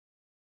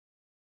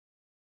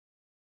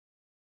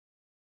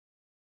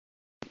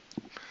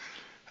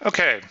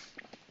Okay.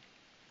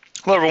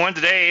 Hello, everyone.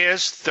 Today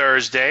is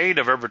Thursday,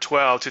 November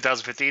 12,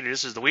 2015.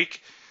 This is the week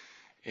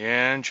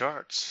in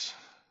charts.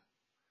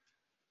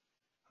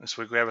 This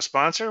week we have a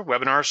sponsor,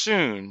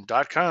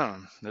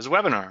 webinarsoon.com. There's a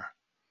webinar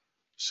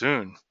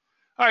soon.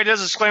 All right,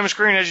 there's a disclaimer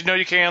screen. As you know,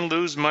 you can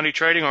lose money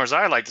trading, or as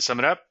I like to sum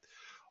it up,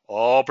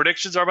 all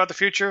predictions are about the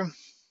future,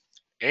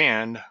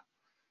 and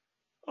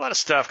a lot of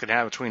stuff can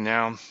happen between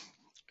now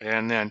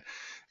and then.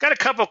 Got a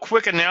couple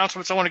quick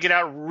announcements I want to get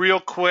out real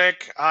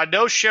quick.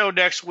 No show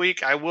next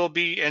week. I will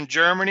be in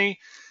Germany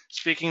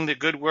speaking the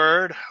good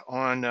word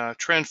on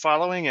trend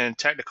following and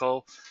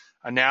technical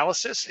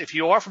analysis. If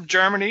you are from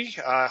Germany,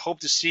 I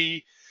hope to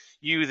see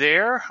you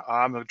there.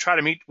 I'm going to try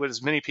to meet with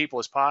as many people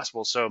as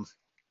possible. So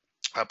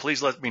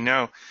please let me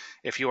know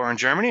if you are in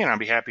Germany, and I'll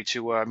be happy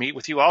to meet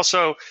with you.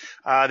 Also,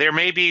 there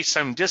may be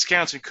some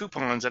discounts and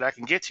coupons that I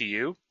can get to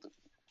you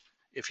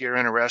if you're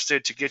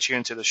interested to get you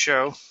into the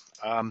show.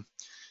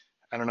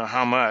 I don't know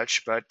how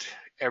much, but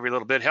every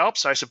little bit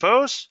helps, I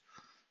suppose.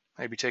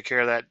 Maybe take care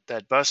of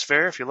that bus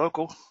fare if you're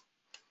local.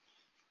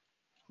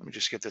 Let me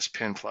just get this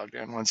pin plugged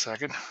in 1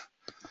 second.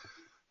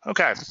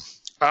 Okay.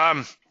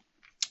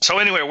 So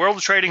anyway, World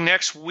of Trading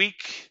next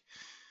week,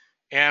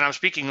 and I'm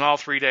speaking all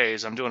 3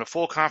 days. I'm doing a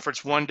full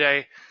conference one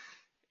day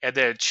and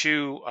then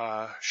two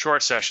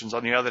short sessions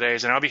on the other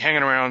days, and I'll be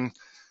hanging around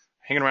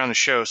the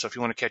show. So if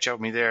you want to catch up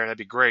with me there, that'd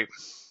be great.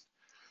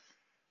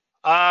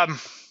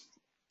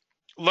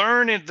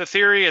 Learn the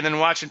theory and then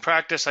watch and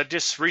practice. I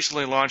just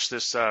recently launched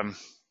this. Oh,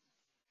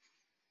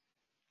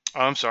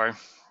 I'm sorry.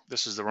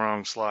 This is the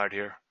wrong slide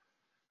here.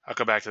 I'll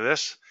go back to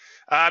this.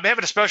 I'm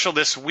having a special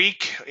this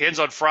week. It ends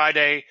on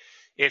Friday.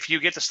 If you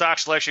get the stock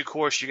selection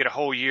course, you get a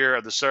whole year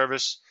of the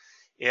service.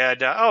 And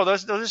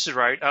this is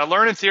right.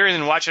 Learn in theory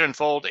and then watch it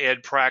unfold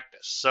and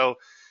practice. So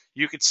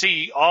you can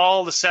see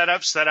all the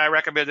setups that I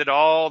recommended,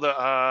 all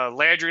the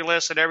Landry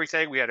lists and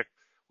everything. We had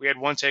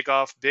one take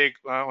off big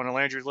on a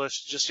Landry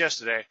list just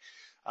yesterday.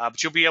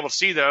 But you'll be able to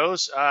see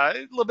those. A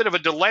little bit of a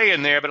delay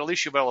in there, but at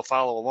least you'll be able to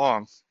follow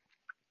along.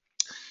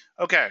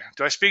 Okay,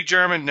 do I speak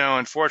German? No,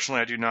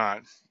 unfortunately I do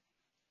not.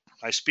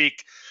 I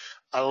speak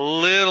a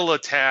little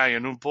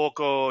Italian, un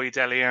poco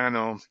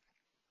italiano,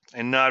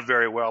 and not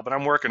very well, but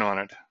I'm working on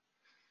it.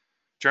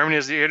 Germany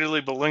is the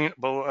Italy,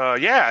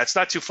 yeah, it's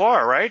not too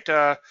far, right?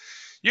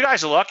 You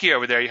guys are lucky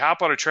over there. You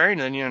hop on a train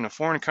and then you're in a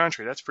foreign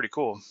country. That's pretty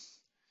cool.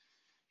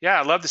 Yeah,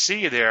 I'd love to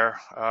see you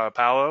there,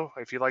 Paolo,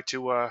 if you'd like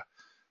to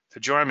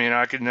join me, and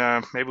I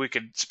can maybe we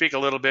could speak a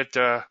little bit.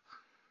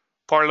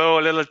 Parlo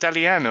a little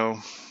Italiano.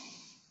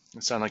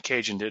 It sounded like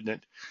Cajun, didn't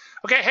it?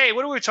 Okay, hey,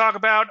 what do we talk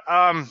about?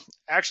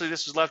 Actually,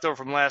 this was left over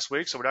from last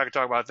week, so we're not going to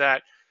talk about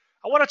that.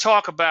 I want to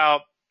talk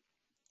about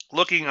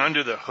looking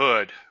under the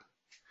hood.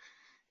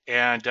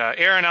 And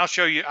Aaron,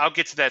 I'll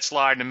get to that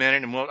slide in a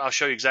minute, and I'll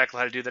show you exactly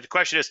how to do that. The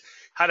question is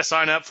how to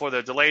sign up for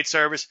the delayed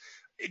service.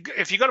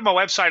 If you go to my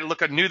website and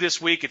look at new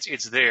this week,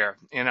 it's there,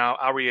 and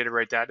I'll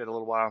reiterate that in a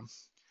little while.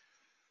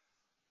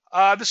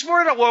 This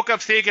morning I woke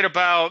up thinking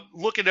about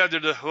looking under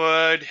the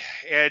hood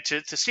and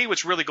to see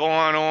what's really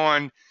going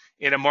on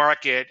in a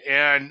market.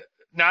 And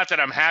not that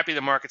I'm happy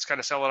the market's kind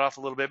of selling off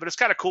a little bit, but it's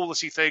kind of cool to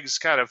see things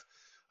kind of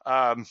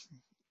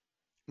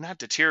not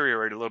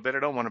deteriorate a little bit. I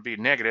don't want to be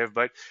negative,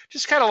 but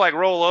just kind of like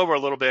roll over a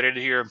little bit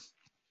into here.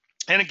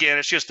 And again,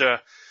 it's just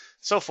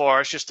so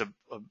far, it's just a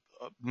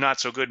not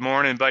so good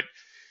morning, but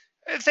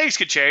things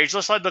could change.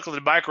 Let's not look at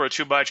the micro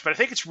too much, but I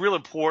think it's real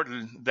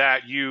important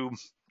that you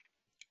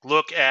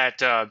look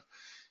at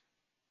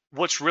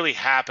what's really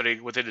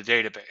happening within the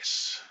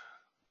database.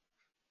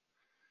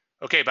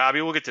 Okay,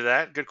 Bobby, we'll get to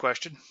that. Good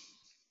question.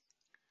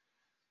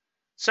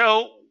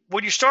 So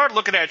when you start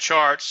looking at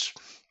charts,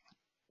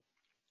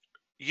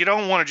 you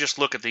don't want to just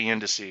look at the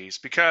indices,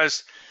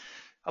 because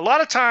a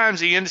lot of times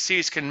the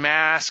indices can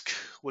mask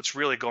what's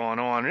really going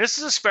on. And this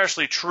is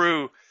especially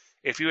true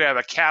if you have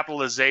a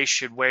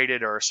capitalization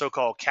weighted or a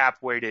so-called cap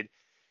weighted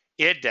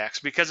index,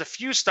 because a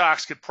few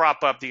stocks could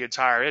prop up the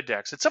entire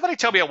index. And somebody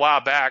told me a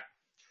while back,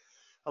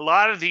 a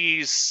lot of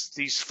these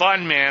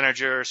fund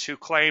managers who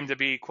claim to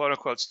be quote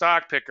unquote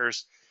stock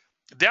pickers,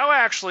 they'll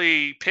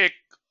actually pick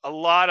a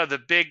lot of the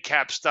big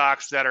cap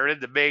stocks that are in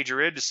the major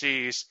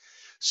indices,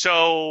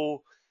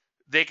 so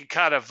they can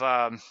kind of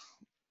I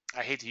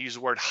hate to use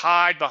the word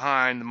hide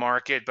behind the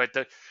market, but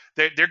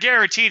they're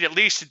guaranteed at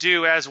least to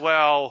do as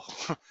well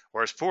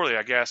or as poorly,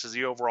 I guess, as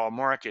the overall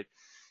market.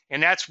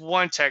 And that's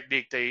one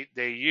technique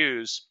they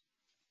use,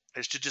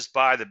 is to just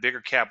buy the bigger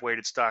cap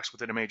weighted stocks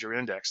within a major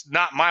index.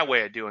 Not my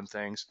way of doing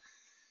things.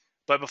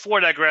 But before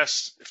I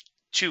digress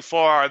too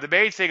far, the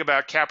main thing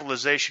about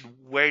capitalization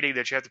weighting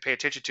that you have to pay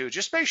attention to is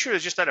just make sure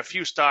there's just not a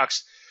few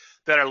stocks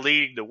that are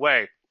leading the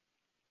way.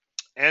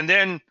 And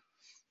then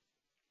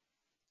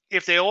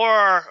if there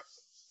are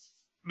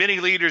many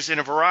leaders in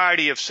a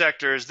variety of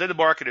sectors, then the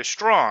market is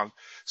strong.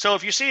 So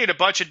if you're seeing a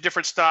bunch of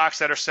different stocks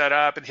that are set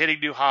up and hitting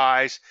new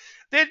highs,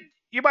 then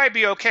you might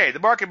be okay. The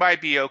market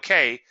might be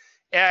okay.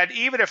 And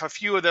even if a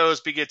few of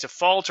those begin to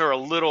falter a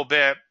little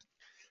bit,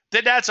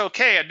 then that's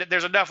okay. And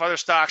there's enough other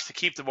stocks to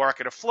keep the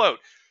market afloat.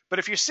 But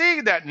if you're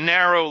seeing that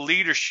narrow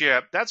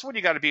leadership, that's when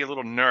you got to be a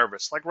little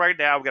nervous. Like right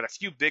now, we've got a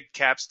few big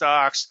cap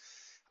stocks.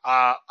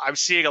 I'm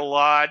seeing a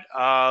lot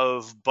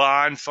of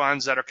bond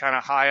funds that are kind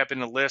of high up in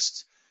the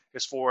list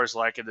as far as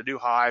like in the new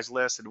highs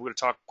list, and we're going to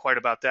talk quite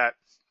about that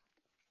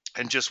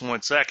in just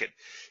 1 second.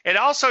 And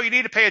also, you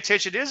need to pay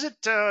attention. Is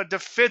it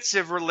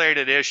defensive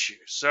related issues?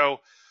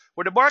 So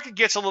when the market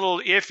gets a little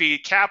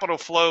iffy, capital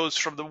flows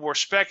from the more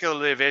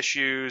speculative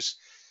issues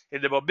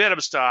in the momentum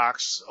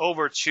stocks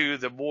over to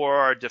the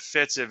more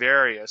defensive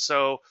area.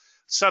 So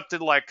something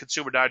like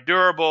consumer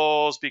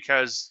non-durables,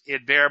 because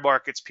in bear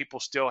markets, people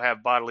still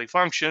have bodily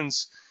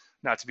functions,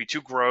 not to be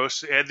too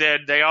gross. And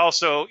then they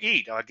also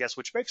eat, I guess,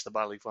 which makes the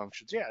bodily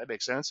functions. Yeah, that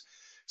makes sense.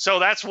 So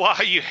that's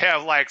why you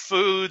have like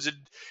foods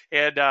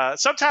and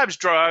sometimes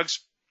drugs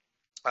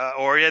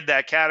or in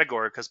that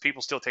category, because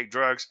people still take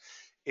drugs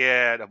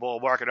in a bull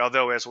market.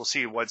 Although, as we'll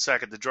see in 1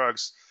 second, the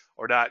drugs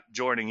are not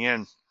joining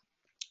in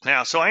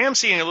now. So I am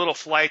seeing a little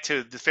flight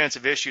to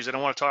defensive issues, and I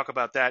want to talk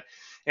about that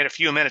in a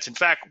few minutes. In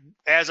fact,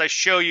 as I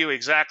show you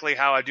exactly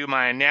how I do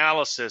my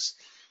analysis,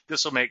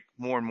 this will make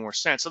more and more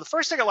sense. So the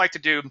first thing I like to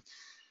do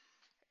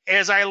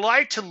is I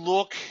like to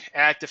look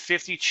at the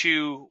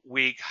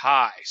 52-week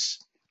highs.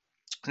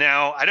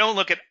 Now, I don't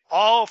look at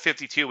all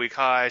 52-week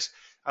highs.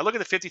 I look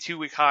at the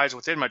 52-week highs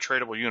within my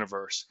tradable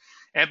universe.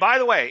 And by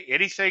the way,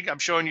 anything I'm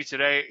showing you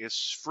today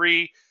is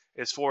free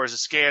as far as the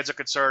scans are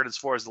concerned, as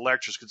far as the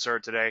lecture is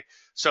concerned today.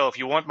 So if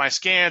you want my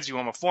scans, you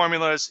want my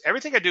formulas,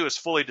 everything I do is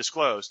fully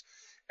disclosed.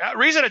 The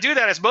reason I do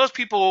that is most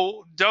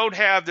people don't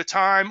have the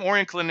time or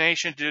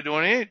inclination to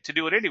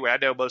do it anyway. I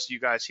know most of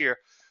you guys here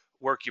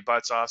work your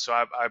butts off, so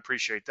I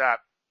appreciate that.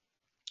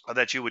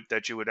 That you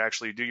would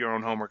actually do your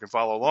own homework and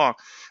follow along.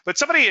 But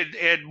somebody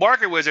at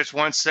Market Wizards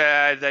once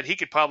said that he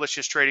could publish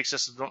his trading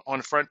system on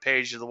the front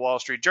page of the Wall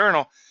Street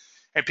Journal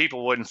and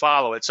people wouldn't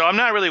follow it. So I'm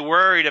not really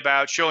worried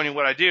about showing you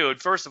what I do. And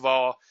first of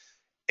all,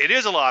 it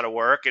is a lot of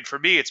work. And for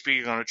me, it's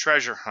being on a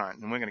treasure hunt.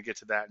 And we're going to get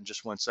to that in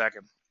just 1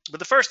 second. But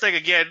the first thing,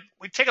 again,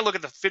 we take a look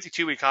at the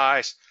 52-week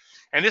highs.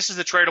 And this is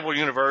the tradable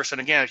universe.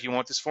 And again, if you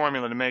want this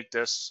formula to make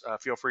this,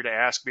 feel free to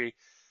ask me.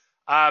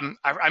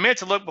 I meant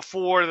to look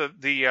before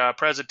the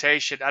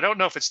presentation. I don't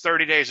know if it's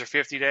 30 days or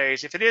 50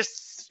 days. If it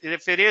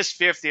is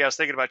 50, I was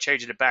thinking about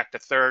changing it back to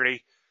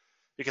 30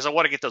 because I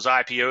want to get those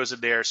IPOs in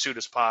there as soon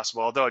as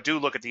possible. Although I do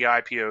look at the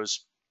IPOs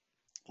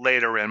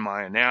later in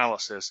my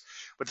analysis.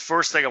 But the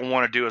first thing I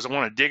want to do is I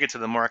want to dig into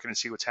the market and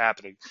see what's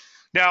happening.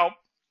 Now,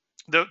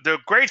 the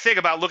great thing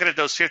about looking at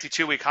those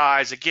 52-week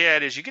highs,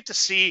 again, is you get to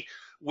see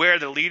where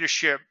the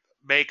leadership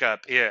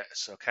makeup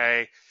is,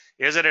 okay?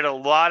 Is it in a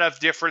lot of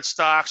different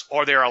stocks?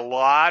 Are there a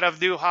lot of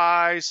new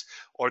highs?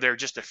 Or there are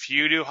just a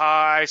few new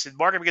highs? And the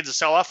market begins to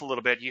sell off a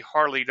little bit. You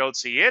hardly don't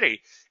see any.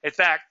 In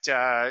fact,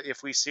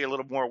 if we see a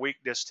little more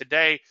weakness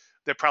today,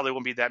 there probably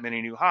won't be that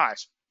many new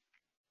highs.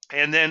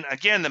 And then,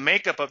 again, the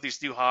makeup of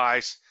these new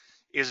highs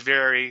is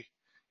very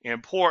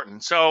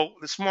important. So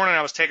this morning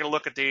I was taking a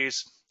look at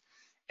these.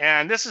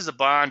 And this is a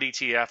bond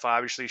ETF,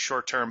 obviously,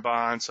 short-term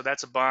bonds. So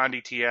that's a bond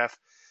ETF.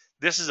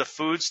 This is a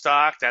food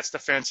stock. That's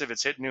defensive.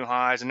 It's hitting new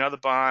highs. Another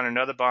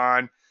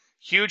bond.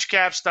 Huge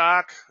cap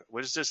stock.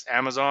 What is this?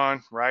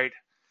 Amazon, right?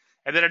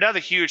 And then another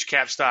huge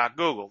cap stock,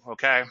 Google,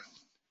 okay?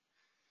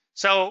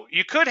 So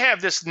you could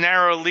have this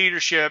narrow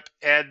leadership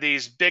and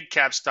these big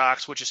cap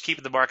stocks, which is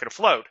keeping the market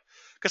afloat.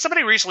 Because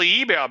somebody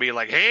recently emailed me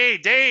like, hey,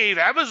 Dave,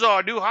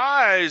 Amazon, new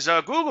highs.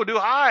 Google, new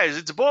highs.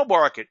 It's a bull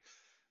market.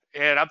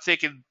 And I'm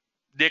thinking,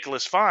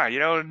 Nicholas, fine.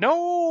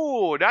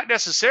 No, not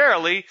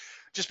necessarily.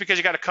 Just because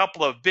you got a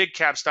couple of big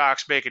cap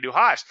stocks making new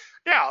highs.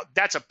 Now,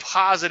 that's a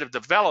positive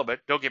development,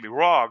 don't get me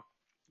wrong,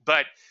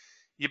 but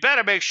you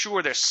better make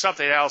sure there's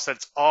something else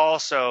that's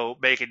also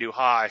making new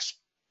highs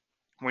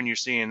when you're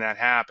seeing that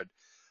happen.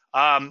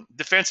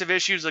 Defensive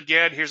issues,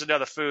 again, here's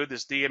another food,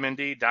 this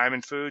DMND,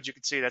 Diamond Foods, you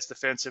can see that's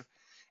defensive.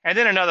 And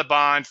then another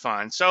bond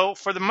fund. So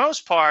for the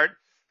most part,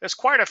 there's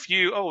quite a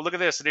few. Oh, look at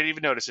this, I didn't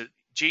even notice it.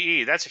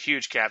 GE, that's a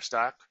huge cap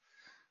stock.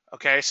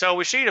 Okay, so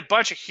we've seen a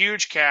bunch of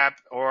huge cap,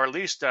 or at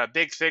least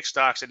big thick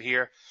stocks in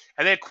here,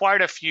 and then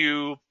quite a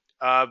few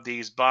of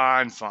these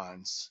bond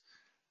funds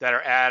that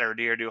are at or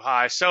near new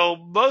highs. So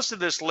most of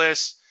this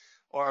list,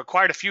 or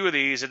quite a few of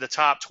these in the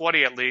top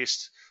 20 at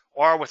least,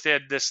 are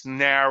within this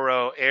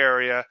narrow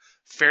area.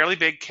 Fairly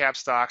big cap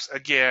stocks,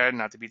 again,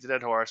 not to beat the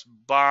dead horse,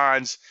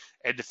 bonds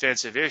and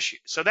defensive issues.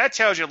 So that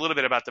tells you a little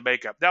bit about the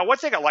makeup. Now, one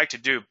thing I like to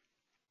do,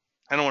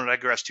 I don't want to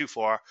digress too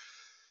far,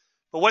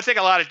 but one thing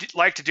I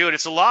like to do, and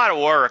it's a lot of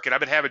work, and I've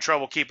been having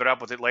trouble keeping up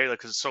with it lately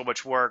because it's so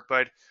much work,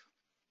 but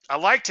I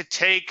like to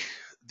take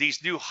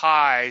these new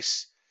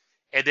highs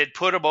and then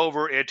put them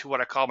over into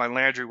what I call my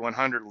Landry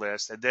 100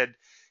 list. And then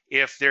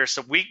if there's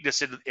some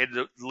weakness in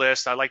the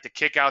list, I like to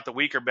kick out the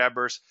weaker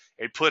members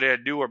and put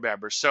in newer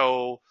members.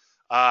 So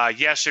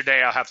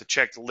yesterday I'll have to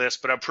check the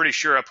list, but I'm pretty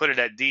sure I put it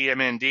at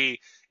DMND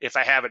if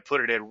I haven't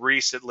put it in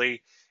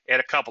recently, and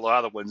a couple of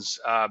other ones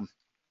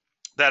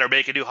that are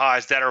making new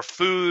highs that are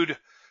food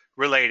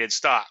related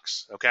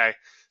stocks, okay?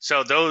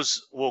 So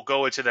those will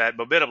go into that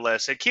momentum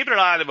list. And keeping an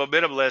eye on the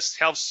momentum list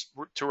helps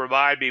to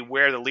remind me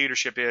where the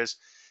leadership is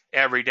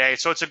every day.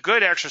 So it's a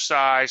good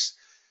exercise.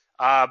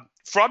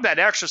 From that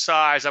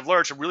exercise, I've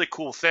learned some really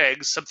cool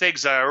things. Some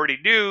things I already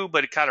knew,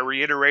 but it kind of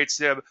reiterates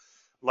them.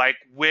 Like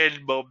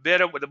when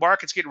momentum, when the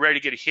market's getting ready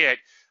to get hit,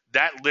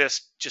 that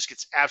list just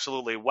gets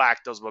absolutely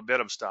whacked, those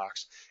momentum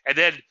stocks. And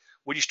then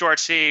when you start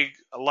seeing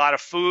a lot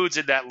of foods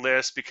in that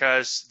list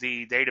because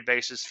the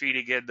database is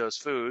feeding in those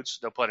foods,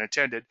 no pun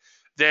intended,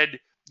 then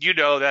you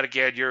know that,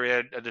 again, you're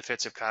in a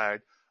defensive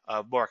kind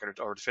of market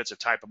or defensive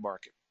type of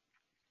market.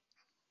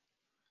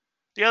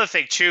 The other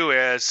thing, too,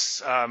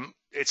 is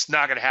it's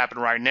not going to happen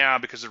right now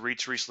because the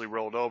REITs recently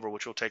rolled over,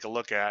 which we'll take a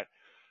look at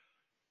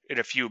in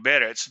a few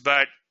minutes.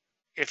 But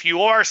if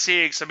you are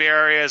seeing some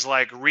areas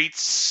like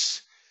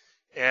REITs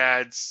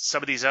and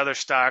some of these other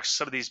stocks,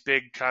 some of these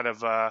big kind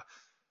of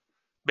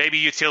maybe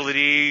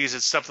utilities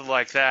and something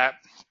like that,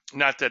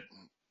 not that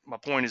my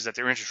point is that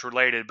they're interest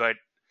related, but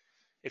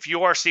if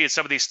you are seeing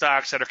some of these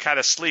stocks that are kind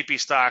of sleepy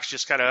stocks,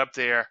 just kind of up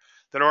there,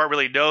 that aren't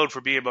really known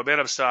for being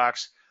momentum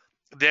stocks,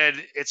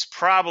 then it's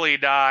probably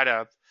not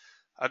a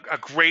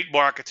great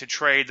market to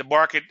trade. The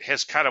market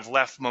has kind of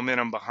left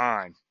momentum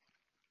behind.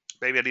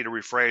 Maybe I need to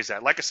rephrase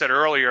that. Like I said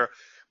earlier,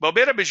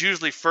 momentum is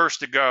usually first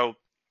to go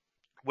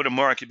when a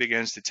market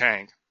begins to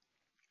tank.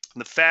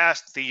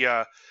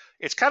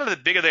 It's kind of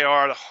the bigger they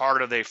are, the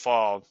harder they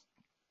fall.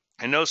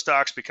 And those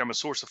stocks become a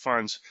source of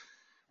funds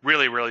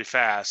really, really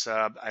fast.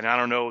 And I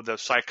don't know the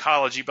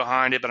psychology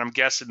behind it, but I'm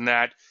guessing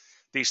that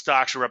these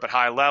stocks are up at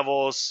high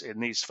levels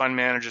and these fund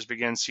managers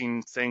begin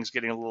seeing things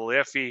getting a little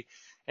iffy.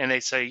 And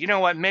they say, you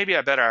know what, maybe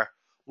I better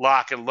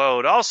lock and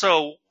load.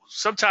 Also,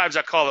 sometimes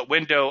I call it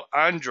window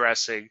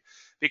undressing,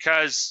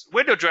 because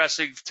window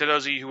dressing, to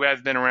those of you who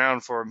have been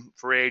around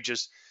for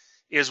ages,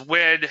 is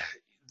when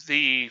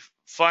the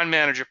fund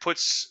manager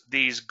puts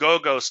these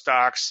go-go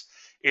stocks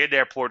in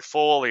their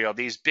portfolio,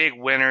 these big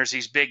winners,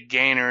 these big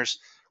gainers,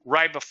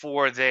 right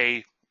before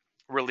they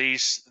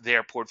release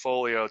their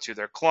portfolio to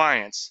their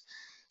clients.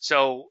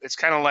 So it's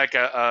kind of like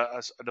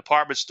a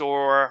department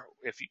store,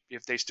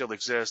 if they still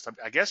exist.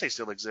 I guess they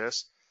still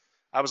exist.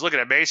 I was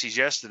looking at Macy's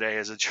yesterday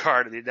as a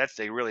chart. That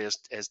thing really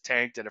has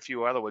tanked, and a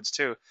few other ones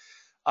too.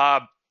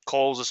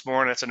 Kohl's this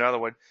morning, that's another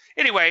one.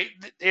 Anyway,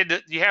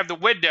 you have the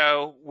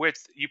window with,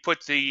 you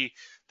put the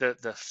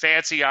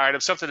fancy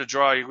item, something to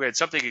draw you in,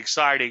 something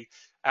exciting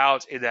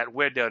out in that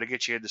window to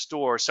get you in the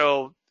store.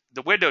 So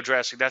the window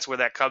dressing, that's where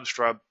that comes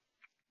from,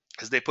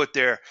 because they put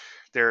their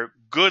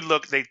good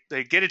look, they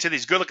get into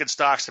these good looking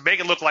stocks to make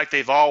it look like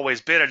they've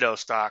always been in those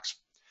stocks.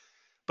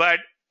 But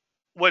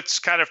what's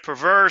kind of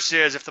perverse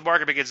is if the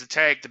market begins to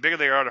tank, the bigger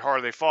they are, the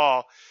harder they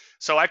fall.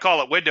 So I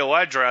call it window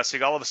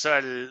undressing. All of a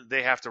sudden,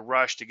 they have to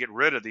rush to get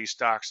rid of these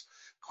stocks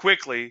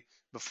quickly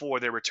before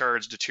their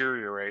returns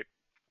deteriorate,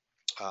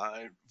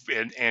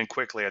 and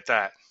quickly at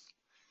that.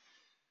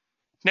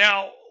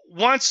 Now,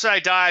 once I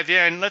dive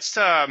in, let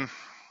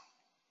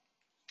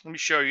me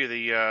show you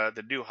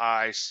the new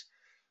highs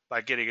by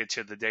getting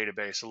into the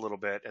database a little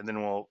bit, and then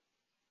I'll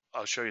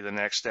show you the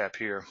next step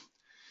here.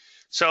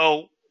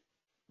 So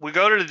we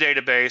go to the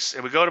database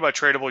and we go to my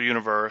tradable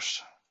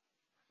universe,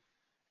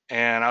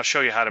 and I'll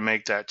show you how to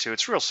make that too.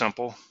 It's real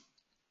simple.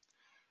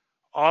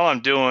 All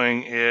I'm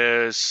doing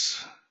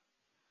is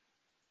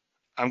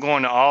I'm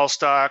going to all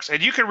stocks,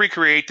 and you can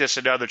recreate this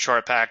in other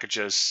chart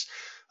packages.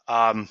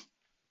 I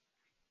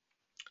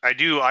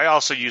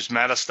also use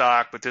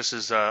Metastock, but this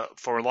is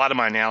for a lot of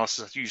my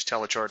analysis. I use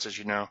telecharts, as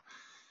you know.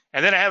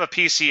 And then I have a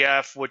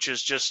PCF, which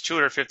is just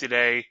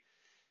 250-day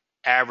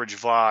average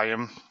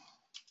volume.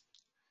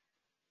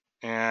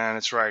 And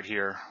it's right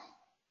here.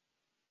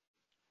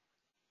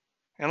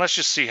 And let's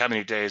just see how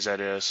many days that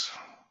is.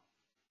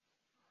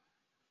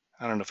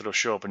 I don't know if it'll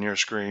show up on your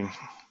screen.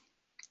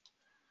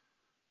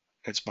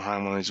 It's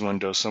behind one of these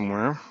windows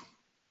somewhere.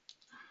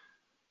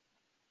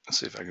 Let's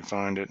see if I can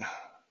find it.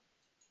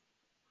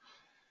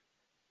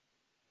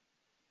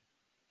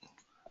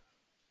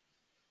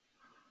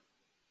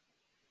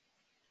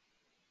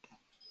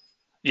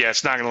 Yeah,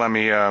 it's not going to let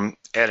me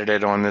edit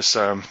it on this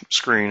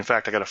screen. In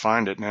fact, I got to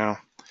find it now.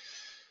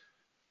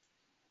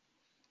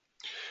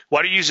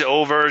 Why do you use the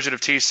old version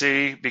of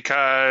TC?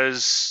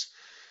 Because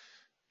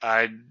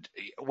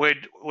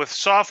with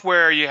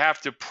software, you have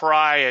to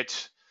pry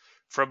it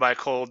from my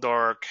cold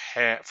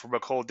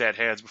dead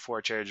hands before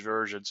I change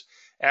versions.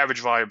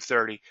 Average volume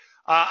 30.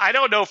 I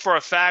don't know for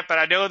a fact, but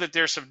I know that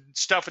there's some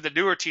stuff in the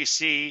newer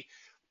TC,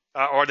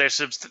 or there's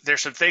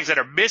some things that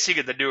are missing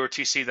in the newer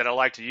TC that I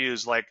like to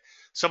use. Like,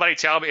 somebody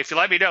tell me, if you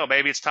let me know,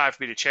 maybe it's time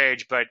for me to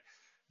change. But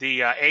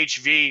the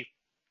HV,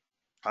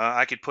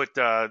 I could put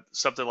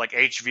something like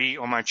HV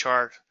on my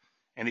chart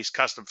and these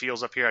custom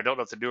fields up here. I don't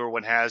know if the newer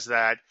one has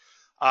that.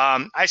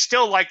 I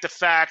still like the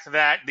fact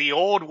that the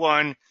old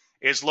one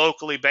is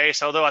locally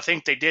based, although I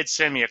think they did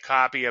send me a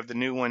copy of the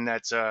new one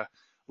that's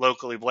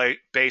locally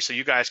based, so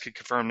you guys could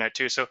confirm that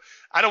too. So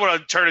I don't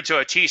want to turn it into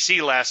a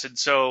TC lesson,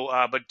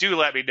 but do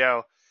let me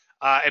know.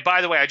 And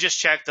by the way, I just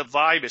checked, the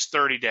volume is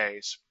 30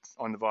 days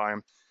on the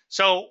volume.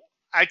 So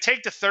I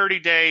take the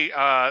 30-day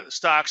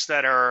stocks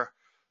that are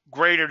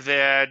greater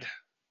than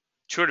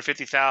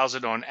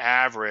 250,000 on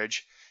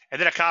average, and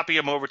then I copy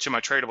them over to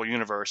my tradable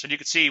universe. And you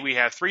can see we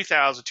have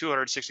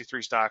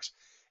 3,263 stocks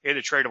in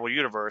the tradable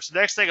universe. The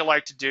next thing I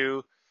like to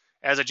do,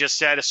 as I just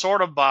said, is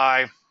sort of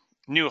by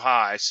new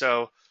high.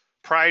 So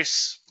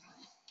price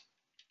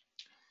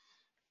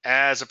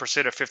as a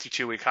percent of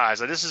 52-week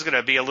highs. Now this is going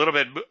to be a little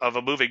bit of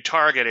a moving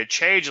target and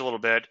change a little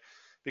bit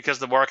because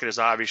the market is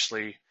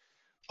obviously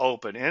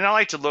open. And I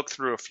like to look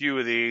through a few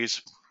of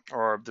these,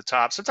 or the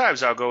top.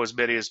 Sometimes I'll go as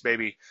many as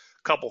maybe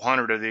a couple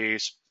hundred of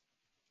these.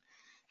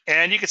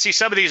 And you can see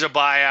some of these are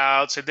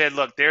buyouts. And then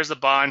look, there's the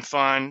bond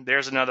fund.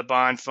 There's another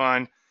bond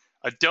fund.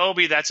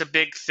 Adobe, that's a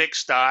big, thick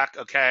stock,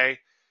 okay?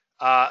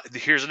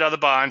 Here's another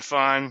bond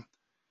fund.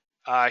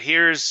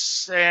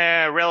 Here's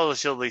a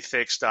relatively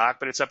thick stock,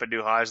 but it's up at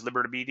new highs.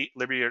 Liberty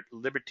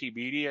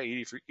Media,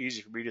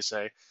 easy for me to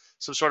say.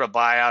 Some sort of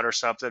buyout or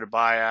something, a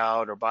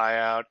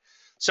buyout.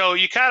 So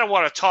you kind of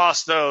want to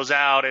toss those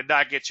out and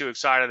not get too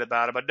excited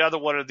about them. Another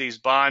one of these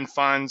bond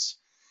funds.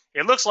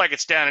 It looks like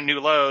it's down at new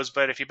lows,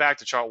 but if you back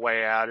the chart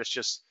way out, it's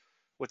just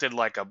within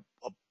like a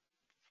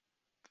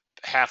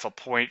half a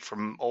point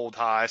from old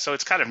highs. So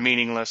it's kind of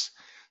meaningless.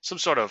 Some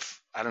sort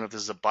of, I don't know if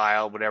this is a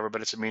buyout, whatever,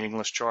 but it's a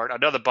meaningless chart.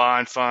 Another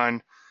bond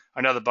fund.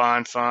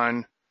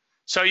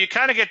 So you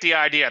kind of get the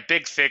idea.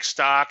 Big, thick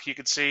stock, you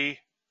can see.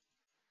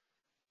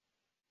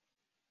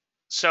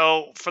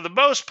 So for the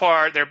most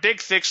part, there are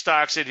big, thick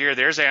stocks in here.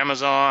 There's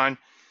Amazon.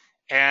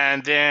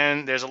 And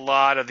then there's a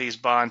lot of these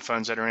bond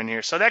funds that are in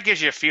here. So that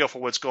gives you a feel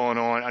for what's going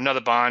on.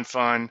 Another bond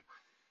fund.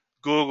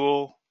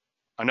 Google,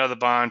 another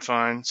bond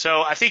fund.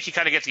 So I think you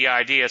kind of get the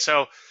idea.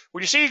 So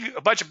when you see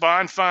a bunch of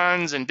bond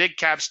funds and big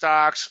cap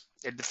stocks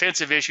and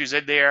defensive issues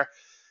in there,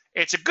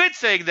 it's a good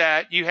thing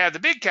that you have the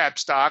big cap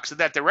stocks and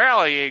that they're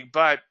rallying,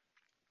 but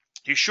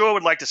you sure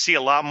would like to see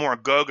a lot more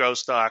go-go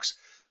stocks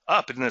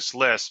up in this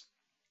list.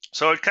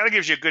 So it kind of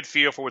gives you a good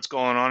feel for what's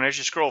going on. As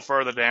you scroll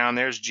further down,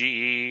 there's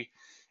GE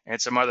and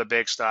some other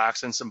big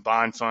stocks and some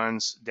bond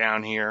funds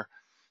down here.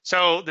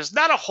 So there's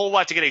not a whole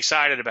lot to get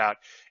excited about.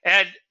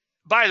 And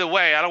by the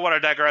way, I don't want to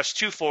digress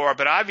too far,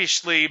 but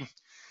obviously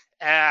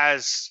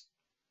as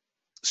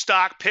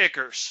stock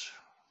pickers,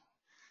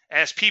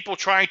 as people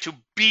trying to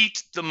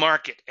beat the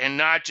market and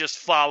not just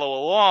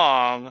follow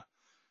along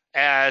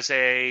as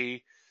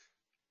a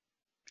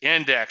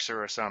indexer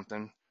or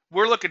something,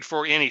 we're looking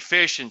for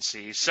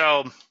inefficiency.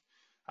 So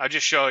I'll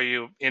just show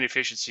you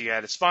inefficiency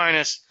at its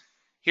finest.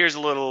 Here's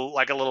a little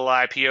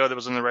IPO that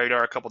was on the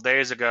radar a couple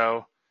days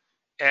ago,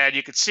 and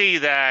you could see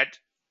that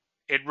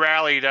it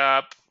rallied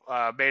up,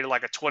 made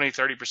like a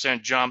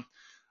 20-30% jump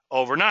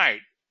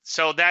overnight.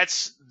 So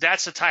that's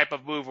the type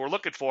of move we're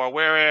looking for.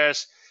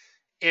 Whereas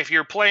if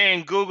you're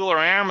playing Google or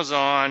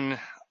Amazon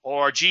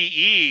or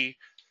GE,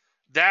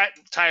 that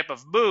type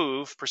of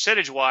move,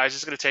 percentage-wise,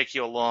 is going to take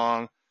you a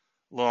long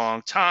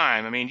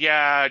time. I mean,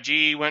 yeah,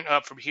 GE went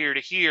up from here to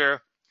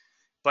here,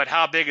 but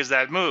how big is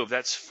that move?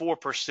 That's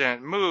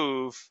 4%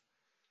 move,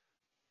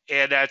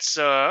 and that's,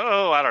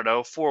 I don't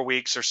know, 4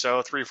 weeks or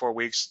so, 3-4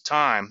 weeks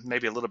time,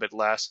 maybe a little bit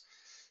less.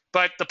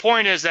 But the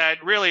point is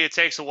that really it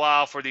takes a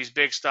while for these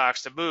big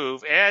stocks to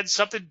move, and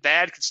something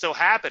bad could still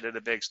happen in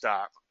a big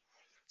stock.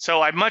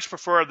 So I much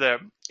prefer the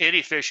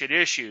inefficient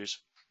issues.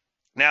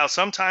 Now,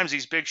 sometimes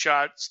these big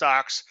shot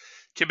stocks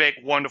can make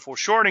wonderful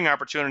shorting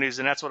opportunities,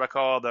 and that's what I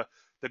call the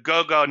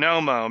go-go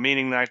no-mo,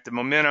 meaning that the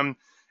momentum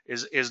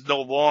is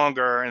no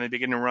longer, and they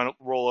begin to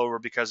roll over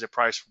because they're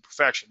priced for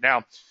perfection.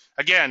 Now,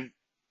 again,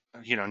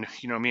 you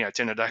know me, I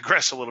tend to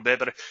digress a little bit,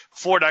 but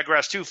before I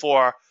digress too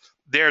far,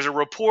 there's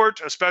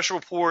a special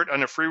report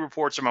under free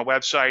reports on my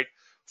website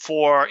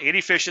for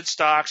inefficient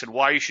stocks and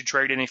why you should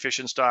trade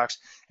inefficient stocks,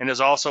 and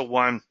there's also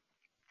one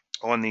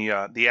on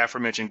the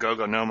aforementioned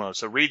go-go no-mo.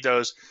 So read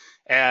those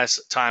as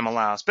time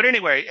allows. But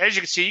anyway, as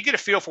you can see, you get a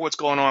feel for what's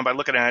going on by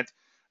looking at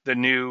the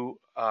new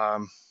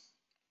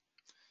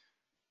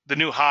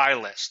high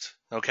list.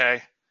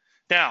 Okay.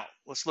 Now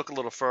let's look a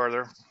little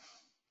further.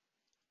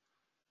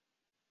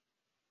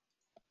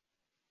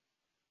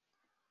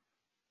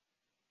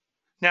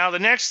 Now the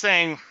next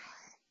thing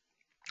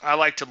I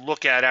like to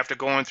look at after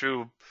going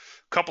through a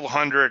couple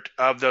hundred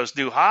of those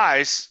new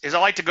highs is I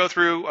like to go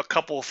through a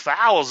couple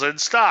thousand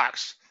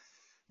stocks.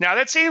 Now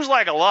that seems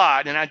like a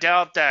lot, and I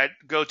doubt that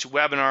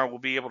GoToWebinar will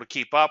be able to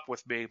keep up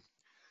with me.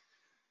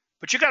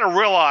 But you got to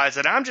realize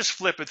that I'm just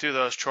flipping through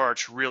those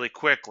charts really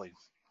quickly.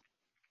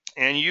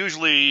 And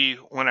usually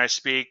when I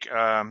speak,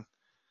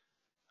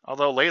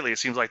 although lately it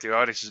seems like the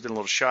audience has been a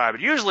little shy, but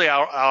usually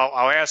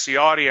I'll ask the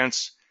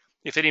audience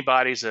if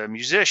anybody's a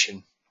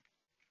musician.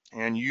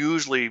 And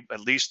usually at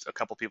least a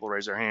couple people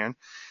raise their hand.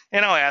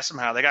 And I'll ask them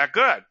how they got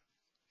good.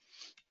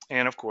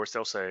 And of course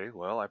they'll say,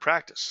 well, I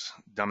practice.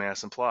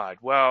 Dumbass implied.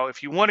 Well,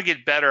 if you want to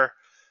get better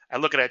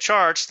at looking at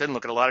charts, then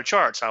look at a lot of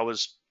charts. I'm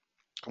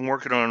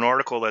working on an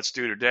article that's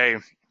due today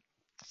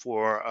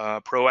for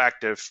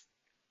Proactive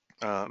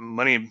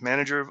Money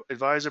Manager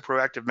Advisor,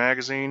 Proactive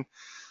Magazine.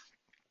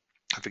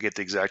 I forget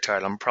the exact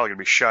title. I'm probably going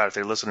to be shot if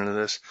they're listening to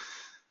this.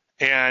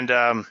 And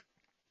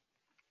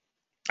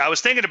I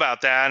was thinking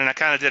about that, and I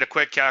kind of did a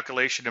quick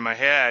calculation in my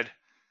head.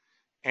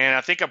 And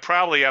I think I'm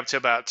probably up to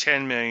about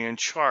 10 million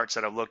charts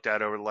that I've looked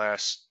at over the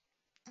last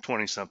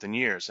 20 something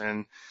years.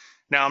 And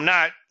now I'm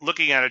not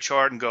looking at a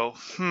chart and go,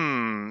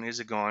 is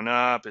it going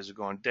up? Is it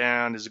going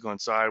down? Is it going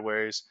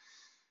sideways?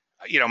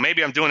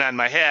 Maybe I'm doing that in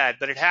my head,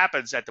 but it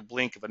happens at the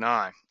blink of an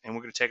eye. And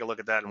we're going to take a look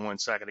at that in 1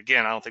 second.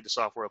 Again, I don't think the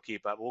software will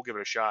keep up, but we'll give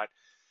it a shot.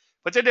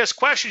 But then there's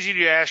questions you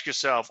need to ask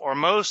yourself. Are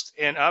most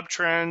in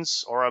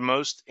uptrends, or are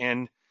most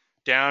in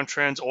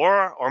downtrends, or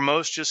are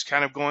most just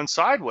kind of going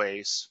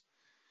sideways?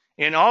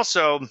 And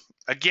also,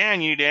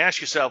 again, you need to ask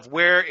yourself,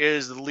 where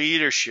is the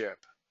leadership?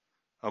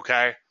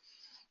 Okay?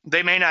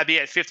 They may not be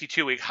at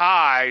 52-week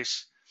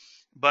highs,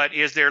 but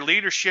is there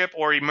leadership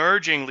or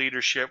emerging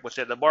leadership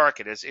within the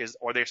market?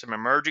 Are there some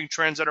emerging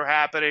trends that are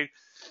happening?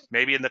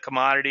 Maybe in the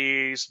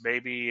commodities,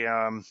 maybe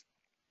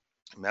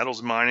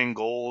metals, mining,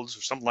 golds,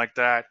 or something like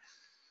that,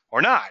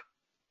 or not?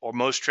 Or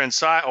most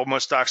trends or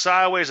most stocks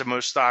sideways, or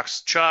most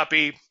stocks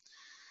choppy?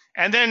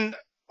 And then,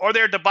 are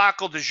there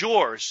debacle du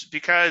jours?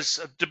 Because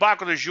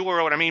debacle du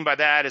jour, what I mean by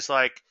that is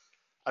like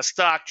a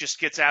stock just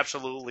gets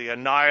absolutely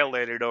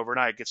annihilated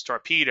overnight, gets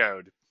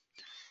torpedoed,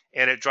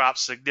 and it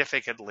drops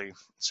significantly.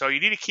 So you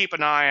need to keep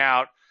an eye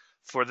out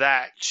for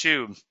that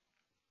too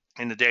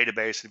in the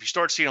database. If you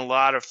start seeing a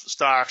lot of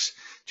stocks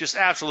just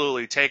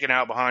absolutely taken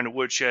out behind the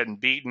woodshed and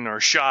beaten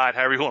or shot,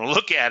 however you want to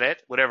look at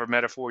it, whatever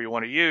metaphor you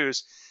want to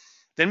use,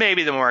 then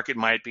maybe the market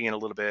might be in a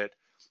little bit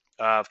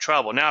of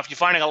trouble. Now, if you're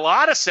finding a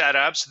lot of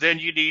setups, then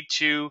you need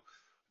to,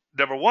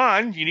 number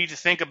one, you need to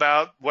think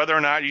about whether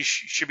or not you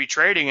should be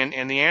trading.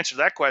 And the answer to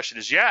that question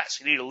is yes.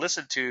 You need to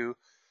listen to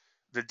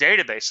the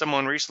database.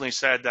 Someone recently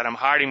said that I'm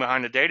hiding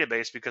behind the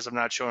database because I'm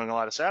not showing a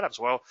lot of setups.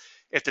 Well,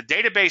 if the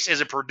database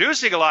isn't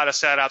producing a lot of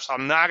setups,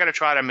 I'm not going to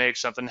try to make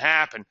something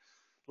happen.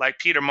 Like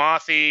Peter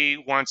Mothy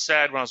once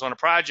said when I was on a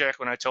project,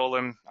 when I told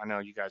him, I know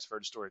you guys have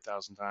heard the story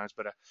 1,000 times,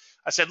 but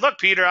I said, look,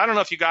 Peter, I don't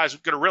know if you guys are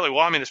going to really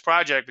want me in this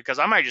project, because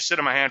I might just sit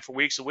on my hands for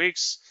weeks and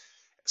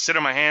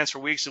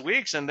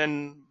weeks, and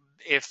then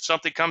if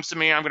something comes to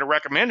me, I'm going to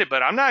recommend it,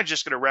 but I'm not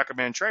just going to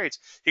recommend trades.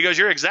 He goes,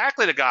 you're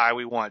exactly the guy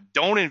we want.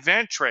 Don't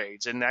invent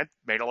trades. And that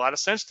made a lot of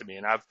sense to me.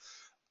 And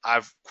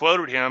I've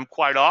quoted him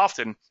quite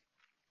often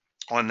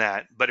on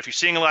that. But if you're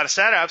seeing a lot of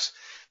setups,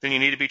 then you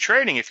need to be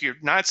trading. If you're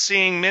not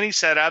seeing many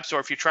setups, or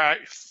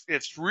if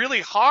it's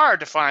really hard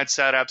to find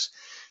setups,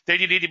 then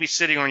you need to be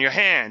sitting on your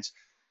hands.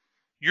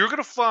 You're going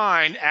to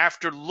find,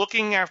 after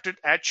looking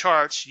at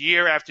charts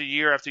year after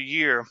year after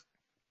year,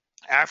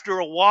 after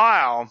a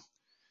while,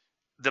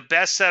 the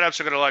best setups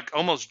are going to like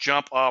almost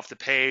jump off the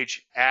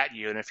page at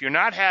you. And if you're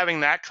not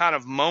having that kind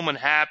of moment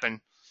happen,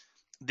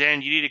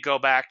 then you need to go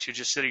back to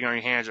just sitting on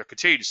your hands, or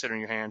continue to sit on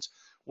your hands,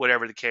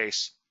 whatever the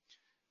case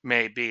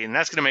may be. And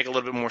that's going to make a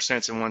little bit more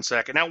sense in 1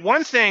 second. Now,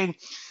 one thing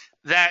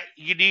that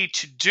you need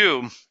to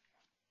do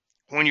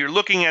when you're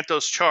looking at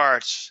those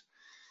charts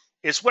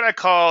is what I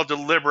call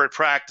deliberate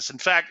practice. In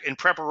fact, in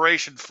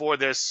preparation for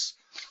this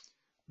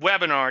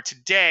webinar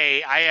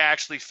today, I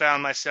actually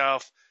found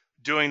myself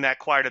doing that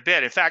quite a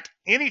bit. In fact,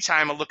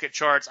 anytime I look at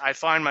charts, I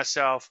find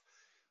myself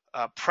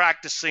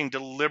practicing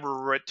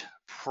deliberate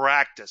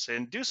practice.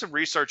 And do some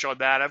research on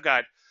that. I've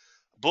got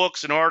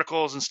books and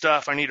articles and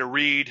stuff I need to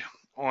read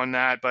on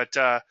that. But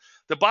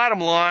the bottom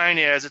line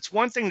is, it's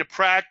one thing to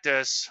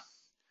practice,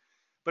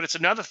 but it's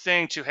another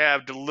thing to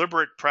have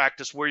deliberate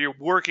practice where you're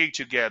working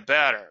to get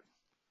better.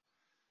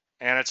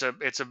 And it's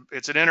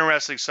an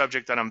interesting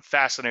subject that I'm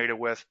fascinated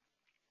with.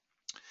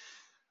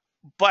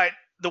 But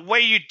the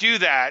way you do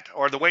that,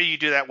 or the way you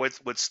do that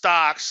with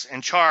stocks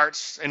and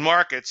charts and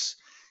markets,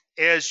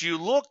 is you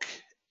look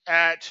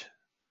at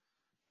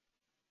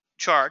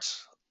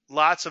charts,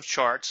 lots of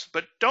charts,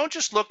 but don't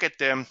just look at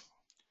them.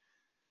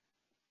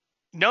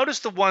 Notice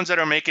the ones that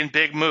are making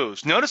big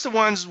moves. Notice the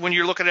ones when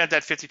you're looking at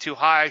that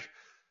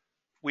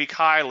 52-week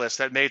high list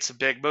that made some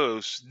big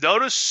moves.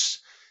 Notice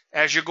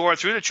as you're going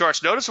through the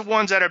charts, notice the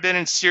ones that have been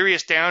in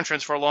serious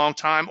downtrends for a long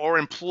time or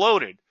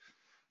imploded.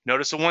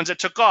 Notice the ones that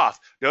took off.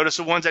 Notice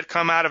the ones that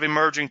come out of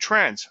emerging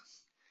trends.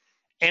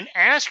 And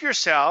ask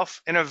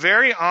yourself in a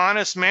very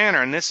honest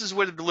manner, and this is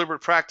where the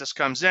deliberate practice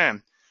comes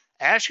in.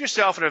 Ask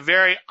yourself in a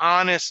very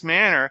honest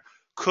manner,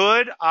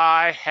 could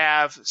I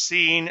have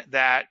seen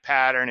that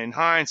pattern in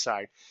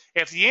hindsight?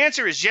 If the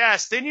answer is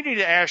yes, then you need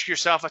to ask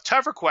yourself a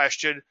tougher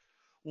question,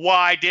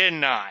 why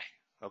didn't I?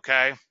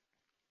 Okay?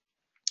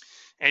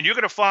 And you're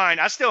going to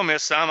find, I still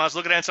missed some. I was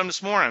looking at some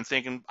this morning. I'm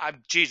thinking,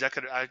 geez, I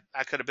could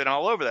have been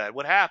all over that.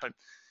 What happened?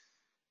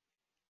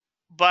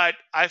 But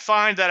I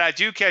find that I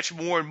do catch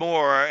more and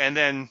more, and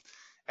then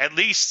at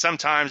least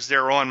sometimes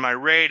they're on my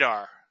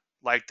radar,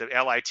 like the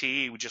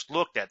LITE we just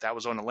looked at. That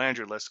was on the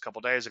Landry list a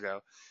couple days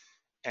ago.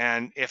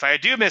 And if I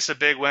do miss a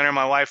big winner,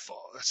 my wife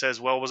says,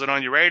 well, was it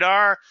on your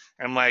radar?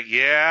 And I'm like,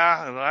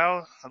 yeah,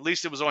 well, at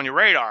least it was on your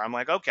radar. I'm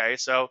like, okay.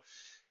 So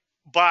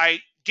by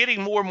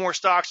getting more and more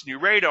stocks on your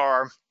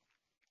radar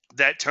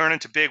that turn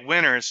into big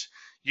winners,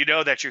 you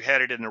know that you're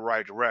headed in the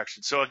right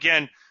direction. So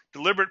again,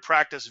 deliberate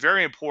practice,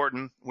 very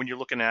important when you're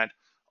looking at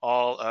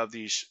all of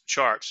these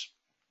charts.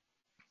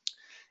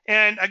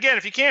 And again,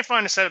 if you can't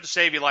find a setup to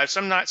save your life,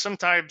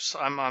 sometimes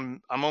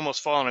I'm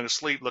almost falling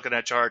asleep looking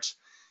at charts,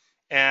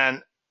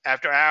 and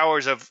after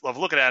hours of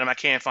looking at them, I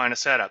can't find a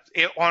setup.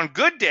 On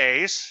good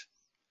days,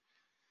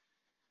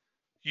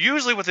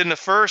 usually within the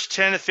first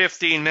 10 to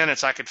 15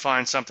 minutes, I could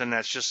find something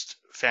that's just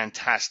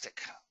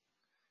fantastic,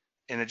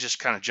 and it just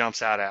kind of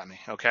jumps out at me.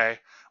 Okay,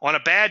 on a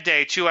bad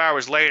day, 2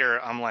 hours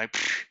later, I'm like,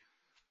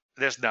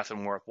 there's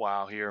nothing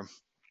worthwhile here.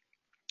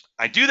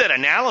 I do that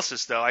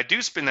analysis, though. I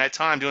do spend that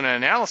time doing an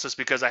analysis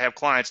because I have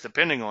clients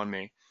depending on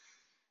me.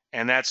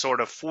 And that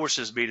sort of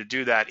forces me to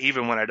do that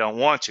even when I don't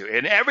want to.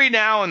 And every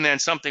now and then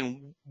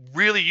something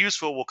really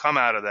useful will come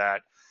out of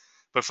that.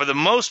 But for the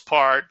most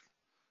part,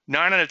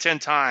 9 out of 10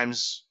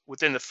 times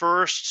within the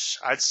first,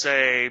 I'd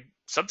say,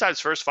 sometimes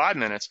first 5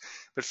 minutes,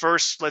 but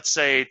first, let's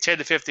say 10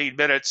 to 15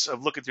 minutes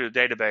of looking through the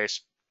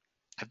database,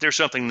 if there's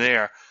something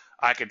there,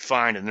 I could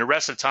find it. And the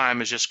rest of the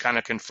time is just kind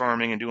of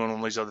confirming and doing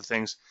all these other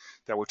things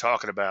that we're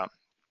talking about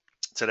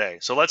today.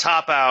 So let's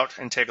hop out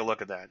and take a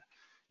look at that.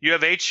 You have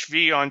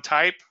HV on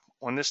type,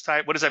 on this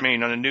type. What does that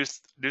mean on a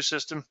new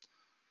system?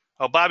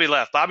 Oh, Bobby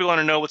left. Bobby want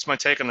to know what's my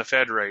take on the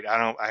Fed rate.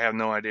 I have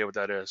no idea what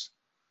that is.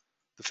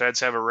 The Feds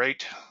have a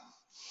rate?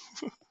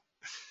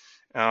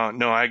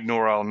 No, I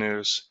ignore all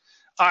news.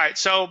 All right,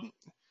 so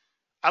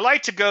I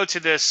like to go to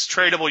this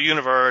tradable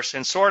universe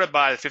and sort it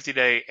by the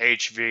 50-day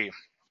HV.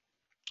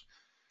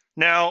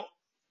 Now,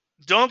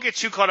 don't get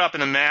too caught up in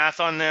the math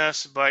on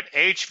this, but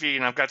HV,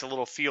 and I've got the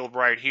little field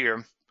right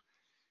here,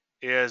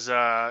 is,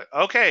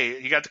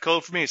 okay, you got the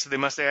code for me, so they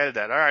must have added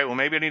that. All right, well,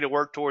 maybe I need to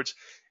work towards,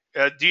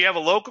 do you have a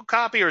local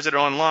copy or is it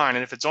online?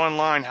 And if it's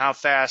online, how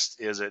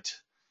fast is it?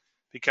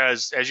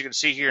 Because as you can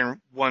see here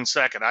in 1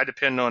 second, I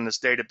depend on this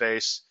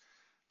database,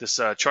 this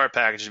chart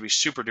package to be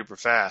super duper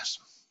fast.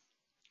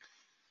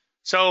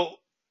 So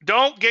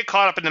don't get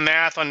caught up in the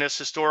math on this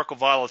historical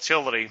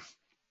volatility.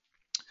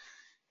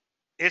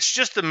 It's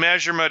just the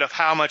measurement of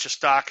how much a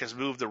stock has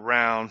moved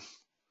around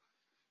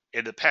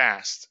in the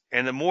past.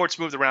 And the more it's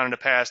moved around in the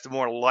past, the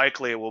more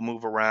likely it will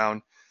move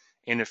around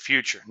in the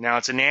future. Now,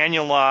 it's an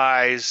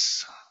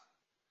annualized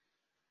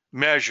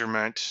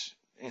measurement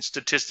and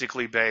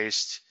statistically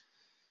based.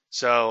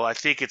 So I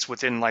think it's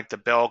within like the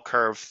bell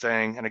curve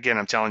thing. And again,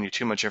 I'm telling you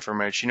too much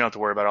information. You don't have to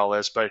worry about all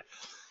this, but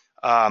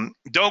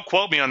don't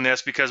quote me on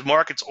this because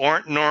markets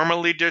aren't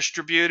normally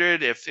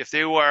distributed. If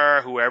they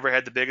were, whoever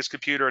had the biggest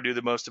computer or knew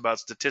the most about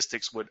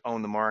statistics would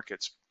own the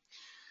markets.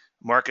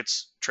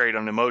 Markets trade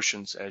on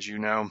emotions, as you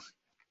know.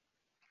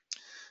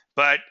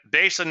 But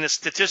based on the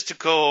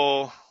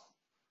statistical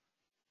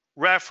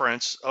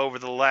reference over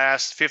the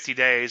last 50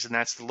 days, and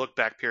that's the look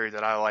back period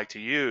that I like to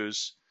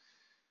use,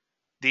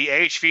 the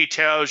HV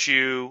tells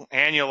you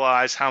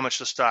annualize how much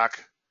the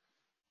stock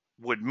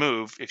would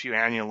move if you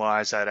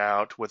annualize that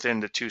out within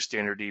the 2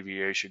 standard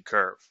deviation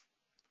curve.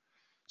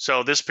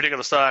 So this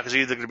particular stock is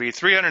either going to be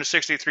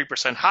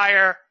 363%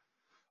 higher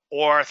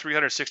or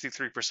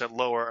 363%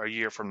 lower a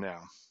year from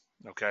now.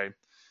 Okay.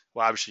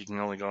 Well, obviously you can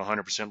only go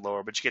 100%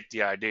 lower, but you get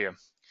the idea.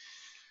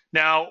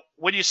 Now,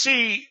 when you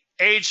see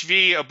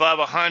HV above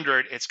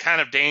 100, it's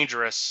kind of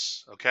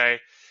dangerous. Okay.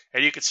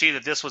 And you can see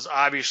that this was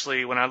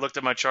obviously, when I looked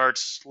at my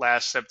charts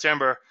last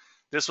September,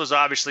 this was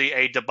obviously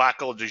a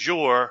debacle du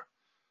jour.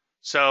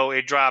 So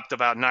it dropped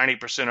about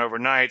 90%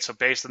 overnight. So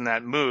based on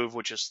that move,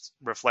 which is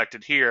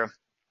reflected here,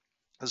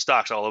 the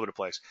stock's all over the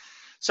place.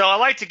 So I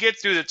like to get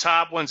through the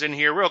top ones in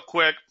here real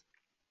quick.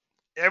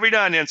 Every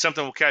now and then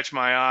something will catch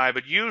my eye,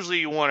 but usually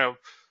you want to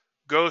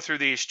go through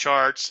these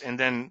charts and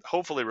then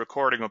hopefully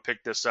recording will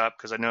pick this up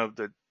because I know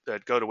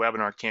that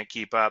GoToWebinar can't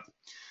keep up,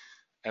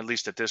 at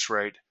least at this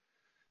rate.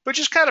 But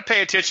just kind of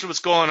pay attention to what's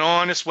going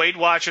on. This Weight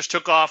Watchers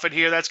took off it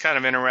here. That's kind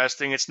of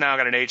interesting. It's now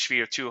got an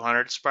HV of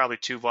 200. It's probably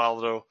too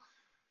volatile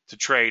to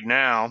trade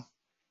now.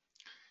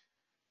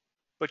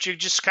 But you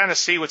just kind of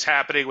see what's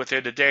happening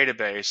within the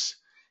database.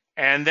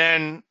 And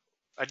then,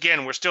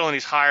 again, we're still in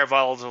these higher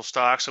volatile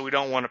stocks, so you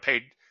don't want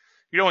to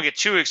get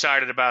too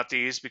excited about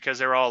these because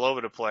they're all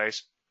over the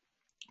place.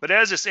 But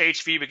as this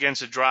HV begins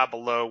to drop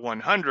below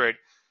 100,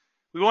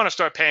 we want to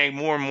start paying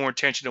more and more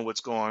attention to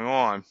what's going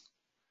on.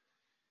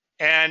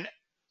 And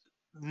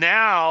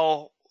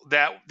now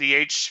that the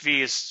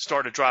HV is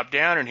starting to drop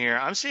down in here,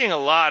 I'm seeing a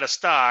lot of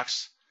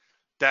stocks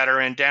that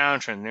are in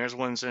downtrend. There's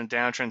ones in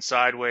downtrend,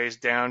 sideways,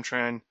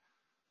 downtrend.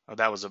 Oh,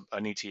 that was an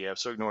ETF,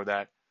 so ignore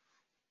that.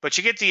 But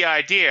you get the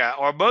idea.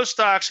 Are most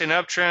stocks in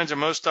uptrends or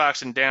most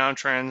stocks in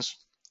downtrends?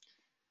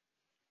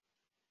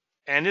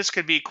 And this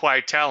could be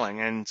quite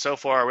telling. And so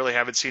far, I really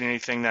haven't seen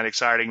anything that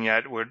exciting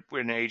yet. We're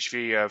in an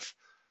HV of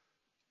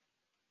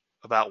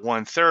about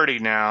 130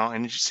 now.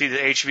 And you see the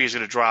HV is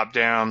going to drop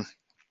down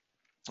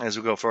as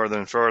we go further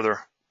and further.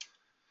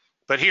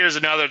 But here's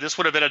another. This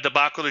would have been a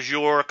debacle du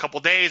jour a couple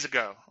days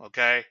ago,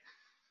 okay?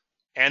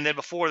 And then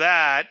before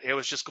that, it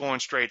was just going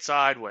straight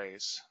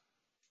sideways.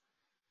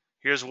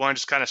 Here's one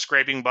just kind of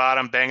scraping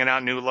bottom, banging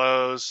out new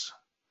lows.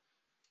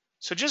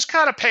 So just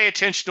kind of pay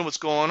attention to what's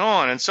going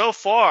on. And so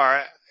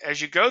far,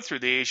 as you go through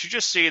these, you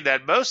just see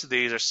that most of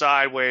these are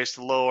sideways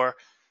to lower,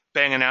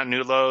 banging out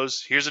new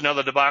lows. Here's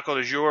another debacle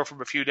du jour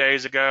from a few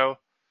days ago.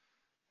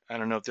 I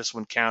don't know if this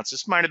one counts.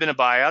 This might have been a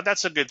buyout.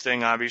 That's a good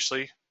thing,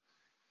 obviously.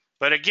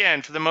 But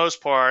again, for the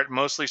most part,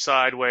 mostly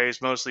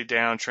sideways, mostly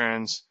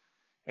downtrends,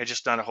 and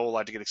just not a whole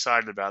lot to get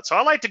excited about. So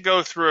I like to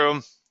go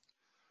through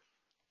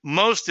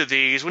most of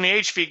these. When the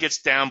HV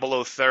gets down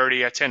below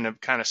 30, I tend to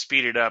kind of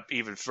speed it up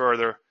even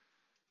further,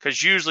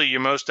 because usually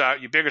your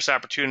biggest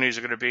opportunities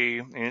are going to be,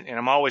 and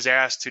I'm always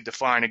asked to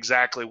define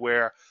exactly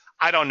where.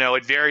 I don't know.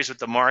 It varies with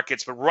the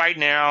markets, but right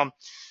now,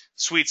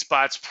 sweet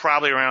spot's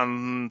probably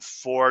around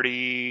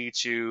 40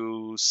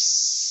 to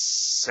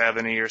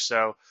 70 or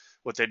so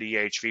with the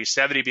DHV.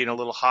 70 being a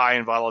little high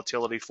in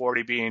volatility,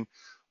 40 being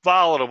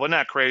volatile, but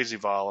not crazy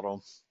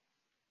volatile.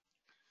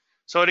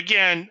 So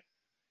again,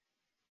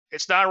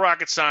 it's not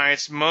rocket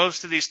science.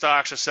 Most of these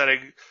stocks are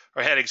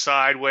heading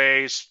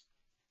sideways.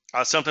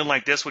 Something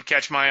like this would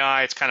catch my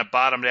eye. It's kind of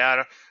bottomed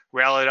out,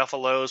 rallied off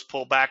of lows,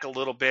 pulled back a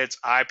little bit. It's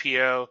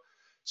IPO.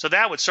 So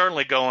that would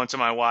certainly go onto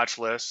my watch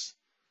list.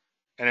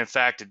 And in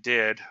fact, it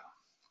did.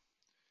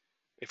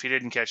 If you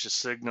didn't catch the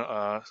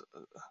signal,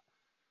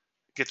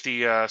 get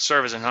the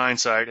service in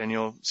hindsight, and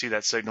you'll see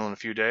that signal in a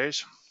few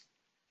days.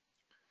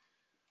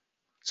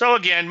 So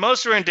again,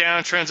 most are in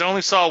downtrends. I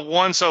only saw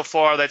one so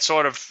far that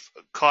sort of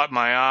caught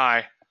my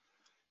eye.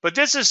 But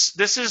this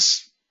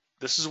is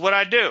what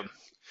I do.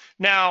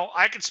 Now,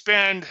 I could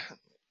spend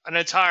an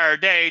entire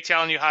day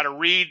telling you how to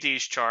read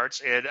these charts,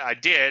 and I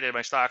did in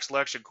my stock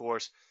selection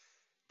course.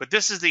 But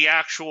this is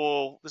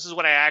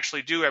what I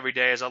actually do every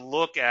day, is I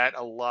look at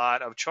a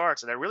lot of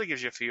charts, and that really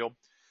gives you a feel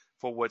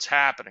for what's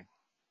happening.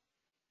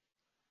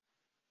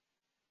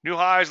 New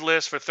highs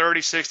list for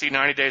 30, 60,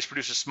 90 days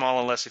produces small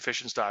and less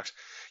efficient stocks.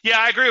 Yeah,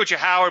 I agree with you,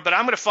 Howard, but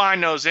I'm going to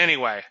find those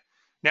anyway.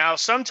 Now,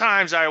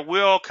 sometimes I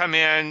will come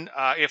in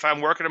if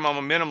I'm working on my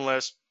momentum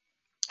list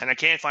and I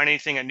can't find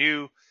anything at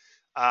new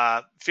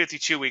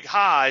 52-week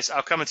highs.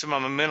 I'll come into my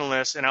momentum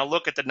list and I'll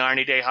look at the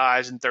 90-day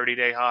highs and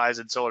 30-day highs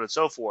and so on and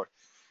so forth.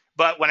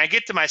 But when I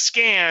get to my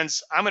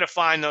scans, I'm going to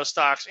find those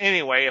stocks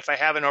anyway if I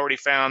haven't already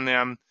found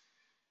them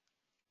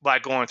by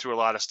going through a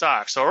lot of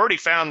stocks. So I already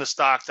found the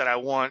stock that I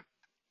want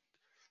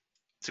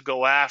to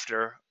go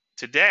after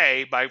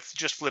today by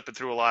just flipping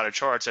through a lot of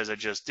charts as I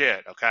just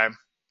did, okay?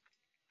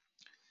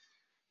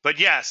 But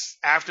yes,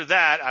 after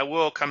that, I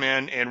will come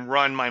in and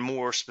run my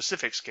more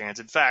specific scans.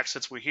 In fact,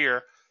 since we're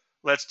here,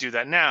 let's do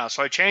that now.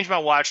 So I changed my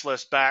watch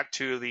list back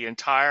to the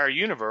entire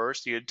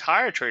universe, the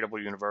entire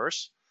tradable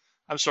universe.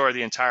 I'm sorry,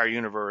 the entire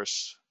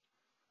universe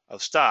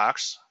of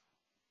stocks,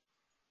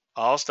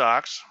 all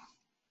stocks.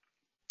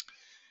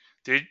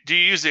 Do you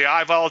use the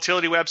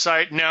iVolatility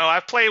website? No,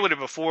 I've played with it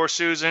before,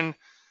 Susan,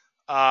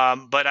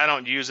 but I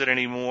don't use it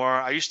anymore.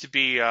 I used to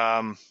be,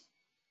 I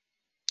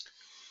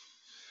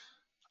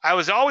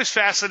was always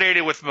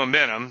fascinated with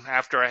momentum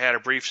after I had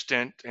a brief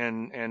stint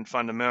in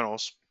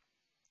fundamentals.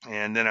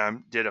 And then I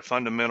did a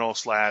fundamental /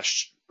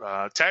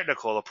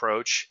 technical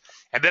approach.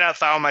 And then I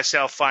found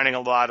myself finding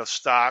a lot of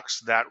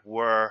stocks that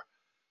were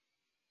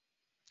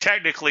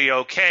technically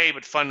okay,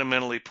 but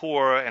fundamentally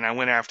poor. And I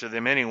went after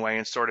them anyway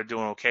and started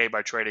doing okay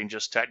by trading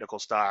just technical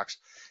stocks.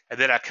 And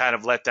then I kind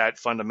of let that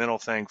fundamental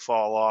thing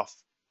fall off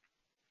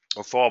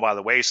or fall by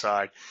the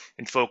wayside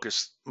and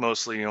focus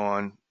mostly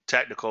on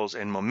technicals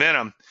and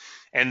momentum.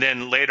 And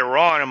then later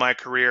on in my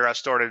career, I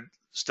started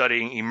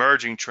studying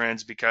emerging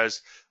trends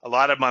because a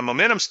lot of my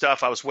momentum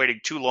stuff, I was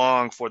waiting too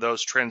long for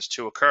those trends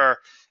to occur,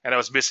 and I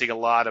was missing a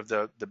lot of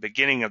the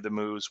beginning of the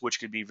moves, which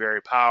could be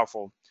very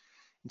powerful.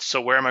 So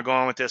where am I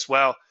going with this?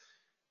 Well,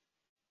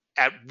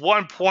 at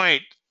one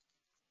point,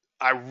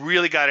 I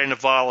really got into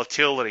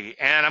volatility,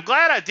 and I'm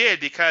glad I did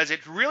because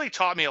it really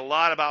taught me a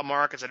lot about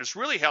markets, and it's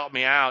really helped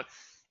me out.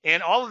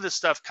 And all of this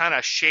stuff kind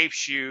of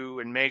shapes you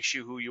and makes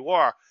you who you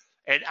are.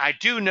 And I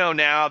do know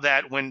now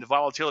that when the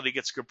volatility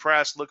gets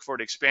compressed, look for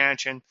an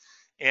expansion,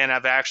 and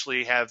I've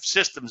actually have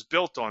systems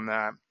built on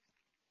that.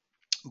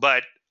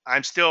 But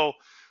I'm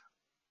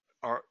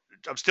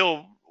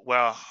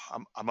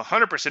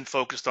 100%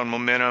 focused on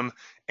momentum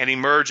and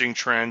emerging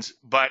trends,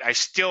 but I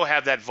still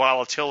have that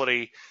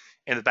volatility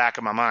in the back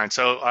of my mind.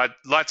 So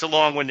lots of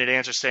long-winded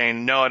answers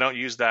saying, no, I don't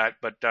use that,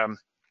 but I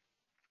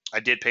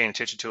did pay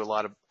attention to a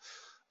lot of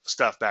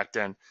stuff back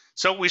then.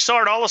 So we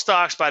sorted all the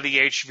stocks by the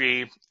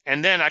HV,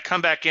 and then I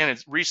come back in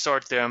and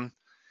resort them.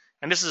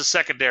 And this is a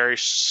secondary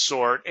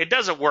sort. It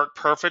doesn't work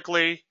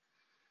perfectly,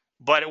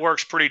 but it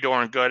works pretty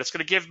darn good. It's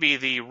going to give me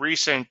the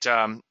recent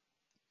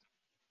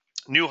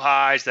new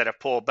highs that have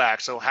pulled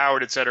back. So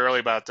Howard had said earlier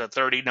about the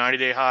 30,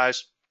 90-day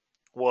highs.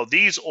 Well,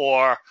 these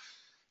are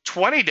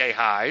 20-day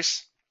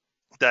highs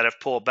that have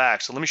pulled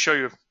back. So let me show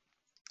you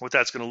what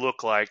that's going to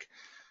look like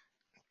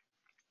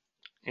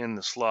in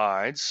the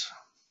slides.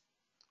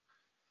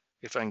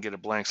 If I can get a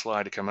blank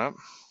slide to come up.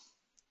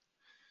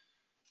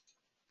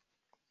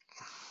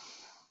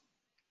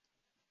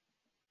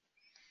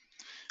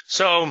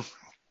 So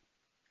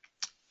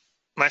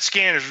my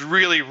scan is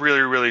really,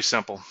 really, really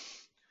simple.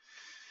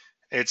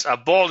 I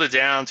boiled it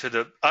down to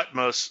the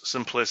utmost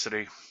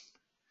simplicity.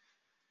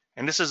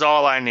 And this is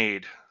all I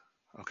need,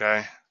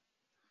 okay?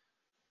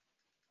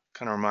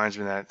 Kind of reminds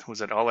me of that, was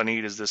that all I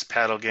need is this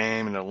paddle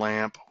game and a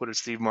lamp? What did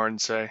Steve Martin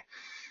say?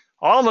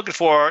 All I'm looking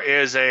for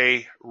is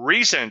a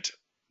recent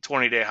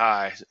 20-day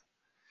high.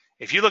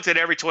 If you looked at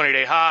every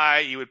 20-day high,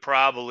 you would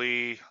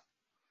probably,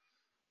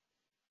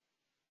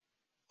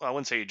 well, I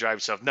wouldn't say you drive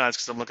yourself nuts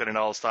because I'm looking at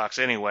all the stocks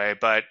anyway,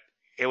 but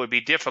it would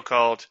be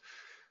difficult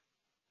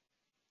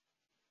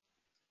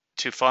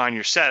to find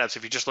your setups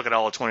if you just look at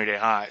all the 20-day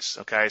highs.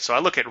 Okay, so I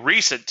look at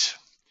recent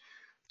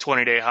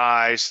 20-day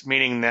highs,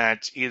 meaning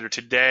that either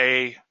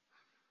today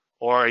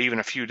or even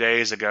a few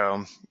days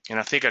ago, and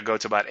I think I go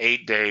to about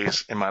 8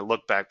 days in my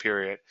look back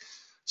period.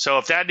 So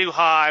if that new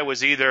high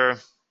was either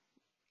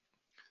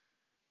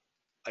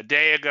a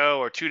day ago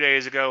or 2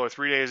 days ago or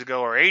 3 days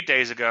ago or 8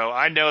 days ago,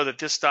 I know that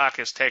this stock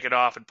has taken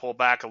off and pulled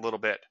back a little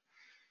bit.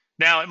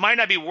 Now, it might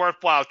not be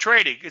worthwhile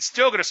trading. It's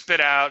still going to spit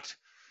out.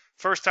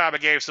 First time I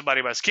gave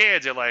somebody my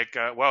scans, they're like,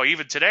 well,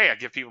 even today I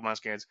give people my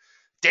scans.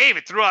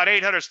 David threw out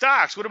 800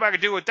 stocks. What am I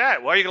going to do with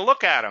that? Well, you're going to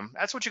look at them.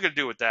 That's what you're going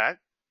to do with that.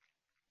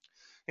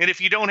 And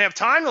if you don't have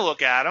time to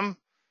look at them,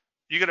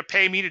 you're going to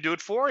pay me to do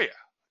it for you.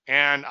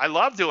 And I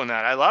love doing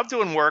that. I love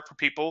doing work for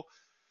people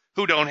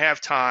who don't have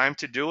time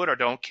to do it or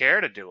don't care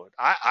to do it.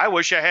 I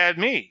wish I had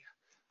me.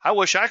 I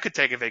wish I could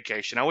take a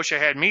vacation. I wish I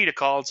had me to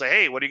call and say,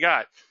 hey, what do you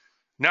got?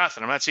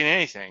 Nothing. I'm not seeing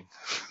anything.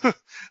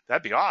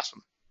 That'd be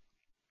awesome.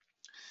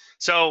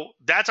 So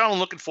that's all I'm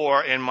looking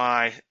for in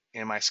my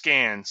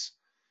scans.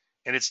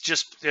 And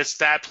it's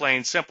that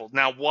plain simple.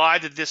 Now, why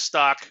did this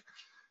stock,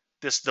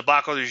 this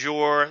debacle du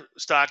jour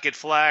stock, get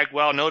flagged?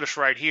 Well, notice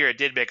right here, it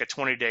did make a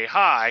 20-day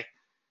high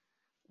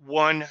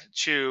 1,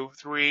 2,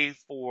 3,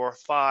 4,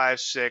 5,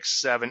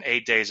 6, 7,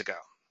 8 days ago.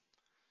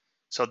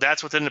 So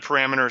that's within the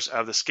parameters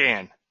of the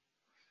scan.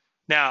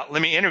 Now,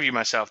 let me interview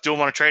myself. Do I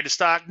want to trade the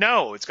stock?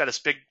 No, it's got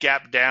a big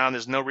gap down.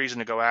 There's no reason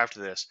to go after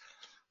this.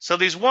 So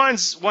these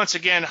ones, once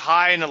again,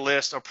 high in the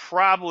list are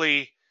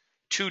probably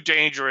too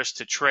dangerous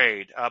to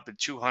trade, up at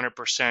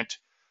 200%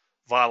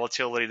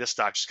 volatility. This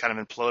stock just kind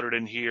of imploded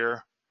in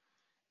here.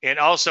 And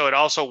also, it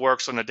also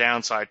works on the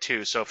downside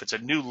too. So if it's a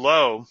new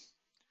low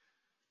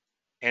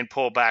and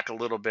pull back a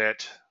little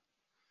bit,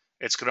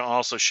 it's going to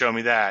also show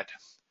me that.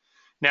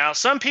 Now,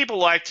 some people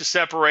like to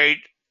separate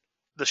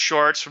the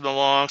shorts from the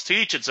longs, to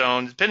each its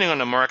own. Depending on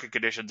the market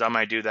conditions, I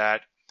might do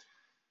that.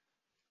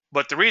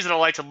 But the reason I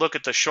like to look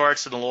at the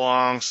shorts and the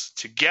longs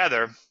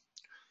together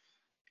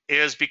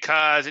is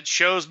because it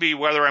shows me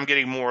whether I'm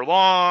getting more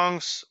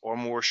longs or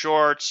more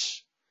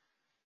shorts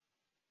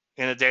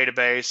in a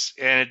database,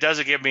 and it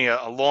doesn't give me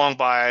a long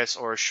bias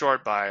or a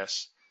short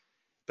bias.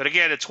 But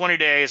again, at 20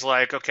 days,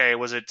 like, okay,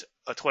 was it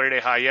a 20-day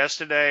high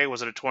yesterday?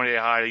 Was it a 20-day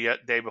high the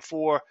day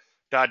before? ...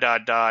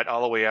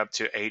 all the way up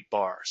to 8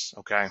 bars,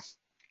 okay?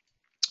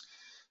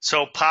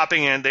 So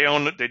popping in, they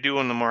do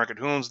own the market.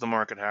 Who owns the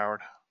market,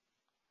 Howard?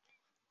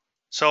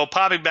 So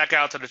popping back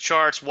out to the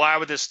charts, why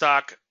would this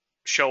stock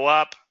show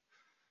up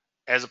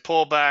as a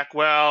pullback?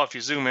 Well, if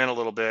you zoom in a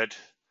little bit,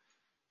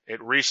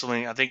 it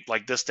recently, I think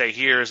like this day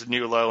here is a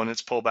new low, and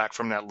it's pulled back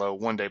from that low,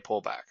 1-day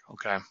pullback,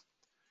 okay?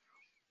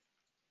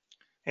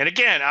 And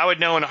again, I would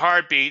know in a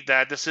heartbeat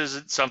that this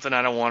isn't something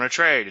I don't want to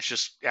trade. It's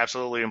just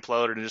absolutely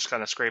imploded and just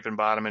kind of scraping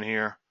bottom in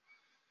here.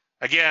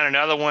 Again,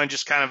 another one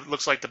just kind of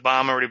looks like the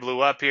bomb already blew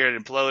up here.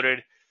 It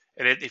imploded.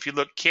 And if you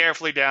look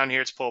carefully down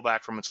here, it's pulled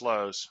back from its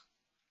lows,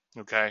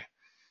 okay?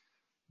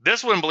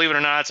 This one, believe it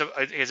or not,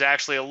 is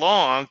actually a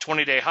long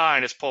 20-day high,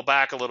 and it's pulled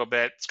back a little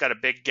bit. It's got a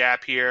big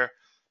gap here.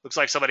 Looks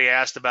like somebody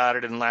asked about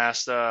it in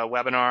last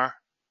webinar,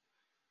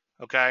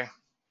 okay?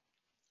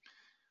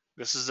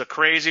 This is a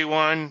crazy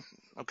one,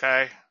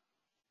 okay?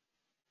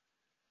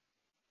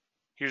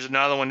 Here's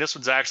another one. This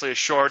one's actually a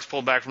short. It's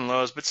pulled back from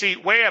lows. But see,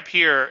 way up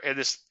here at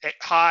this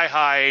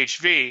high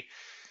HV,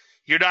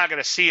 you're not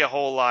going to see a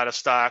whole lot of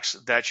stocks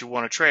that you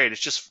want to trade.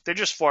 They're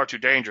just far too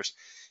dangerous,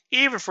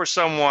 even for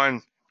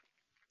someone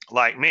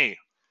like me.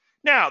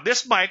 Now,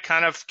 this might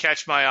kind of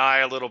catch my eye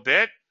a little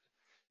bit.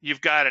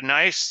 You've got a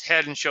nice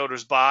head and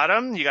shoulders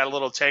bottom. You got a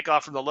little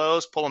takeoff from the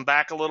lows, pulling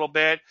back a little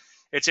bit.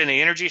 It's in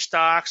the energy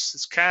stocks.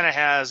 It's kind of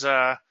has,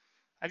 I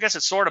guess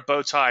it's sort of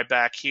bow tie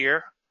back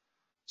here.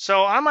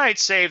 So I might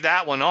save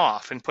that one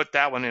off and put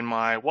that one in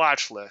my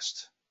watch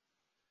list.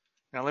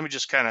 Now let me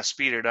just kind of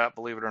speed it up,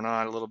 believe it or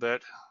not, a little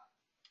bit.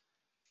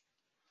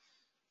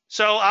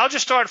 So I'll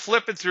just start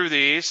flipping through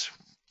these,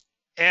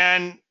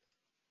 and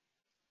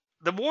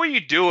the more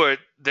you do it,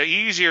 the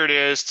easier it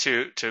is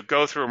to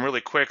go through them really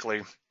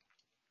quickly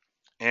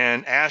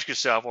and ask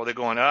yourself, are they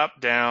going up,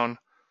 down,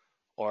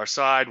 or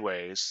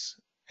sideways?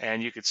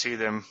 And you could see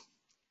them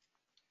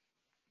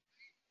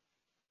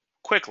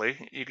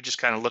quickly. You could just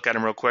kind of look at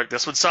them real quick.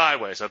 This one's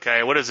sideways,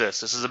 okay? What is this?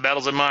 This is a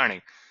metals and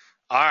mining.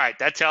 All right,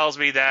 that tells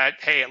me that,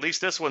 hey, at least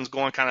this one's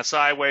going kind of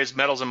sideways.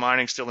 Metals and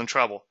mining still in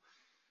trouble.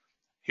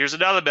 Here's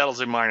another metals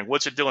and mining.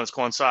 What's it doing? It's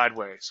going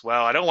sideways.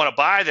 Well, I don't want to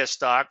buy this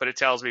stock, but it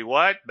tells me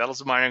what? Metals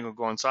and mining are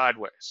going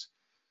sideways.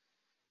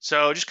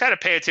 So just kind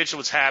of pay attention to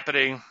what's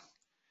happening,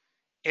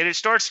 and it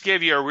starts to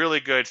give you a really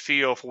good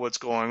feel for what's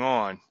going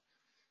on.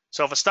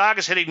 So if a stock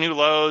is hitting new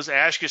lows,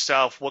 ask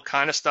yourself what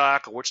kind of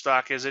stock or which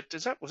stock is it?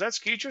 Was that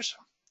Skeeters?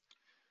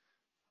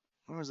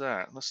 When was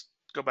that? Let's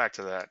go back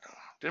to that.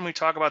 Didn't we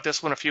talk about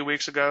this one a few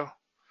weeks ago?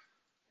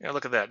 Yeah,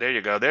 look at that. There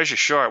you go. There's your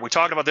short. We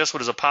talked about this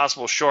one as a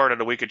possible short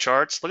in a week of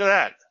charts. Look at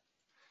that.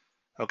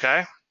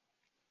 Okay.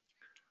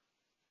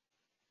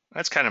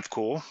 That's kind of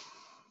cool.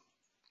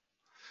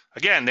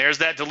 Again, there's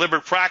that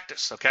deliberate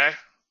practice. Okay.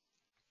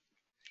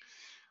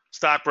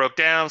 Stock broke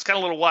down. It's kind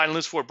of a little wide and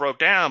loose before it broke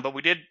down, but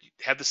we did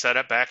have the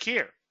setup back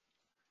here.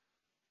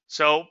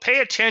 So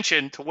pay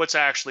attention to what's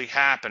actually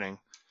happening.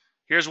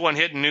 Here's one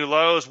hitting new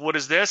lows. What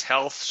is this?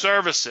 Health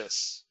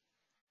services.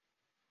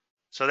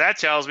 So that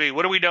tells me,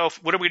 what do we know?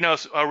 What do we know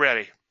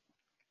already?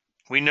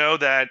 We know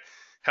that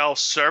health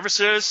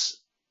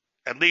services,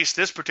 at least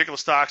this particular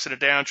stock's in a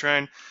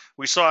downtrend.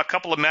 We saw a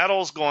couple of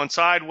metals going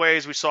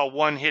sideways. We saw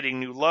one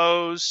hitting new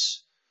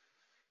lows.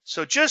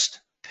 So just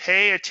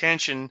pay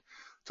attention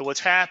to what's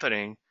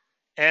happening.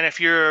 And if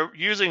you're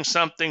using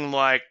something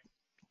like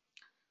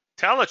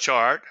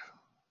Telechart,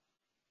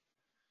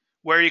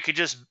 where you could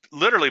just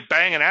literally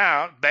bang on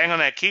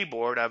that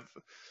keyboard.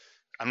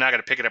 I'm not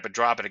going to pick it up and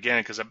drop it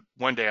again because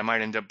one day I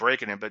might end up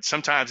breaking it. But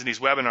sometimes in these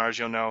webinars,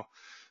 you'll know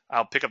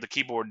I'll pick up the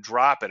keyboard and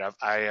drop it.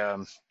 I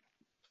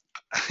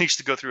used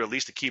to go through at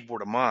least a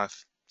keyboard a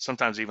month,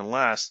 sometimes even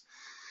less.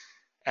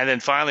 And then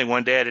finally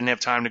one day I didn't have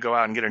time to go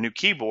out and get a new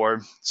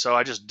keyboard. So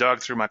I just dug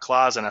through my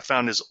closet and I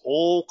found this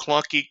old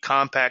clunky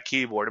compact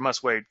keyboard. It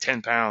must weigh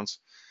 10 pounds.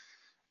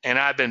 And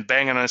I've been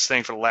banging on this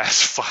thing for the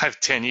last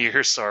 5-10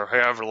 years or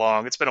however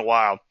long. It's been a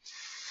while.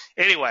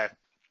 Anyway,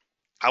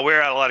 I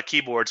wear out a lot of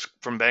keyboards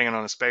from banging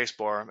on the space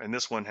bar, and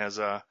this one has,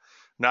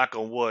 knock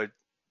on wood,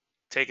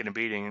 taken a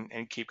beating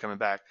and keep coming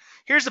back.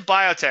 Here's the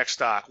biotech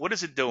stock. What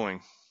is it doing?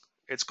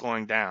 It's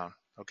going down,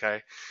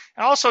 okay?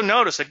 And also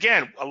notice,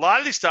 again, a lot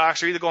of these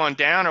stocks are either going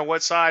down or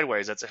what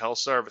sideways. That's the health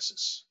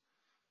services,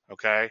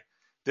 okay?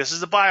 This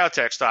is the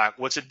biotech stock.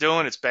 What's it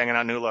doing? It's banging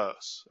out new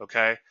lows,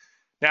 okay?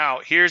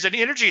 Now, here's an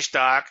energy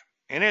stock,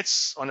 and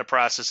it's on the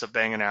process of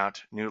banging out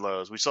new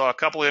lows. We saw a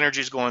couple of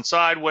energies going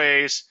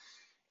sideways,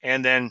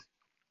 and then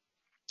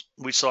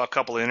we saw a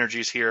couple of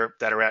energies here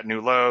that are at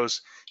new lows.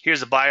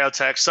 Here's the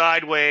biotech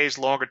sideways,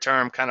 longer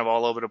term, kind of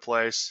all over the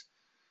place.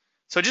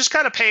 So just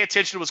kind of pay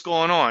attention to what's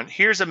going on.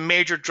 Here's a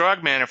major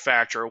drug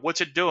manufacturer.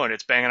 What's it doing?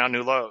 It's banging out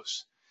new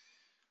lows.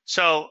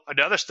 So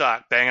another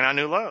stock banging out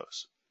new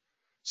lows.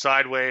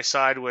 Sideways,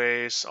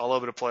 sideways, all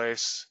over the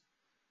place.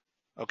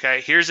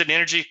 Okay, here's an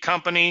energy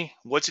company.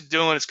 What's it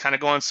doing? It's kind of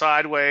going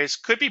sideways.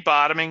 Could be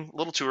bottoming. A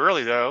little too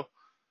early, though.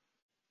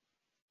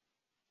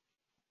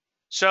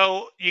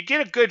 So you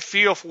get a good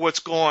feel for what's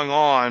going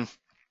on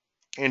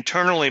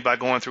internally by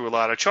going through a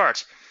lot of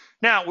charts.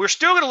 Now, we're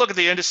still going to look at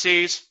the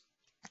indices,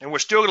 and we're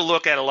still going to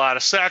look at a lot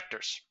of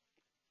sectors.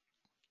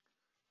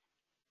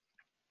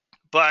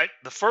 But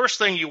the first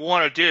thing you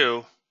want to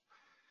do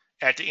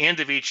at the end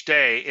of each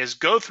day is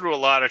go through a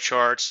lot of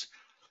charts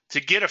to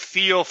get a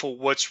feel for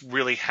what's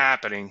really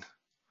happening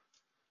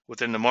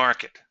within the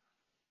market.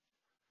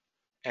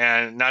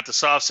 And not to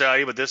soft sell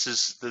you, but this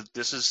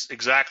is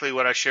exactly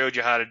what I showed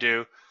you how to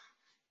do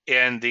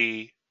in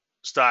the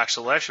stock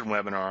selection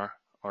webinar,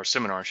 or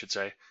seminar, I should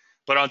say.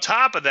 But on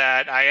top of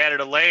that, I added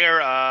a layer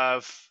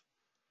of,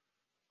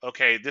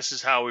 okay, this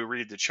is how we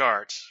read the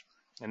charts.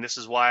 And this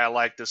is why I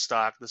like this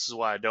stock. This is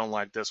why I don't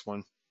like this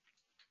one.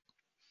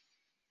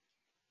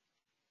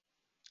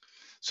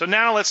 So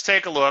now let's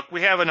take a look.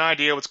 We have an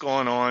idea what's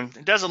going on.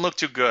 It doesn't look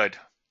too good.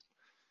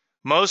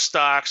 Most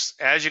stocks,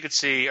 as you can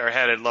see, are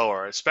headed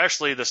lower,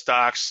 especially the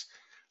stocks,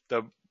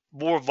 the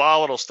more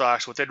volatile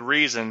stocks within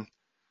reason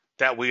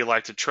that we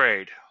like to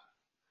trade.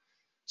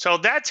 So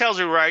that tells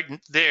you right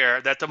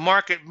there that the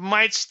market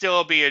might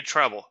still be in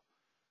trouble.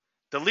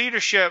 The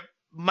leadership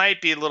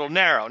might be a little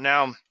narrow.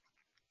 Now,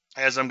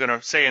 as I'm going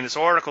to say in this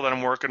article that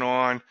I'm working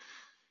on,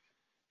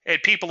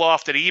 and people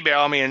often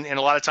email me, and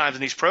a lot of times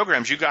in these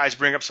programs, you guys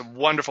bring up some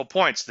wonderful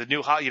points. The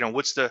new high,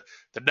 what's the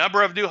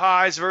number of new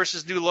highs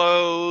versus new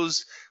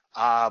lows,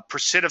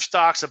 percent of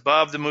stocks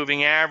above the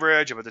moving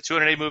average, above the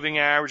 200-day moving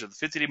average, or the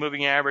 50-day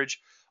moving average.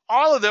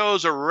 All of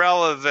those are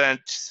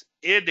relevant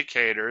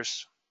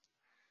indicators,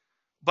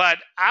 but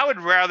I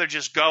would rather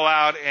just go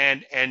out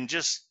and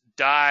just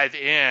dive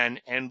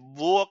in and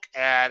look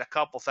at a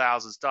couple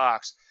thousand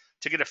stocks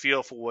to get a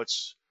feel for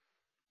what's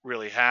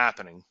really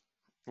happening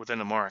within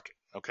the market.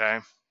 Okay.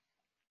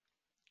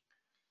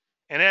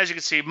 And as you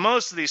can see,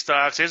 most of these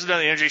stocks, here's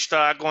another energy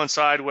stock going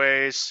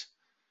sideways.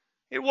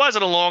 It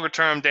wasn't a longer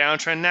term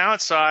downtrend. Now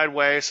it's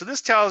sideways. So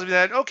this tells me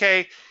that,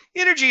 okay,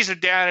 energies are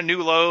down at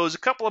new lows. A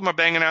couple of them are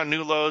banging out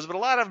new lows, but a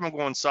lot of them are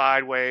going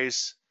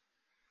sideways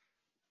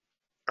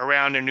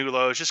around their new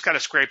lows, just kind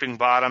of scraping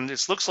bottom.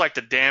 This looks like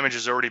the damage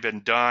has already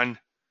been done.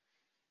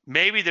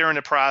 Maybe they're in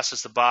the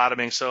process of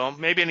bottoming, so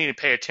maybe I need to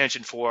pay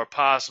attention for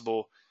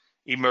possible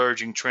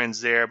emerging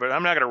trends there, but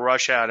I'm not going to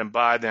rush out and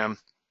buy them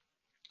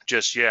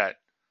just yet,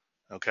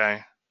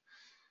 okay?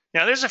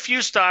 Now, there's a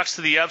few stocks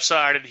to the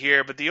upside in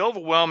here, but the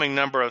overwhelming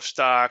number of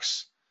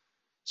stocks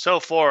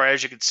so far,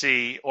 as you can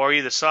see, are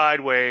either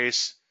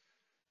sideways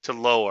to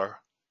lower.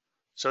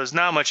 So there's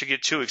not much to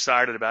get too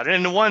excited about.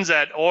 And the ones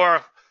that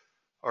are,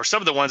 or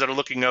some of the ones that are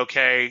looking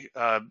okay,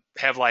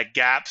 have like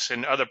gaps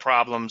and other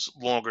problems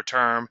longer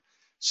term,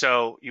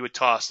 so you would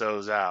toss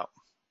those out,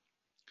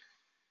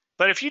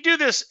 But if you do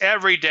this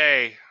every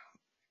day,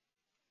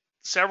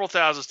 several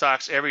thousand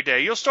stocks every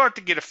day, you'll start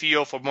to get a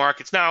feel for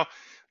markets. Now,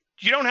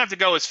 you don't have to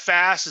go as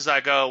fast as I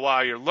go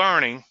while you're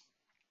learning.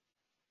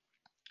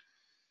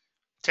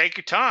 Take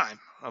your time,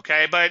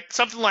 okay? But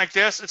something like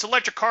this, it's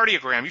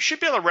electrocardiogram. You should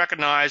be able to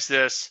recognize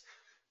this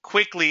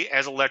quickly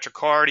as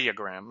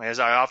electrocardiogram. As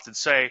I often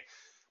say,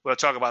 we'll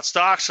talk about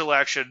stock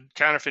selection,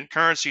 counterfeit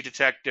currency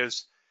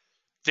detectives.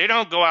 They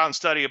don't go out and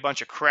study a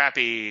bunch of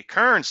crappy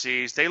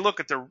currencies. They look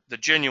at the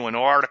genuine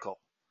article.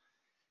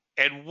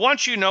 And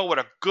once you know what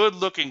a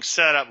good-looking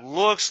setup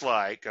looks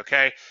like,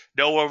 okay,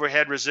 no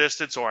overhead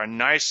resistance or a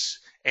nice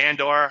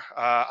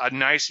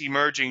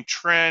emerging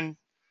trend,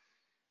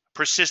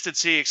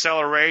 persistency,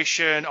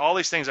 acceleration, all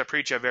these things I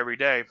preach of every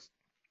day,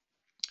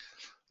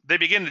 they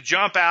begin to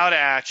jump out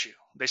at you.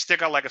 They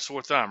stick out like a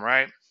sore thumb,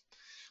 right?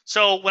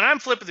 So when I'm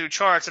flipping through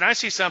charts and I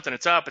see something,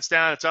 it's up, it's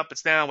down, it's up,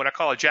 it's down, what I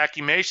call a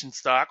Jackie Mason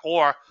stock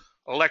or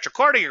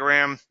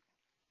electrocardiogram,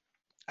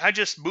 I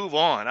just move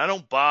on. I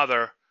don't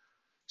bother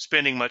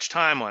spending much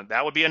time on it.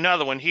 That would be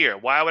another one here.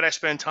 Why would I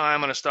spend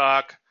time on a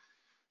stock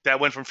that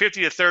went from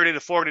 50 to 30 to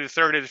 40 to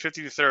 30 to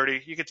 50 to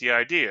 30? You get the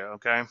idea,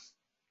 okay?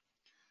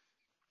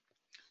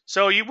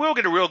 So you will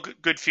get a real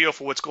good feel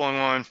for what's going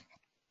on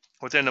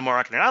within the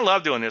market. And I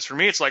love doing this. For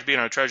me, it's like being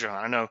on a treasure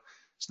hunt. I know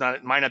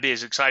it might not be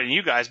as exciting to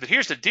you guys, but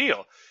here's the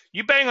deal.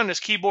 You bang on this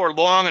keyboard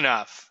long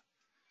enough,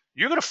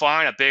 you're going to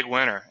find a big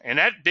winner. And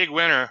that big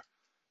winner,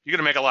 you're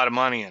going to make a lot of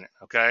money in it,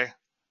 okay?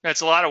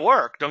 That's a lot of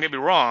work, don't get me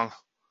wrong,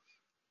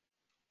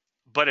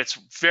 but it's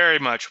very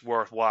much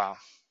worthwhile.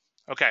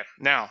 Okay,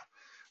 now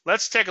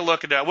let's take a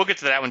look at that. We'll get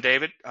to that one,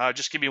 David.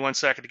 Just give me 1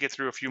 second to get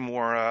through a few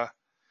more,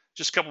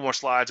 just a couple more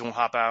slides and we'll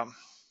hop out.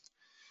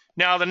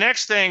 Now, the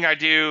next thing I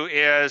do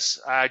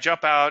is I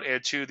jump out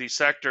into the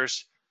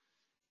sectors,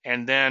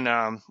 and then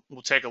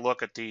we'll take a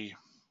look at the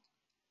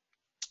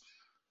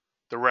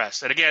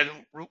rest. And again,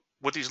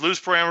 with these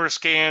loose parameter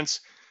scans,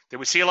 did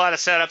we see a lot of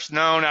setups?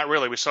 No, not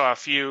really. We saw a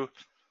few.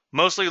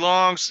 Mostly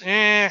longs,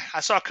 I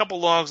saw a couple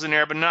longs in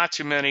there, but not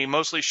too many.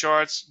 Mostly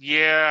shorts,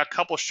 yeah, a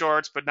couple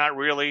shorts, but not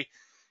really.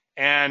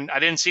 And I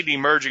didn't see the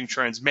emerging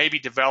trends, maybe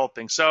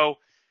developing. So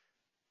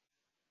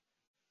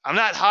I'm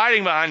not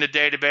hiding behind the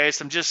database.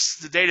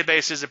 The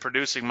database isn't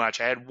producing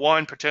much. I had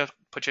one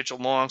potential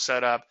long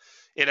set up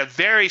in a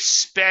very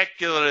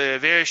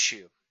speculative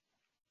issue.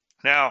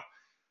 Now,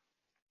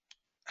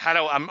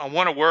 I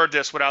want to word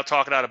this without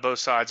talking out of both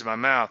sides of my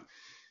mouth.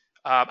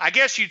 I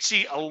guess you'd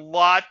see a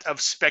lot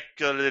of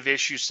speculative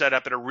issues set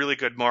up in a really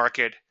good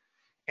market,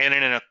 and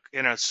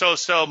in a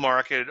so-so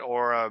market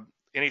or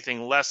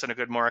anything less than a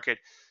good market,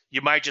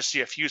 you might just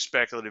see a few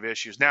speculative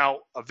issues. Now,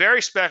 a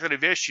very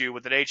speculative issue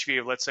with an HV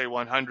of, let's say,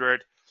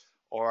 100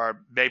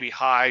 or maybe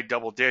high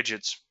double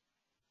digits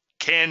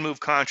can move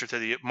contra to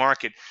the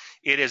market.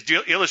 It is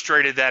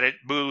illustrated that it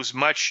moves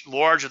much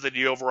larger than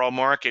the overall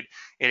market,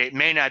 and it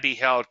may not be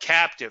held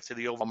captive to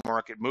the overall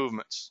market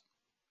movements.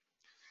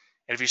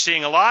 And if you're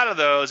seeing a lot of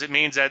those, it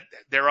means that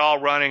they're all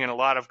running and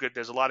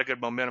there's a lot of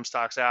good momentum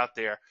stocks out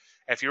there.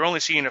 If you're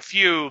only seeing a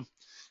few,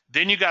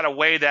 then you got to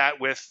weigh that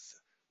with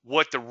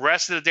what the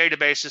rest of the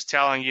database is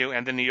telling you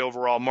and then the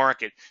overall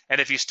market. And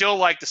if you still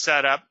like the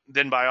setup,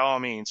 then by all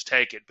means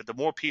take it. But the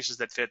more pieces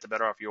that fit, the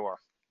better off you are.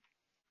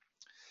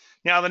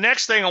 Now, the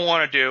next thing I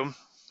want to do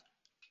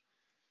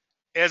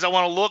is I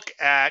want to look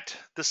at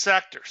the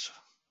sectors.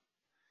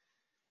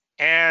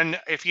 And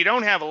if you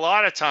don't have a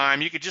lot of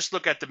time, you could just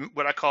look at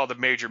what I call the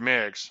major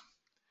MIGs,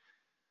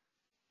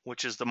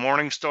 which is the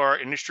Morningstar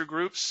industry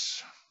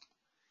groups.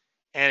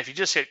 And if you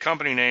just hit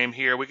company name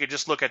here, we could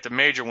just look at the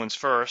major ones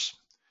first,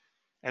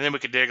 and then we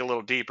could dig a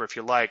little deeper if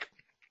you like.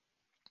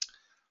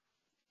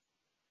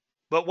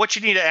 But what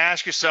you need to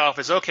ask yourself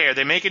is, okay, are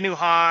they making new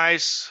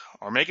highs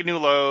or making new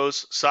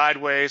lows,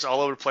 sideways,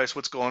 all over the place?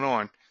 What's going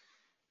on?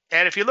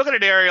 And if you look at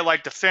an area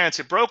like defense,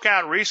 it broke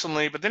out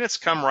recently, but then it's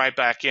come right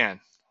back in,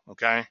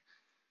 okay?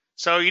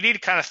 So you need to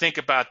kind of think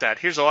about that.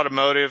 Here's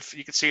automotive.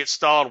 You can see it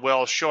stalled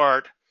well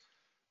short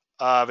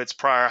of its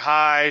prior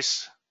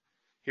highs.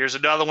 Here's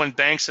another one.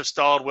 Banks have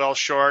stalled well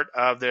short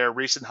of their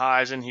recent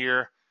highs in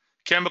here.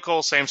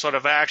 Chemical, same sort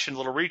of action, a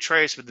little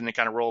retrace, but then they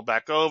kind of roll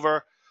back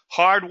over.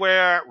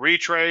 Hardware,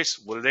 retrace.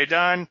 What have they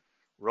done?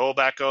 Roll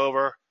back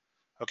over.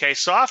 Okay,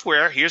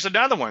 software, here's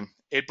another one.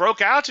 It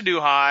broke out to new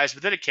highs,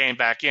 but then it came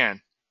back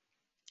in.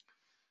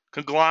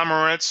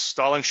 Conglomerates,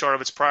 stalling short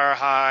of its prior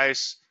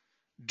highs.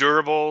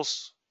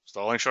 Durables,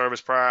 stalling short of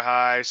its prior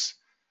highs.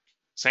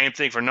 Same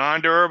thing for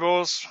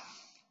non-durables.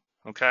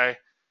 Okay.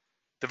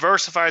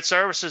 Diversified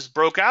services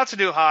broke out to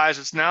new highs.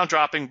 It's now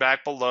dropping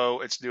back below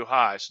its new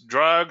highs.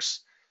 Drugs,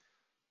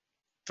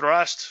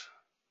 thrust,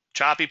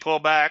 choppy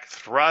pullback,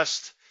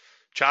 thrust,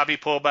 choppy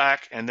pullback,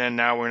 and then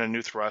now we're in a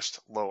new thrust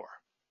lower.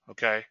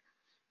 Okay.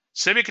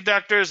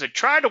 Semiconductors, they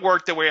tried to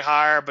work their way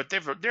higher, but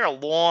they're a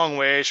long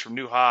ways from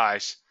new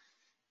highs.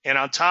 And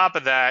on top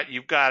of that,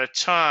 you've got a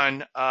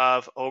ton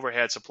of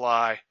overhead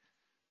supply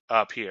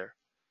up here.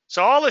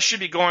 So all this should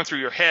be going through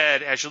your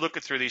head as you're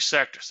looking through these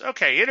sectors.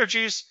 Okay,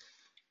 energy's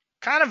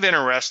kind of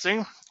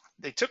interesting.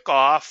 They took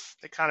off.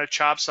 They kind of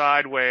chopped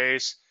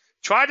sideways.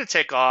 tried to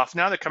take off.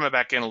 Now they're coming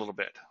back in a little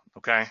bit,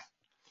 okay?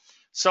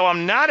 So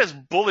I'm not as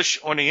bullish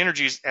on the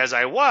energies as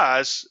I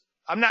was.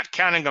 I'm not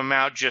counting them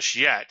out just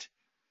yet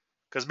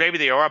because maybe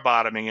they are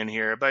bottoming in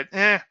here, but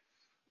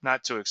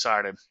not too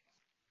excited.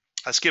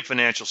 I skip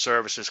financial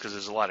services because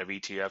there's a lot of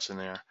ETFs in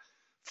there.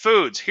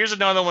 Foods, here's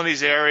another one of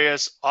these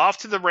areas. Off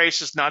to the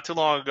races not too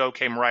long ago,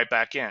 came right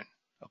back in,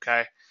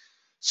 okay?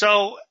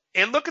 So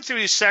in looking through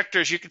these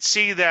sectors, you can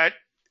see that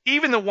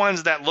even the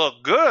ones that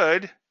look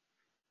good,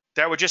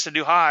 that were just at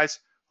new highs,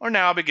 are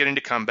now beginning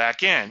to come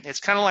back in. It's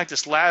kind of like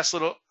this last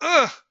little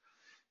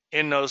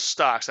in those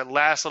stocks, that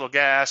last little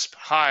gasp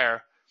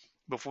higher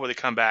before they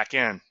come back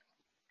in.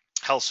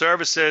 Health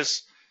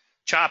services,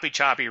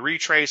 choppy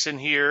retracing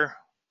here.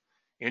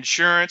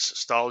 Insurance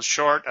stalled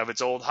short of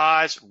its old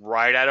highs,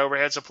 right at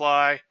overhead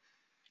supply.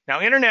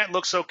 Now, internet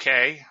looks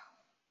okay,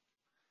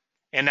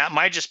 and that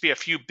might just be a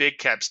few big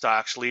cap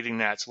stocks leading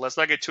that. So let's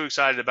not get too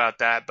excited about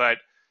that. But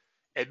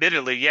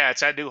admittedly, yeah,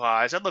 it's at new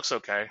highs. That looks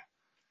okay.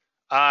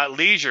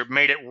 Leisure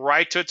made it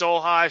right to its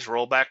old highs,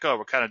 rolled back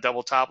over, kind of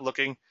double top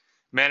looking.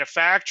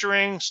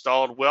 Manufacturing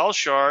stalled well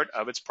short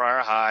of its prior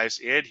highs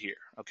in here,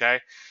 okay?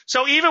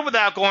 So even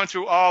without going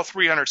through all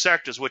 300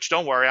 sectors, which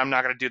don't worry, I'm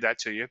not going to do that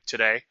to you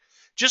today,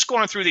 just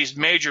going through these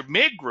major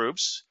mid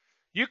groups,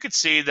 you could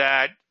see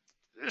that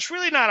there's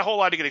really not a whole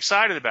lot to get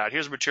excited about.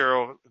 Here's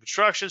material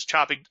constructions,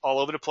 chopping all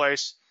over the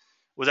place.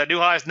 Was at new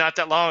highs not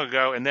that long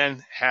ago and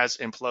then has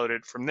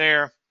imploded from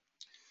there.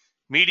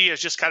 Media has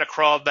just kind of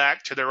crawled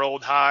back to their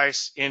old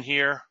highs in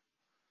here.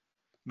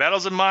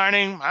 Metals and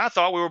mining, I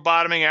thought we were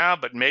bottoming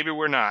out, but maybe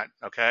we're not,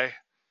 okay?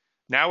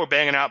 Now we're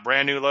banging out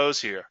brand new lows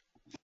here.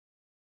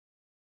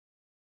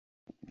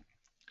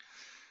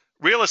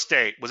 Real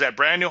estate was at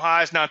brand new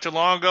highs not too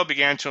long ago,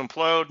 began to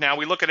implode. Now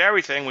we look at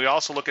everything. We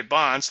also look at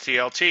bonds,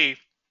 TLT.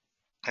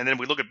 And then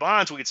we look at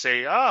bonds, we could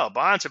say, oh,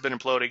 bonds have been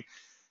imploding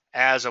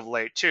as of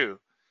late too.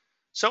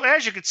 So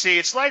as you can see,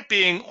 it's like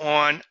being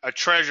on a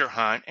treasure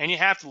hunt, and you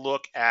have to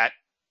look at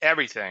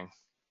everything.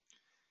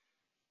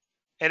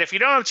 And if you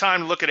don't have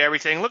time to look at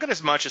everything, look at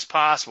as much as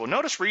possible.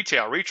 Notice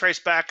retail,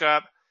 retraced back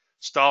up,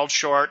 stalled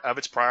short of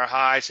its prior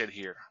highs in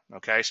here,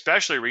 okay?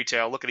 Especially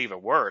retail, look at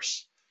even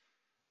worse,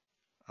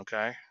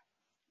 okay?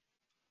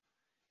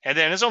 And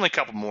then there's only a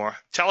couple more.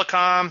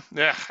 Telecom,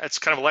 it's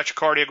kind of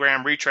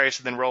electrocardiogram, retrace,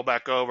 and then roll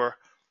back over.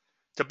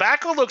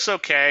 Tobacco looks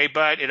okay,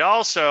 but it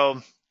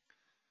also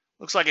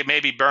looks like it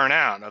may be burnt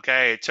out,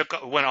 okay?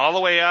 It went all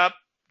the way up,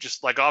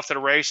 just like off to the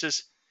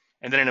races,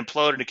 and then it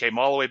imploded and came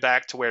all the way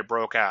back to where it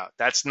broke out.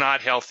 That's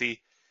not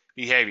healthy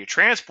behavior.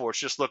 Transports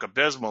just look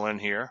abysmal in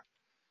here,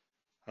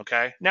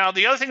 okay? Now,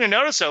 the other thing to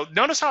notice, though,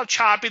 notice how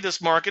choppy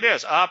this market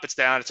is. Up, it's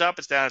down, it's up,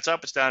 it's down, it's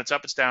up, it's down, it's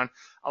up, it's down.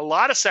 A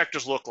lot of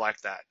sectors look like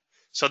that.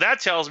 So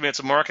that tells me it's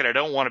a market I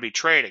don't want to be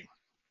trading,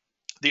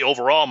 the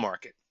overall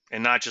market,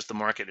 and not just the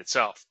market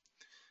itself,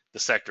 the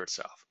sector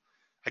itself.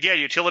 Again,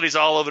 utilities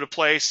all over the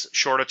place.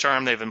 Shorter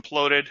term, they've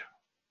imploded.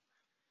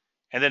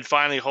 And then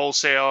finally,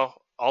 wholesale,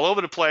 all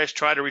over the place,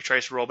 try to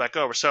retrace and roll back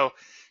over. So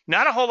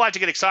not a whole lot to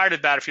get excited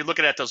about if you're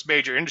looking at those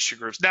major industry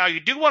groups. Now, you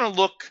do want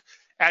to look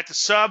at the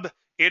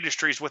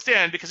sub-industries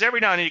within, because every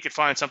now and then you can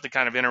find something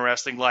kind of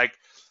interesting, like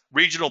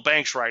regional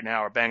banks right now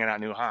are banging out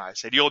new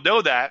highs. And you'll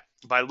know that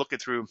by looking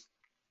through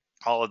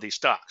all of these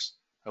stocks,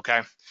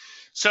 okay?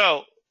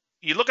 So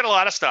you look at a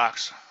lot of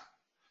stocks.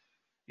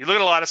 You look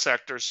at a lot of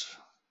sectors.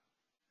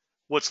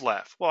 What's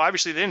left? Well,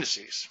 obviously the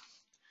indices.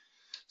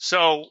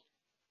 So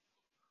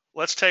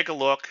let's take a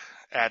look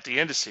at the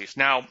indices.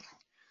 Now,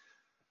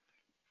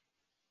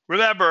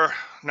 remember,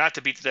 not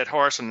to beat the dead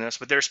horse on this,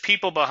 but there's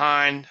people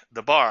behind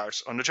the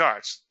bars on the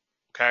charts,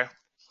 okay?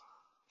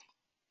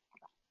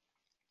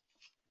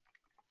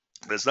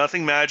 There's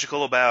nothing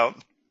magical about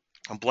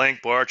a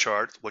blank bar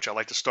chart, which I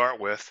like to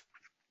start with,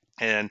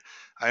 and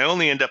I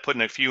only end up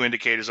putting a few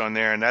indicators on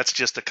there, and that's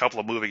just a couple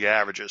of moving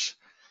averages.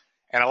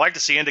 And I like to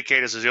see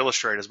indicators as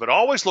illustrators, but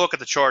always look at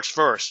the charts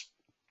first.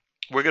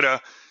 We're going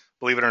to,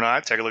 believe it or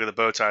not, take a look at the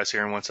bow ties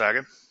here in 1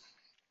 second.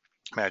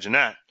 Imagine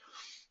that.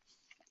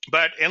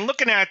 But in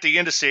looking at the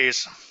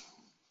indices,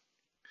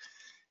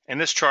 and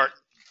this chart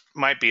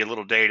might be a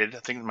little dated. I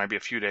think it might be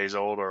a few days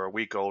old or a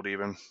week old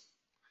even.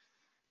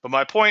 But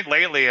my point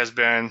lately has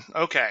been,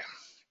 okay,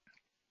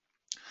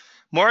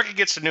 market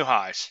gets to new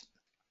highs.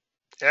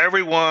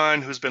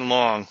 Everyone who's been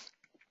long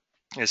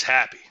is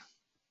happy.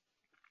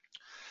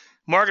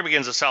 Market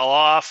begins to sell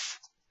off.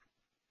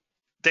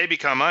 They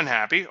become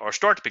unhappy or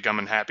start to become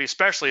unhappy,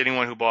 especially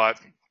anyone who bought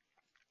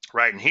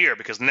right in here,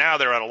 because now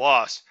they're at a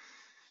loss.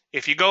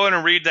 If you go in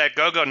and read that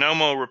Gogo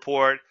Nomo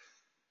report,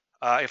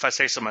 if I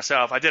say so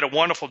myself, I did a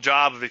wonderful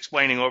job of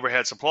explaining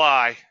overhead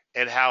supply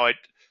and how it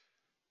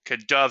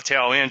could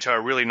dovetail into a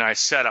really nice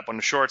setup on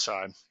the short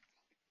side.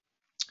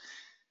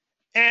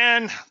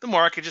 And the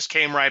market just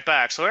came right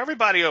back. So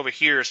everybody over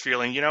here is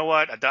feeling, you know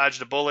what, I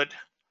dodged a bullet.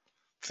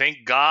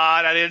 Thank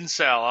God I didn't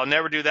sell. I'll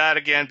never do that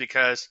again,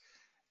 because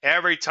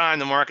every time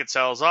the market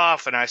sells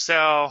off and I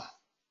sell,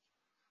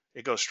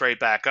 it goes straight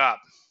back up.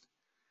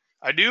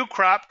 A new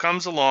crop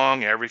comes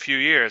along every few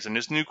years, and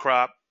this new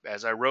crop,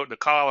 as I wrote in the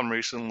column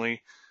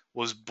recently,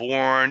 was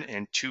born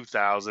in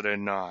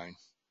 2009,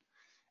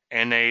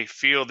 and they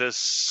feel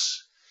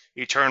this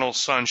eternal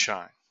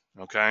sunshine.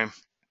 Okay.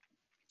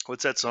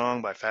 What's that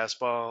song by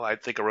Fastball? I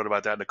think I wrote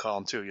about that in the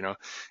column too.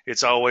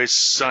 It's always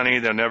sunny.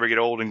 They'll never get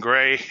old and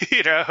gray.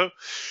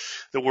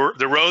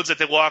 The roads that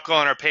they walk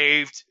on are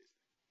paved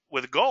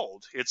with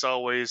gold. It's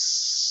always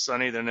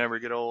sunny. They'll never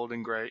get old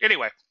and gray.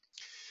 Anyway,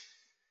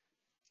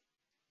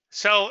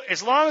 so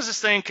as long as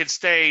this thing can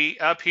stay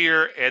up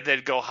here and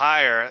then go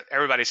higher,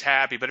 everybody's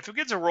happy. But if it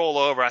gets a roll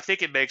over, I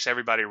think it makes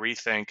everybody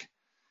rethink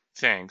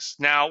things.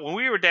 Now, when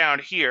we were down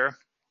here,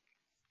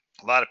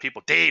 a lot of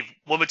people, Dave,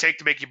 what would it take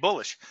to make you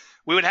bullish?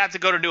 We would have to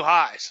go to new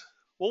highs.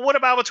 Well, what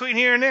about between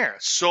here and there?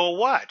 So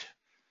what?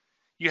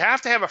 You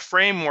have to have a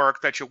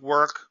framework that you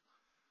work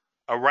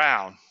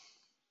around,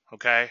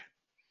 okay?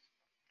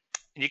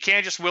 And you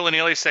can't just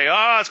willy-nilly say,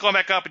 oh, it's going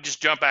back up and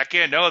just jump back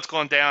in. No, it's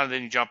going down and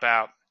then you jump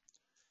out.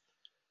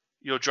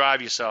 You'll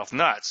drive yourself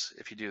nuts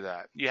if you do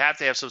that. You have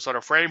to have some sort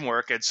of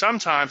framework, and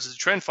sometimes as a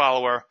trend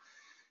follower,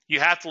 you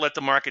have to let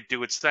the market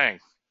do its thing.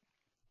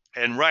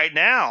 And right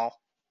now,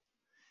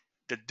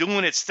 the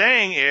doing its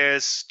thing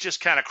is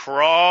just kind of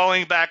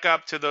crawling back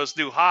up to those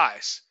new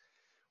highs.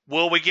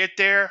 Will we get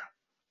there?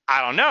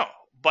 I don't know.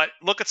 But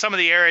look at some of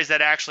the areas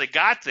that actually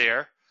got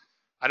there.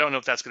 I don't know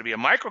if that's going to be a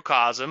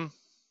microcosm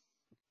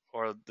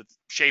or the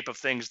shape of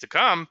things to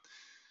come,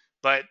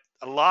 but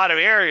a lot of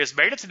areas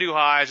made it to new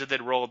highs and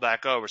then rolled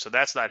back over, so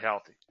that's not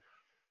healthy.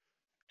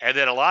 And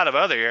then a lot of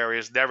other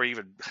areas never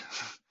even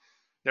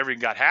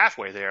got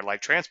halfway there,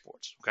 like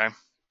transports, okay?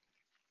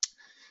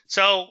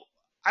 So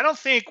I don't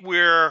think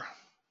we're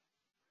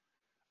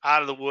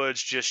out of the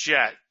woods just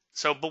yet.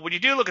 So, but when you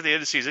do look at the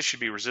indices, this should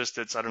be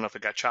resistance. I don't know if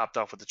it got chopped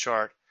off with the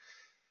chart.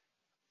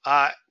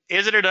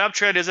 Is it an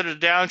uptrend? Is it a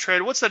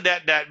downtrend? What's the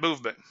net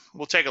movement?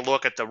 We'll take a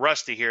look at the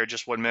Rusty here in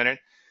just 1 minute.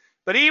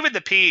 But even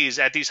the P's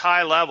at these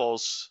high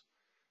levels,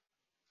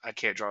 I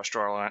can't draw a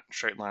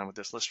straight line with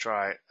this. Let's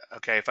try it.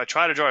 Okay, if I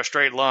try to draw a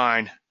straight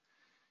line,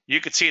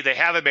 you can see they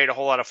haven't made a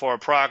whole lot of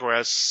forward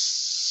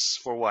progress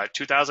for what,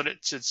 2000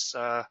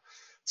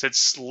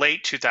 since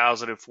late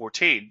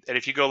 2014. And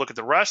if you go look at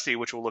the Rusty,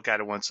 which we'll look at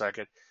in 1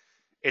 second,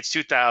 it's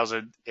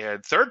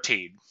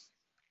 2013.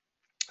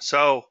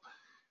 So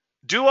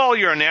do all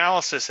your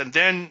analysis and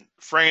then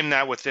frame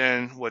that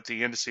within what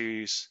the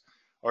indices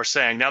are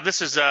saying. Now,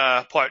 this is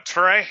part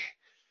three.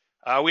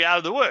 Are we out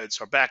of the woods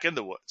or back in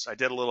the woods? I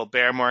did a little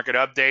bear market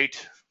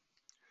update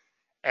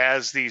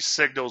as these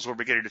signals were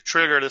beginning to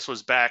trigger. This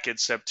was back in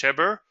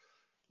September,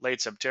 late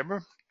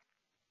September.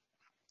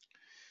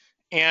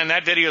 And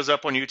that video is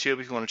up on YouTube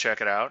if you want to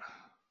check it out.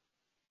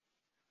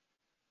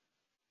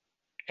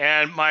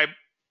 And my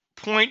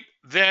point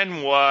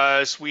then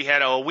was we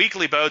had a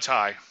weekly bow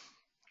tie.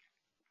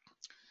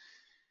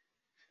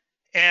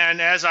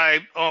 And as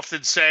I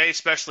often say,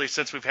 especially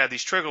since we've had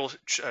these signals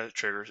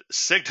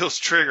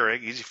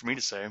triggering, easy for me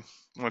to say.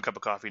 One cup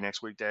of coffee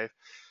next week, Dave.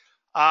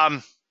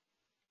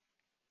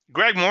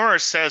 Greg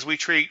Morris says we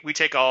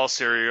take all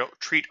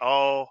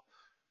signals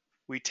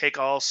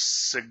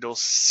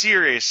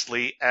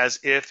seriously as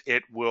if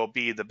it will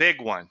be the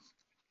big one.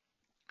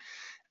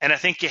 And I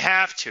think you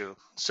have to.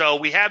 So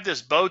we have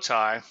this bow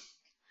tie,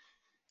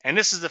 and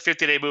this is the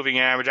 50-day moving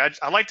average.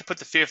 I like to put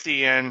the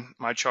 50 in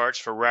my charts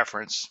for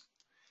reference.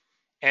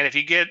 And if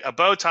you get a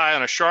bow tie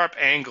on a sharp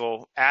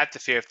angle at the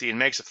 50 and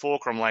makes a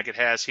fulcrum like it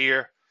has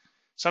here,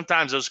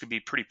 sometimes those could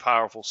be pretty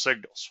powerful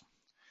signals.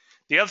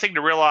 The other thing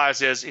to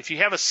realize is if you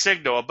have a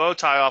signal, a bow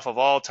tie off of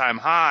all-time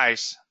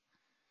highs,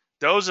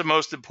 those are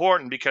most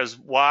important because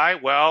why?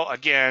 Well,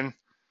 again,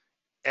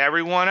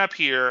 everyone up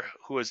here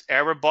who has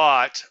ever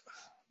bought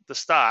the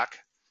stock,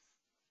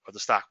 or the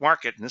stock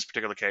market in this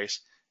particular case,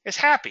 is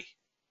happy,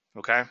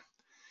 okay?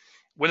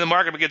 When the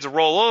market begins to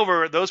roll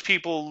over, those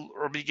people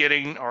are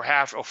beginning or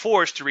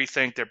forced to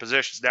rethink their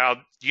positions. Now,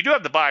 you do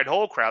have the buy and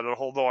hold crowd that will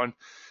hold on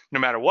no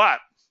matter what.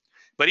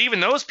 But even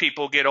those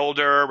people get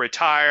older,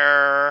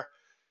 retire,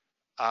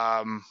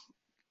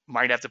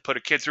 might have to put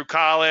a kid through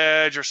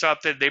college or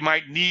something. They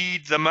might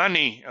need the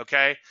money,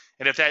 okay?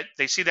 And if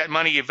they see that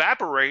money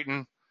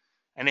evaporating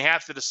and they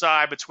have to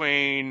decide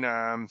between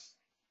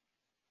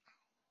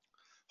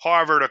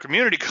Harvard or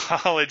community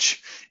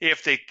college,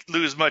 if they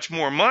lose much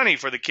more money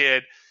for the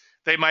kid,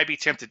 they might be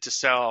tempted to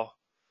sell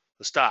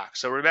the stock.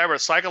 So remember,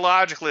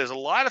 psychologically, there's a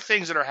lot of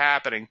things that are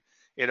happening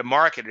in a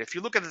market. If you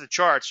look at the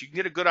charts, you can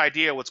get a good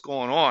idea of what's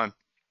going on.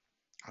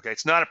 Okay,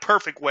 it's not a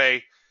perfect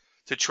way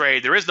to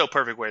trade. There is no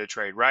perfect way to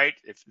trade, right?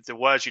 If there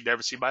was, you'd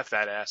never see my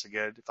fat ass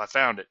again if I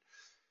found it.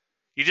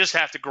 You just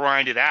have to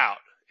grind it out.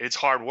 It's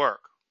hard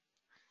work.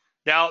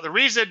 Now, the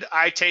reason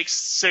I take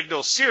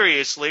signals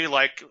seriously,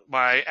 like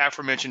my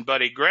aforementioned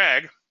buddy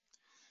Greg,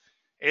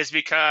 is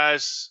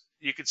because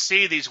you can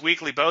see these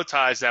weekly bow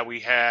ties that we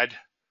had.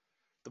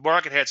 The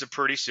market had some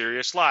pretty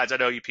serious slides. I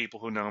know you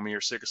people who know me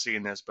are sick of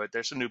seeing this, but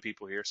there's some new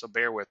people here, so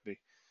bear with me.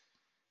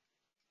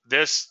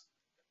 This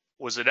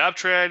was an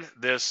uptrend.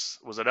 This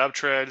was an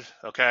uptrend,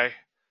 okay?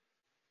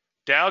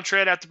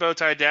 Downtrend after bow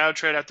tie,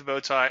 downtrend after bow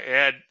tie,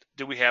 and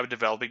do we have a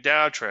developing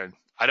downtrend?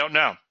 I don't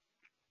know.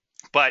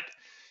 But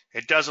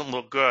it doesn't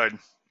look good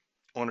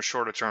on a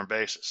shorter term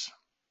basis.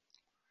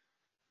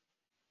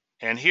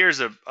 And here's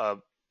an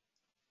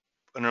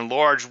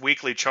enlarged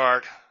weekly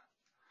chart.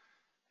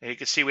 And you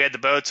can see we had the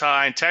bow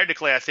tie, and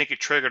technically I think it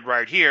triggered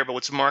right here, but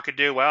what's the market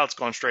do? Well, it's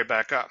going straight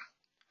back up.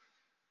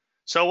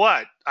 So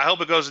what? I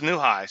hope it goes to new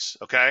highs,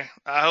 okay?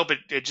 I hope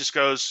it just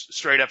goes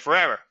straight up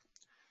forever.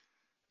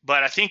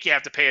 But I think you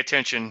have to pay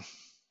attention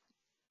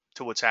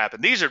to what's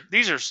happened. These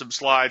are some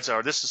slides,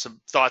 or this is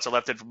some thoughts I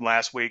left in from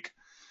last week.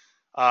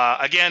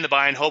 Again, the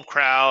buy and hope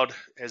crowd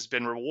has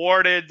been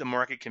rewarded. The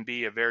market can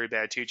be a very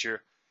bad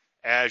teacher,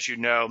 as you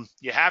know.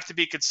 You have to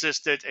be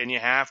consistent, and you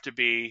have to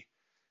be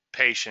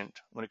patient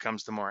when it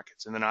comes to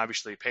markets. And then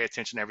obviously pay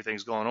attention to everything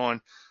that's going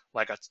on,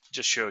 like I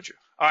just showed you.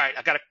 All right,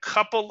 I got a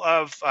couple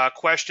of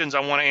questions I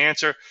want to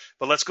answer,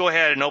 but let's go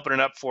ahead and open it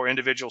up for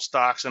individual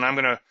stocks. And I'm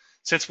going to,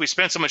 since we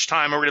spent so much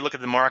time already looking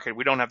at the market,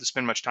 we don't have to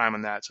spend much time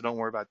on that, so don't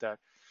worry about that.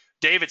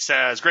 David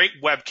says, great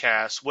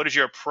webcast. What is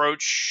your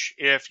approach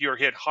if you're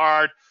hit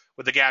hard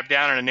with a gap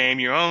down in a name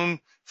you own?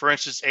 For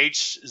instance,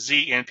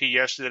 HZNP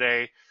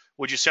yesterday.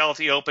 Would you sell at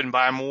the open,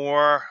 buy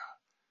more,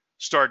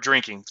 start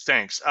drinking?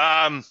 Thanks.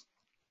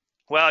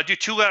 Well, I do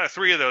 2 out of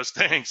 3 of those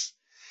things.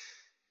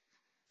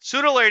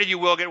 Sooner or later, you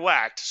will get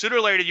whacked. Sooner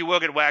or later, you will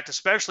get whacked,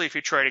 especially if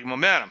you're trading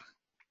momentum.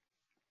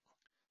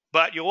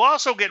 But you'll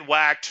also get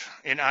whacked,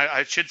 and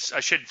I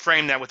should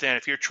frame that within,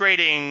 if you're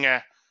trading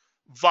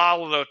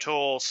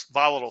volatile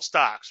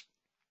stocks.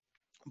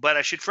 But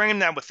I should frame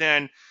that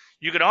within,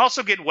 you can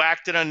also get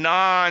whacked in a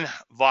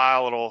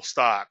non-volatile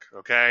stock,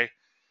 okay?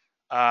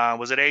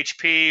 Was it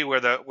HP where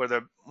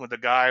the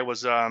guy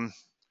was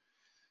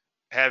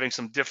having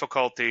some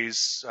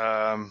difficulties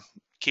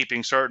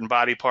keeping certain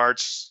body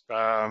parts?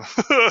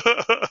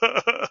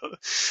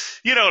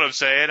 You know what I'm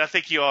saying. I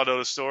think you all know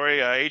the story.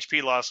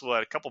 HP lost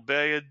what, a couple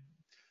billion,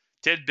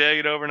 10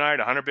 billion overnight,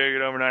 100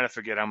 billion overnight. I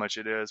forget how much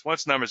it is.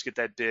 Once numbers get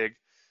that big,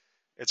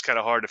 it's kind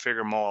of hard to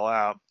figure them all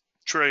out.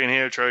 Trillion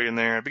here, trillion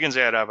there. It begins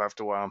to add up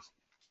after a while.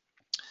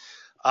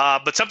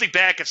 But something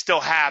bad can still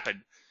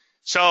happen.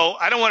 So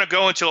I don't want to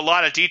go into a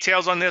lot of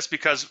details on this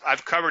because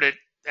I've covered it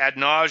ad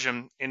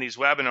nauseum in these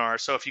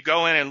webinars. So if you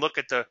go in and look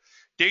at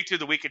dig through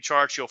the weekly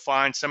charts, you'll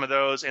find some of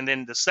those. And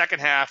then the second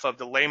half of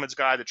the Layman's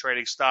Guide to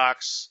Trading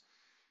Stocks.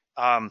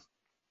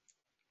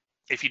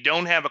 If you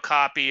don't have a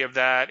copy of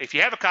that, if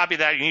you have a copy of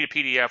that, you need a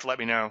PDF, let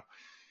me know.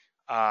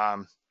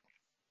 But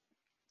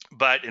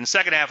in the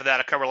second half of that,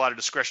 I cover a lot of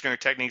discretionary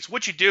techniques.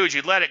 What you do is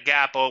you let it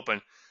gap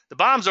open. The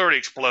bomb's already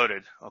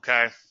exploded,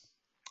 okay?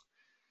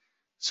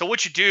 So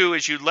what you do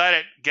is you let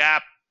it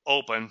gap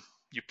open.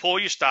 You pull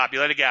your stop, you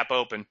let it gap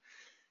open.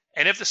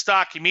 And if the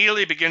stock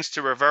immediately begins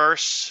to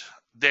reverse,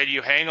 then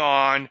you hang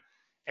on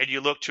and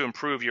you look to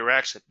improve your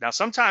exit. Now,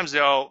 sometimes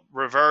they'll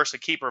reverse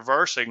and keep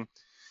reversing.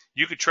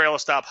 You could trail a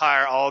stop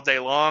higher all day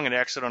long and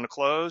exit on the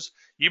close.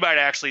 You might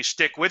actually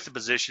stick with the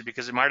position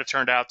because it might have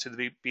turned out to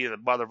be the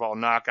mother of all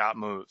knockout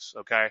moves,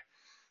 okay?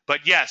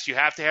 But yes, you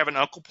have to have an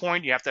uncle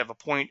point. You have to have a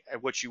point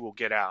at which you will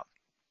get out.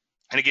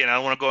 And again, I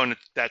don't want to go into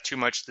that too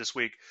much this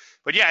week.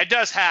 But yeah, it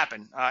does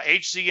happen.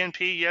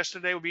 HZNP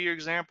yesterday would be your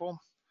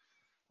example.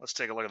 Let's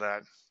take a look at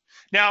that.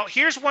 Now,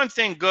 here's one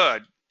thing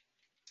good.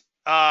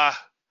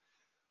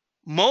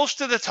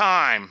 Most of the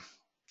time,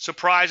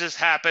 surprises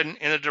happen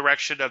in the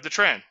direction of the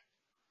trend.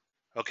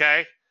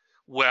 Okay?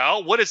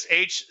 Well, what is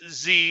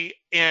HZNP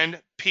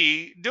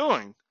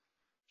doing?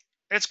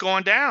 It's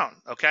going down.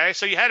 Okay?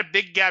 So you had a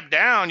big gap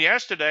down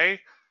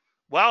yesterday.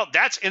 Well,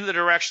 that's in the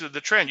direction of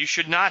the trend. You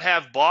should not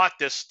have bought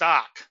this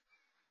stock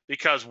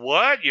because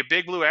what? Your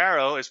big blue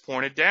arrow is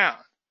pointed down.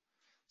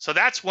 So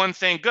that's one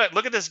thing good.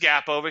 Look at this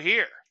gap over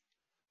here.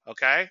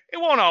 Okay? It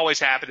won't always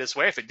happen this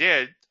way. If it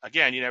did,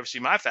 again, you never see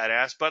my fat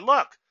ass. But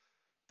look,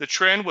 the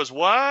trend was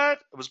what?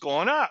 It was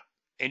going up.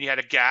 And you had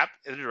a gap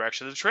in the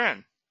direction of the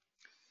trend.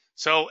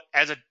 So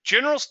as a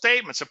general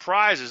statement,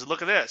 surprises,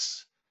 look at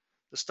this.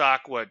 The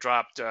stock,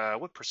 dropped,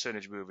 what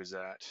percentage move is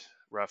that,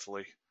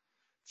 roughly?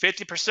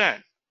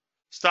 50%.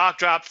 Stock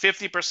dropped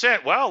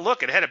 50%. Well,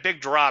 look, it had a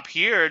big drop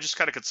here, just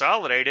kind of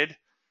consolidated.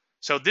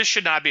 So this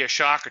should not be a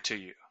shocker to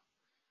you.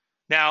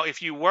 Now,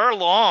 if you were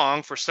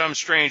long for some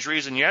strange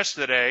reason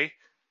yesterday,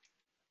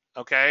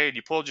 okay, and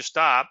you pulled your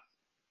stop,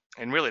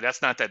 and really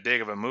that's not that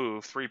big of a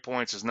move. 3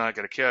 points is not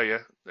going to kill you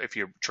if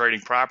you're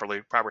trading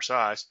properly, proper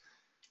size.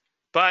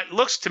 But it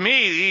looks to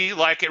me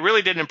like it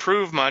really didn't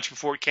improve much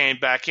before it came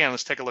back in.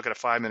 Let's take a look at a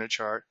 5-minute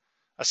chart.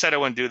 I said I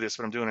wouldn't do this,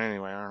 but I'm doing it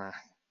anyway, aren't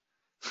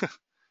I?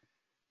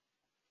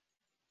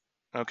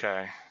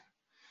 Okay.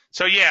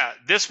 So, yeah,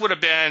 this would have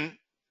been,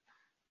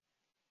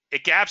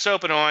 it gaps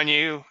open on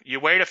you. You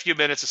wait a few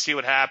minutes to see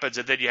what happens,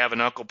 and then you have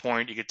an uncle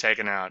point. You get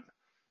taken out.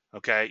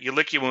 Okay. You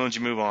lick your wounds.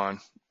 You move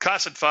on.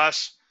 Cuss and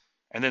fuss,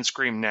 and then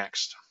scream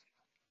next.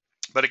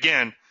 But,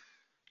 again,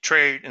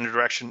 trade in the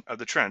direction of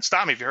the trend.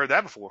 Stop me if you heard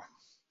that before.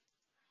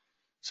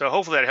 So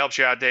hopefully that helps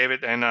you out,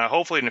 David, and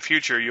hopefully in the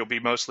future you'll be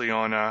mostly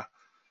on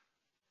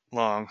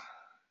long.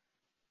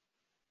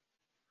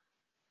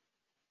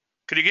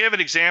 Could you give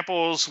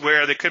examples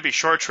where there could be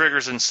short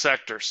triggers in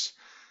sectors?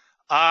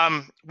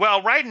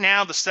 Well, right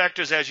now the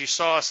sectors, as you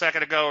saw a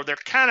second ago, they're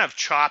kind of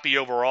choppy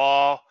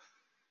overall.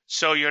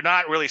 So you're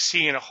not really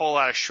seeing a whole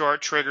lot of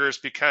short triggers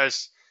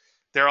because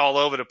they're all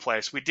over the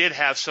place. We did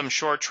have some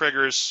short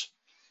triggers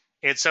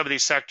in some of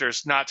these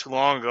sectors not too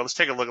long ago. Let's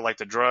take a look at like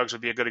the drugs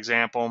would be a good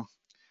example.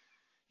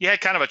 You had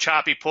kind of a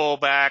choppy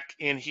pullback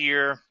in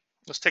here.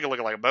 Let's take a look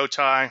at like a bow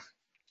tie.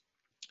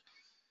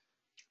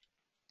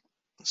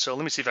 So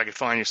let me see if I can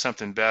find you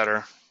something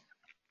better.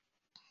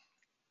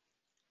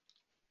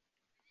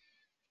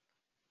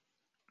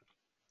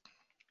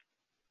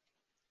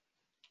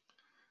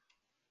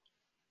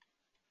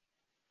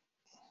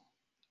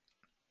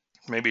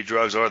 Maybe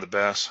drugs are the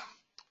best.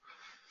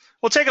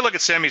 We'll take a look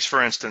at semis,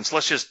 for instance.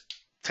 Let's just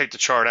take the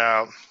chart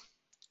out.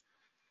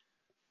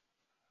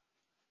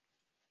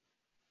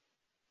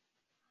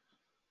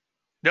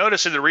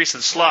 Notice in the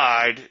recent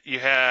slide, you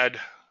had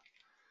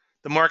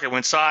the market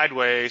went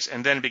sideways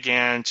and then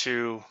began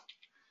to,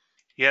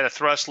 you had a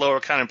thrust lower,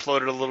 kind of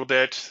imploded a little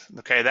bit.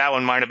 Okay, that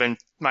one might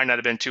not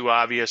have been too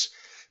obvious,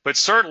 but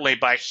certainly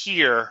by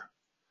here,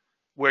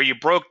 where you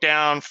broke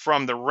down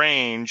from the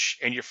range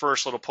and your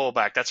first little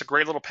pullback, that's a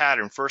great little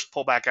pattern. First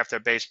pullback after a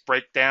base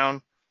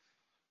breakdown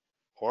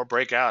or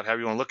breakout,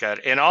 however you want to look at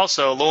it. And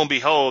also, lo and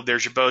behold,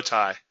 there's your bow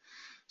tie.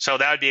 So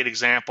that would be an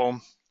example.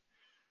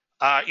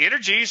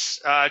 Energies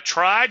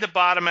tried to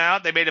bottom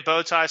out. They made a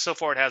bow tie. So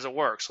far, it hasn't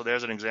worked. So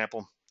there's an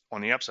example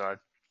on the upside.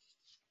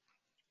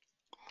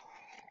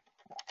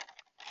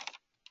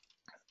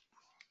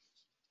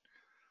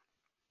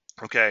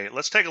 Okay,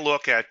 let's take a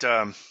look at,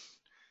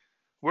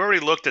 we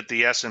already looked at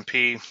the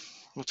S&P.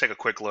 We'll take a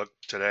quick look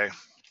today.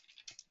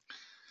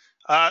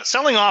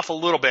 Selling off a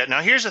little bit.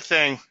 Now, here's the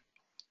thing.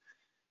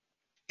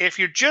 If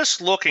you're just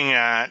looking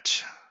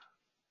at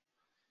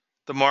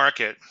the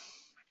market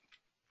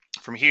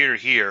from here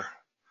to here,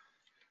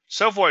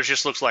 so far it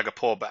just looks like a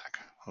pullback,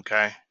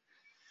 okay?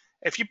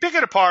 If you pick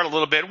it apart a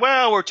little bit,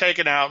 well, we're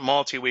taking out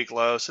multi-week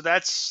lows, so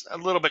that's a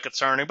little bit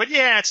concerning. But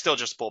yeah, it's still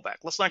just a pullback.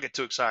 Let's not get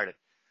too excited.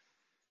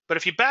 But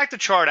if you back the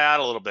chart out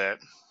a little bit,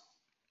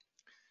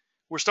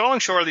 we're stalling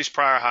short of these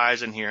prior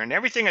highs in here. And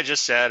everything I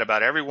just said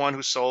about everyone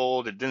who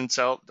sold and didn't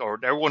sell, or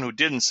everyone who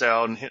didn't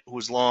sell and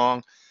who's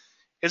long,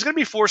 is going to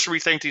be forced to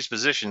rethink these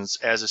positions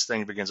as this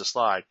thing begins to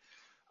slide.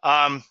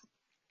 I'm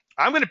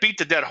going to beat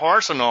the dead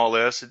horse on all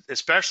this,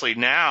 especially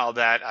now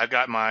that I've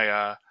got my,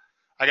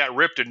 I got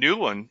ripped a new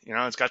one. You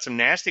know, it's got some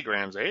nasty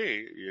grams.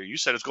 Hey, you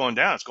said it's going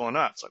down, it's going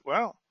up. It's like,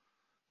 well,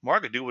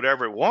 market do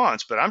whatever it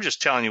wants, but I'm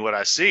just telling you what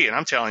I see, and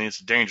I'm telling you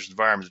it's a dangerous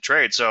environment to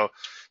trade. So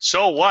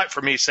what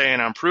for me saying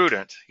I'm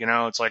prudent? You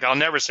know, it's like I'll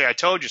never say I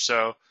told you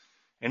so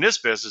in this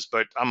business,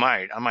 but I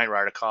might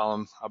write a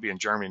column. I'll be in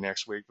Germany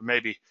next week, but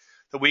maybe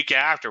the week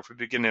after, if we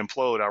begin to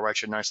implode, I'll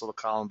write you a nice little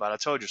column about I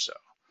told you so.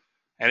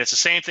 And it's the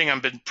same thing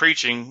I've been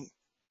preaching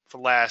for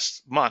the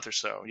last month or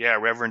so. Yeah,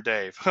 Reverend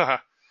Dave.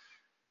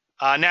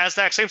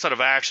 NASDAQ, same sort of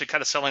action,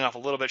 kind of selling off a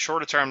little bit.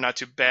 Shorter term, not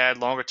too bad.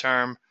 Longer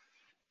term,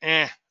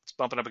 it's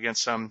bumping up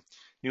against some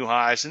new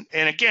highs.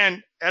 And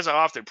again, as I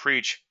often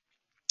preach,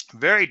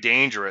 very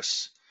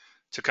dangerous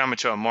to come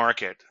into a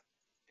market.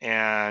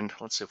 And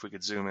let's see if we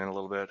could zoom in a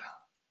little bit.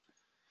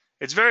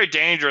 It's very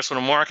dangerous when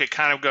a market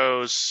kind of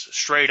goes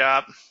straight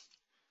up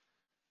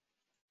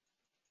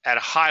at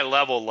a high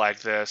level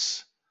like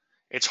this.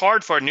 It's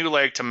hard for a new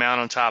leg to mount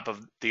on top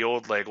of the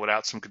old leg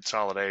without some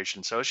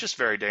consolidation. So it's just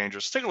very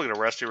dangerous. Let's take a look at the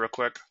Rusty real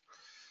quick.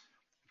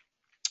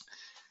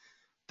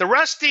 The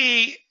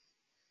Rusty,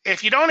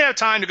 if you don't have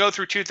time to go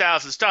through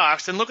 2,000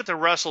 stocks, then look at the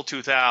Russell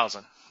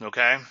 2000,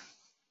 okay?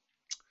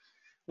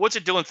 What's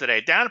it doing today?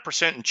 Down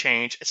 1% and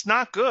change. It's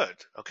not good,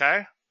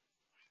 okay?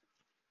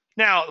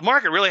 Now, the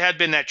market really had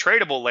been that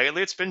tradable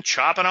lately. It's been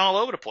chopping all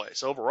over the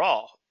place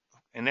overall,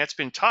 and that's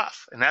been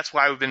tough. And that's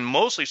why we've been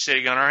mostly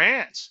sitting on our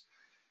hands.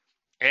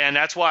 And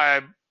that's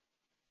why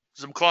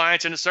some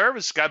clients in the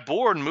service got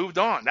bored and moved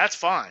on. That's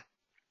fine,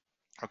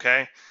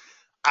 okay?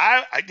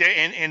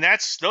 And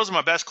those are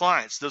my best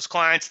clients. Those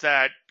clients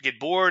that get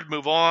bored,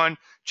 move on,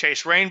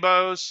 chase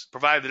rainbows,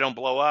 provided they don't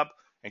blow up,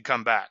 and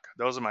come back.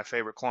 Those are my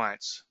favorite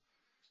clients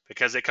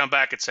because they come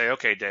back and say,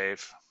 okay,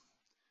 Dave,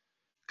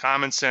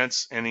 common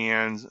sense in the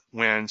end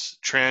wins.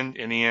 Trend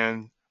in the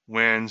end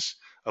wins.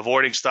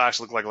 Avoiding stocks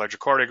look like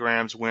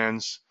electrocardiograms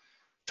wins.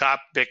 Top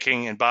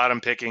picking and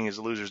bottom picking is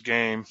a loser's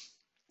game.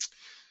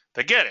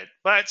 They get it,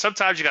 but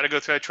sometimes you got to go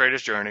through that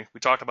trader's journey. We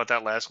talked about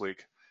that last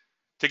week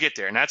to get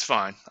there, and that's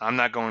fine. I'm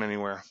not going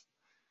anywhere.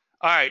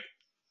 All right,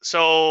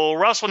 so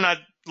Russell not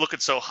looking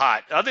so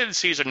hot. Other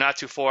indices are not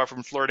too far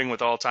from flirting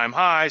with all-time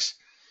highs.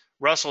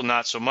 Russell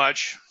not so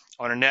much.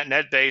 On a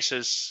net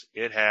basis,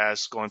 it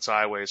has gone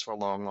sideways for a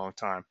long, long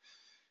time.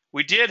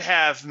 We did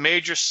have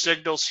major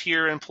signals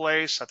here in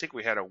place. I think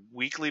we had a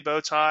weekly bow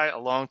tie a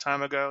long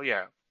time ago.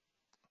 Yeah,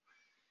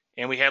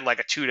 and we had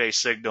like a 2-day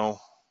signal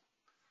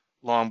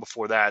long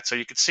before that. So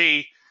you could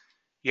see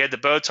you had the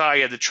bow tie,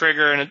 you had the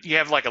trigger, and you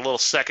have like a little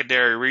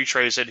secondary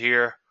retrace in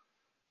here.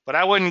 But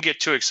I wouldn't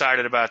get too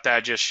excited about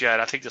that just yet.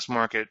 I think this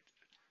market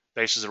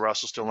basis of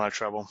Russell still not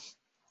trouble.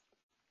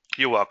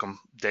 You're welcome,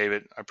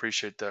 David. I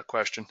appreciate the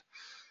question.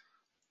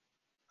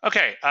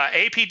 Okay,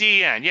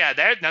 APDN.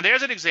 Yeah, now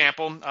there's an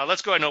example.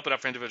 Let's go ahead and open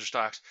up for individual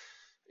stocks.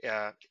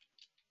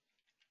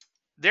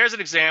 There's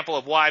an example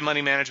of why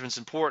money management is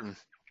important.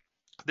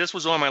 This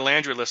was on my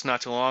Landry list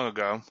not too long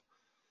ago.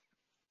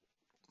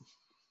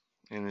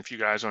 And if you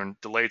guys are on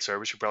delayed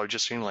service, you're probably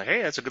just seeing like,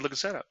 hey, that's a good looking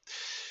setup.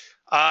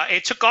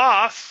 It took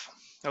off,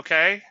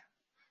 okay,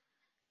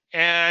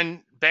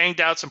 and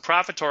banged out some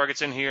profit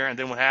targets in here. And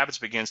then what happens?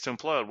 It begins to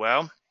implode.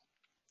 Well,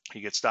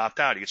 you get stopped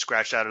out. You get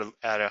scratched out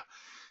at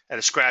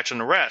a scratch on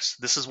the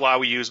rest. This is why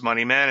we use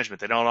money management.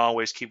 They don't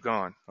always keep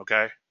going,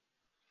 okay?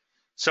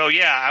 So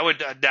yeah, I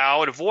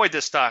would avoid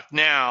this stock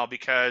now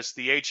because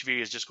the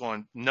HV is just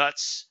going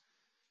nuts,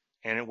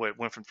 and it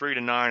went from 3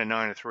 to 9 and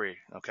 9 to 3.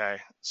 Okay,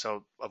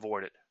 so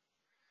avoid it.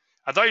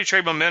 I thought you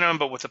trade momentum,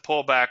 but with a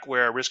pullback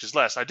where risk is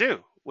less. I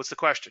do. What's the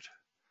question?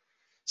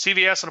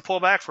 CVS on a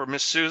pullback for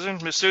Miss Susan.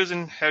 Miss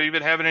Susan, have you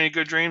been having any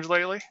good dreams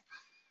lately?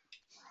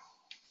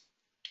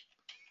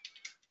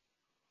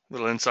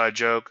 Little inside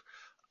joke.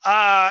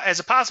 As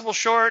a possible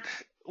short,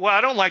 well,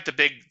 I don't like the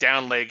big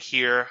down leg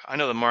here. I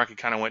know the market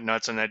kind of went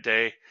nuts on that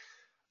day.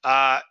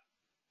 Let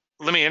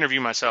me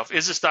interview myself.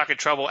 Is the stock in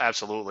trouble?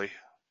 Absolutely.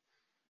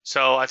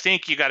 So I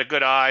think you got a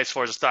good eye as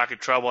far as the stock in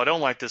trouble. I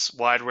don't like this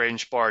wide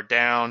range bar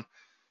down.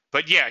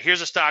 But yeah,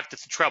 here's a stock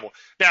that's in trouble.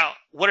 Now,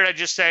 what did I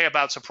just say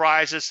about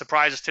surprises?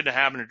 Surprises tend to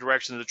happen in the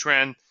direction of the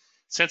trend.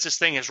 Since this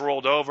thing has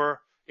rolled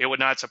over, it would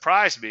not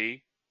surprise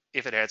me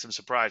if it had some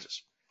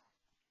surprises.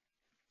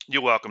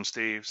 You're welcome,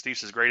 Steve. Steve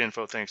says, great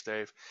info. Thanks,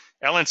 Dave.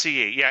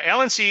 LNCE. Yeah,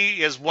 LNCE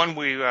is one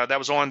that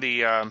was on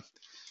the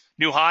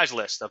new highs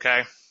list,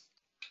 okay?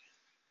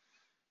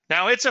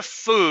 Now, it's a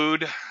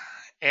food,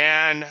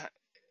 and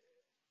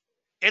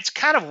it's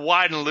kind of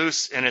wide and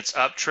loose in its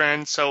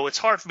uptrend, so it's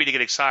hard for me to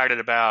get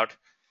excited about.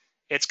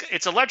 It's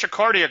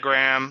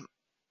electrocardiogram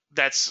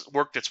that's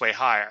worked its way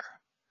higher.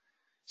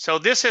 So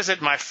this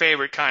isn't my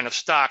favorite kind of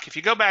stock. If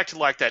you go back to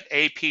like that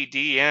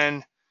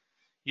APDN,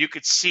 you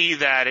could see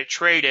that it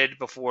traded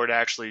before it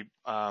actually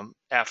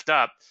effed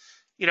up.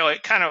 You know,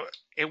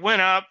 it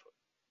went up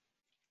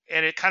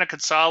and it kind of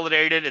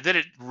consolidated, and then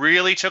it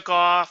really took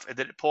off, and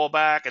then it pulled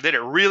back, and then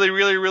it really,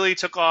 really, really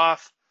took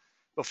off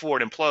before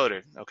it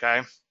imploded,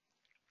 okay?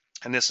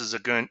 And this is,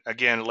 again,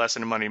 a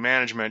lesson in money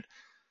management.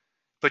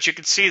 But you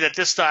can see that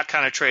this stock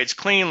kind of trades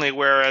cleanly,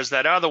 whereas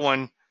that other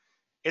one,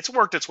 it's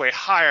worked its way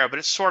higher, but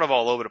it's sort of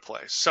all over the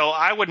place. So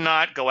I would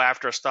not go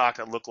after a stock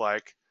that looked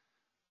like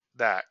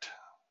that.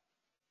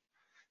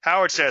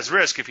 Howard says,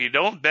 risk. If you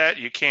don't bet,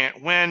 you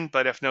can't win,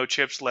 but if no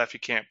chips left, you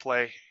can't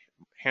play.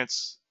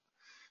 Hence,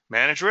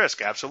 manage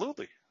risk.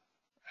 Absolutely.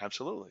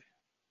 Absolutely.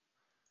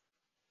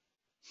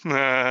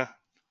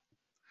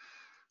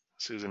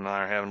 Susan and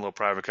I are having a little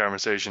private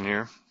conversation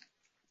here.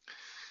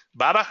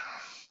 Baba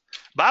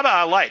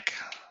I like,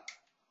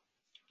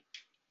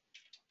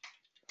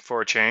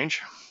 for a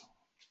change.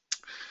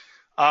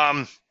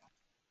 To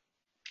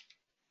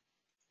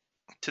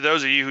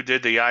those of you who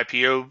did the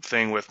IPO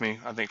thing with me,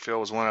 I think Phil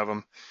was one of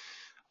them.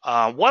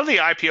 One of the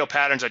IPO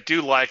patterns I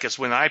do like is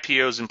when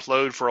IPOs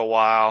implode for a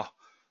while,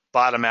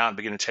 bottom out, and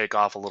begin to take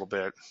off a little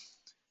bit.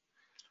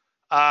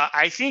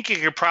 I think you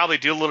could probably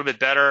do a little bit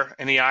better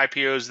in the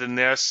IPOs than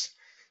this,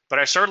 but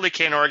I certainly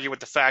can't argue with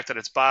the fact that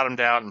it's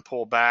bottomed out and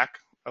pulled back.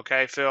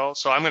 Okay, Phil?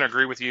 So I'm going to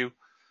agree with you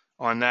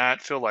on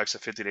that. Phil likes a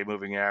 50-day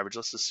moving average.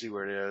 Let's just see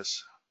where it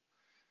is.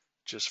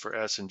 Just for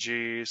S and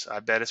Gs.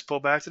 I bet it's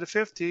pulled back to the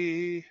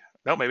 50.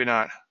 No, maybe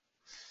not.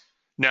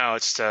 No,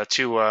 it's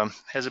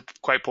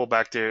hasn't quite pulled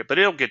back there, but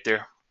it'll get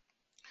there.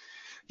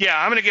 Yeah,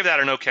 I'm going to give that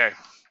an okay.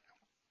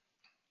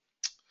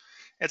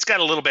 It's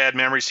got a little bad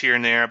memories here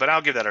and there, but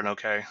I'll give that an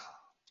okay.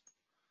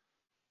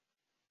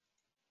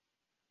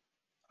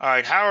 All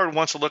right, Howard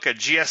wants to look at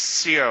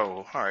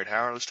GSCO. All right,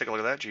 Howard, let's take a look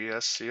at that.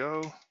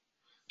 GSCO.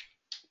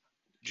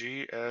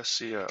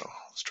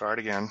 Let's try it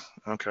again.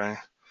 Okay.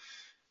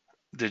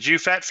 Did you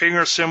fat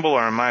finger a symbol,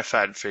 or am I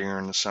fat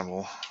fingering the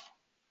symbol?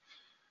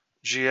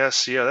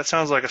 GSCO. That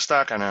sounds like a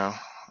stock I know.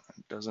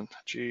 It doesn't.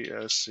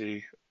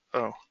 GSCO.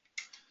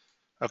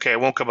 Okay, it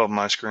won't come up on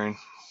my screen.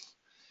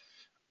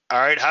 All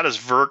right, how does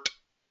VERT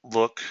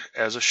look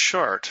as a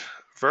chart?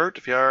 VERT,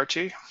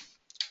 V-I-R-T.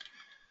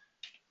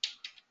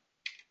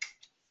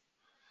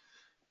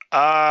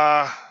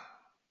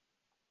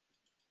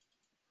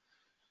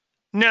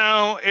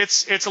 No,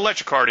 it's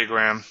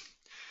electrocardiogram.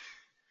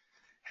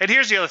 And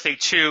here's the other thing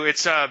too.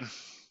 It's an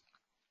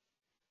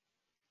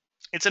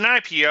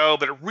IPO,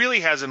 but it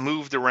really hasn't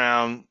moved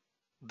around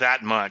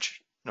that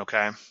much.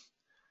 Okay,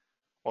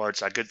 or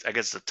I guess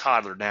it's a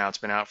toddler now. It's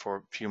been out for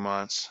a few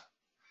months,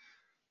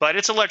 but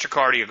it's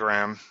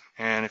electrocardiogram.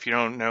 And if you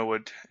don't know I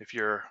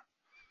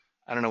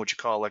don't know what you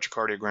call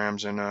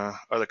electrocardiograms in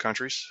other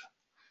countries,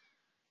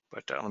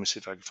 but let me see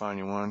if I can find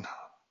you one.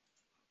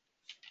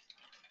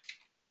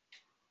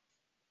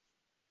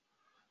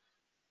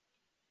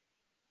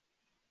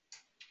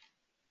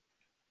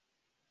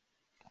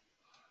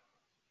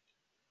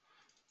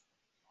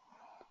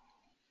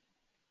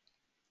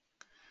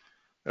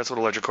 That's what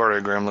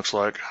electrocardiogram looks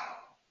like.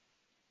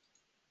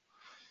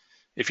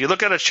 If you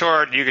look at a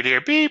chart, you could hear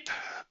beep,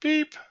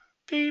 beep,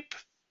 beep,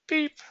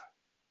 beep.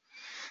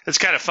 It's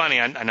kind of funny.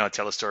 I know I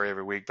tell the story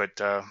every week,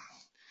 but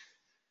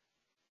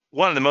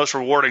one of the most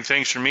rewarding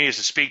things for me is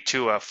to speak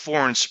to a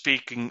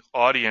foreign-speaking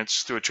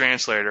audience through a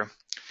translator.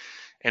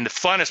 And the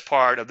funnest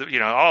part of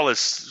all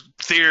this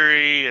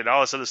theory and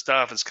all this other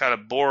stuff is kind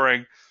of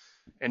boring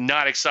and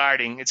not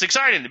exciting. It's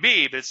exciting to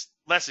me, but it's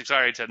less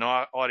exciting to an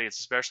audience,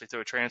 especially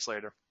through a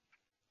translator.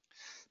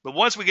 But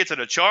once we get to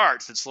the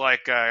charts, it's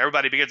like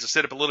everybody begins to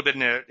sit up a little bit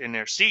in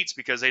their seats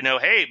because they know,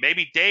 hey,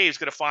 maybe Dave's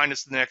going to find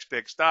us the next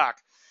big stock.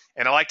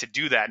 And I like to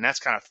do that, and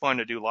that's kind of fun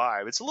to do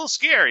live. It's a little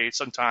scary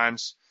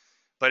sometimes,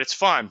 but it's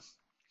fun.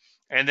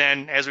 And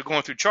then as we're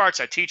going through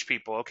charts, I teach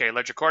people, okay,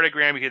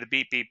 electrocardiogram, you hear the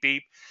beep, beep,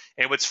 beep.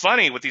 And what's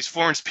funny with these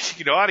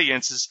foreign-speaking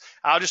audiences,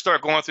 I'll just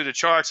start going through the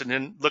charts and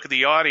then look at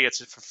the audience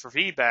for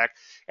feedback,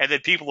 and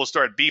then people will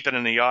start beeping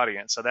in the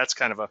audience. So that's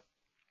kind of a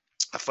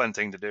fun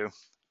thing to do.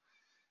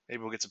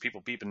 Maybe we'll get some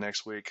people beeping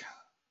next week.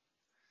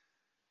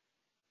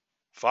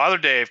 Father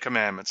Dave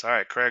commandments. All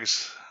right,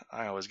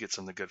 I always get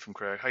something good from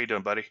Craig. How you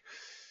doing, buddy?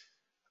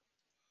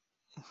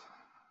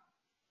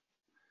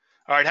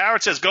 All right,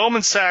 Howard says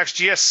Goldman Sachs,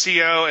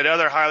 GSCO, and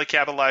other highly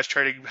capitalized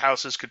trading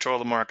houses control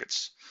the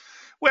markets.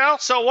 Well,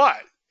 so what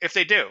if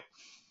they do?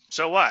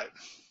 So what?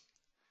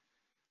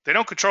 They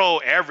don't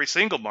control every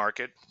single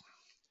market.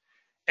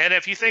 And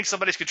if you think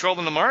somebody's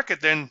controlling the market,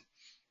 then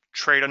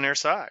trade on their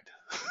side.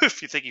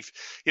 If you think you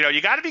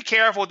got to be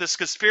careful with this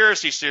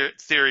conspiracy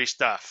theory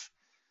stuff.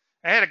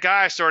 I had a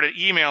guy started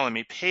emailing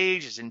me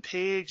pages and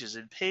pages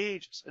and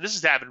pages. And this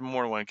has happened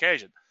more than one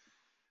occasion.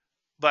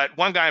 But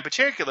one guy in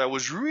particular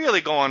was really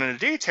going into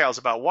details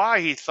about why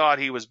he thought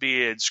he was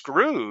being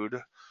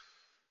screwed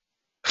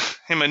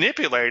and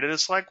manipulated.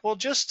 It's like, well,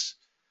 just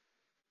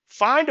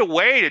find a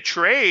way to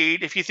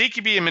trade. If you think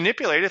you're being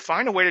manipulated,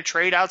 find a way to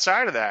trade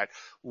outside of that.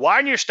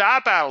 Widen your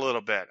stop out a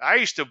little bit. I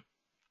used to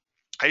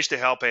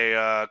help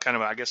a kind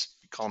of, I guess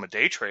you call him a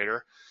day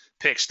trader,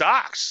 pick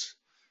stocks.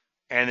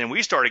 And then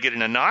we started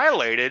getting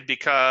annihilated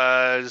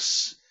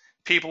because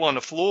people on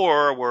the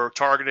floor were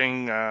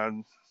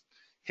targeting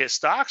his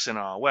stocks and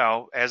all.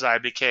 Well, as I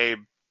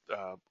became,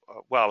 I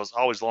was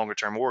always longer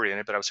term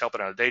oriented, but I was helping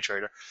out a day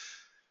trader.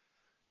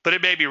 But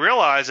it made me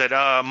realize that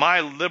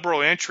my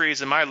liberal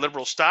entries and my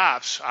liberal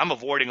stops, I'm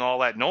avoiding all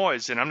that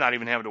noise and I'm not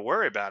even having to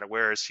worry about it.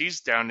 Whereas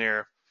he's down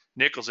there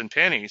nickels and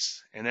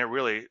pennies and they're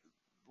really,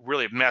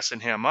 really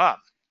messing him up.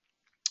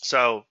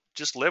 So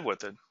just live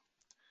with it.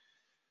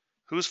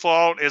 Whose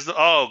fault is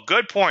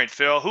good point,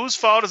 Phil. Whose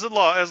fault is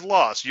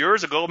loss?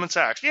 Yours or Goldman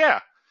Sachs? Yeah.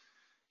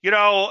 You're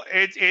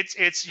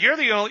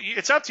the only.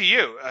 It's up to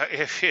you.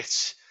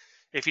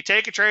 If you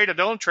take a trade or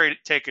don't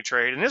take a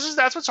trade, and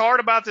that's what's hard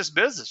about this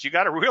business. You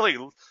got to really,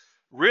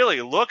 really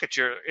look at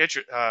your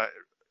a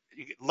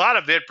lot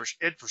of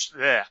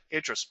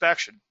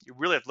introspection. You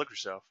really have to look at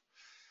yourself.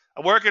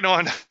 I'm working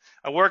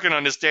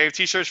on this, Dave.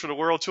 T-shirts for the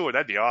world tour.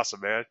 That'd be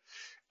awesome, man.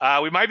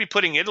 We might be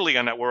putting Italy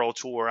on that world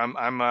tour.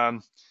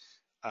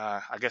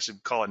 I guess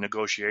you'd call it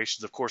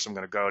negotiations. Of course, I'm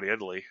going to go to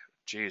Italy.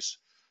 Jeez,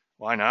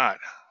 why not?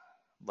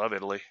 Love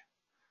Italy.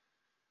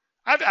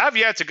 I've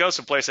yet to go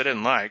someplace I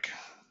didn't like.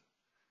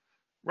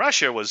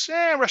 Russia was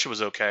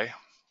okay.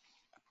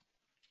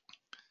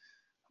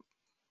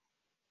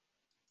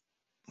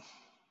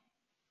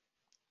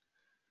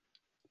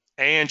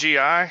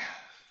 ANGI.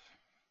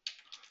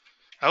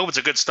 I hope it's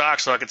a good stock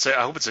so I could say,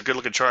 I hope it's a good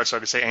looking chart so I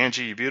could say,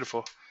 Angie, you're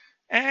beautiful.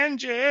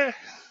 Angie,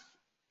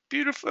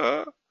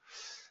 beautiful.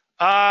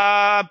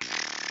 No,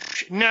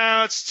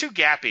 it's too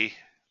gappy.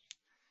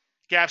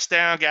 Gaps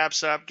down,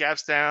 gaps up,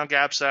 gaps down,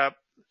 gaps up.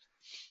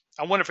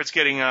 I wonder if it's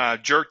getting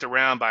jerked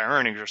around by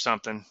earnings or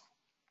something.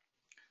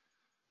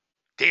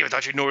 Dave, I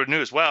thought you ignored the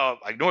news. Well,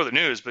 I ignore the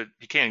news, but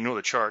you can't ignore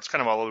the chart. It's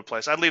kind of all over the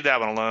place. I'd leave that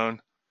one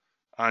alone,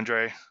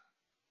 Andre.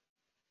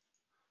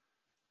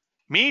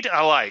 Meat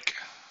I like.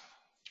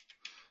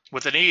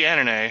 With an E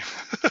and an A.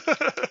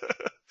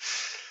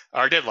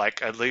 Or did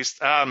like, at least.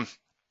 Yeah,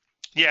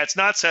 it's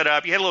not set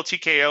up. You had a little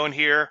TKO in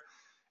here.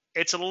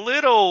 It's a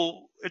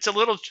little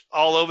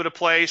all over the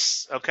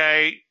place,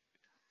 okay?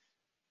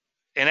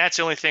 And that's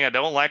the only thing I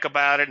don't like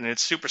about it, and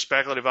it's super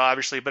speculative,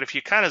 obviously. But if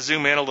you kind of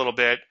zoom in a little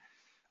bit,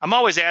 I'm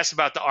always asked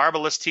about the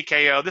Arbalist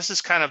TKO. This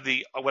is kind of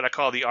what I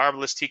call the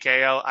Arbalist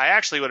TKO. I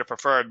actually would have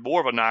preferred more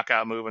of a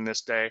knockout move on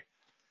this day.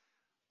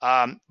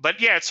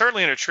 But yeah, it's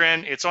certainly in a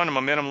trend. It's on the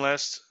momentum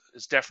list.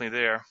 It's definitely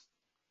there.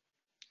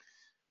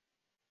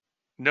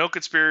 No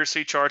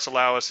conspiracy charts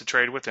allow us to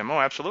trade with them. Oh,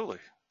 absolutely.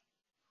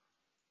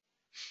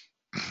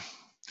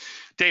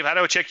 Dave, how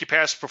do I check your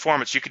past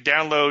performance? You could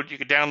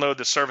download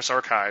the service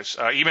archives.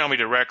 Email me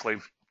directly.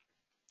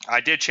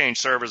 I did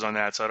change servers on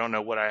that, so I don't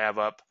know what I have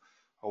up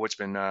or what's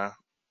been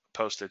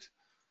posted.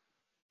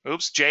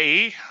 Oops,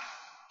 JE.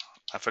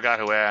 I forgot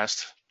who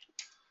asked.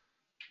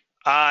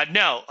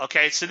 No.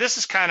 Okay, so this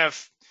is kind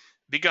of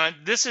begun.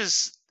 This.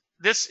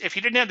 If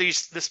you didn't have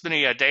this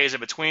many days in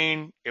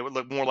between, it would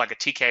look more like a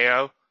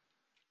TKO.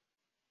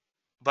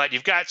 But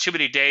you've got too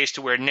many days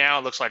to where now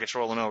it looks like it's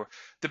rolling over.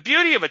 The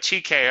beauty of a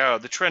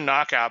TKO, the trend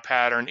knockout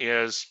pattern,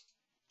 is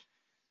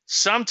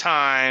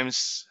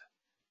sometimes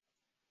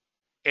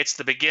it's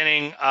the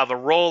beginning of a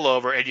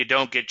rollover and you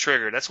don't get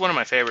triggered. That's one of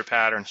my favorite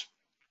patterns.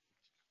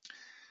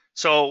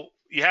 So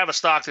you have a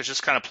stock that's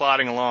just kind of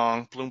plodding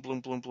along, bloom,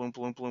 bloom, bloom, bloom,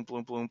 bloom, bloom,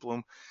 bloom, bloom,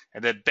 bloom,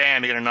 and then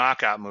bam, you get a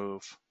knockout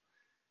move.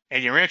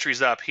 And your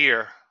entry's up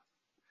here,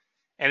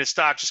 and the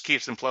stock just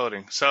keeps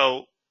imploding.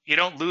 So you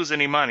don't lose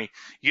any money.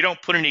 You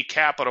don't put any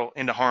capital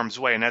into harm's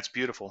way, and that's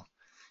beautiful.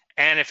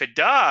 And if it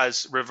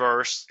does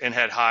reverse and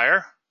head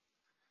higher,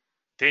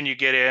 then you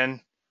get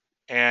in,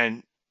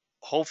 and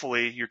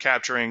hopefully you're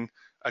capturing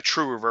a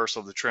true reversal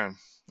of the trend,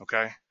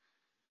 okay?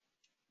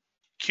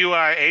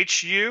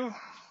 QIHU,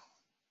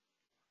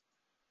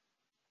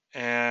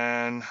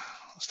 and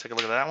let's take a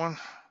look at that one.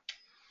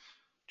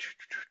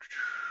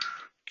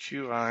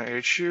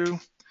 QIHU.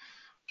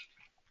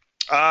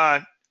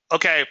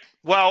 Okay,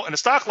 well, in a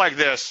stock like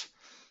this,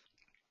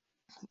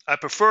 I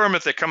prefer them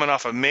if they're coming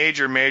off of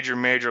major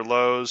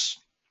lows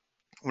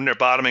when they're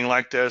bottoming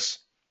like this.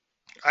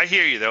 I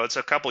hear you, though. It's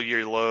a couple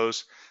year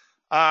lows.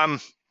 I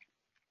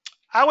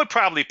would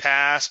probably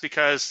pass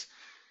because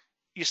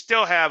you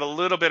still have a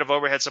little bit of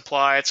overhead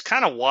supply. It's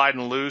kind of wide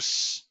and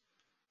loose.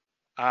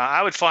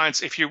 I would find,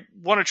 if you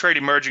want to trade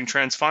emerging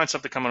trends, find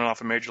something coming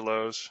off of major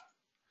lows.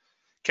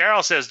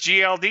 Carol says,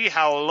 GLD,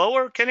 how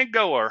lower can it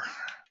go?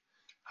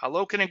 How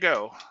low can it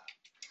go?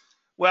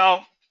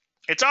 Well,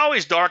 it's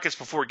always darkest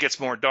before it gets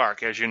more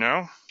dark, as you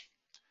know.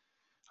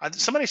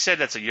 Somebody said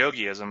that's a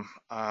yogiism.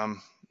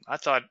 I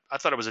thought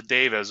it was a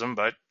Daveism,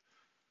 but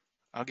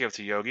I'll give it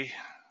to Yogi.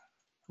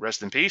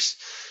 Rest in peace.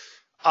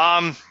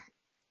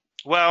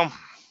 Well,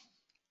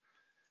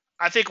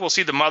 I think we'll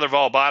see the mother of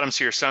all bottoms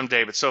here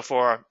someday, but so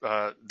far,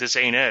 this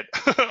ain't it,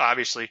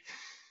 obviously.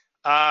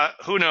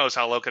 Who knows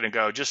how low can it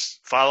go? Just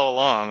follow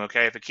along,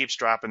 okay? If it keeps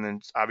dropping,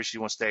 then obviously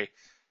you want to stay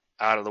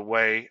out of the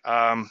way.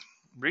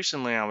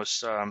 Recently, I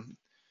was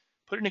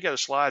putting together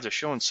slides of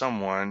showing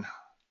someone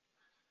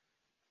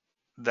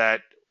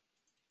that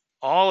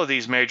all of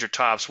these major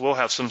tops will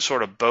have some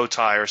sort of bow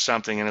tie or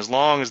something, and as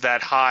long as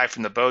that high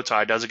from the bow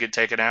tie doesn't get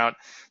taken out,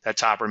 that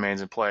top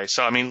remains in place.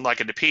 So, I mean, like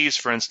a DPs,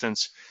 for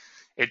instance,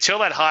 until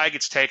that high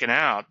gets taken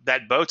out,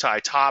 that bow tie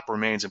top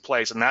remains in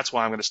place, and that's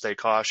why I'm going to stay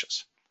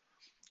cautious.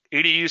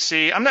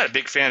 EDUC, I'm not a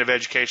big fan of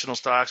educational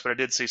stocks, but I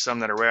did see some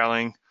that are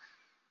rallying.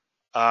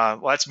 Well,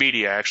 that's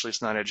media, actually.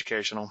 It's not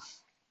educational.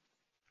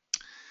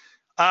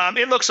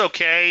 It looks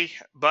okay,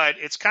 but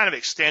it's kind of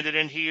extended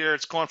in here.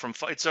 It's going from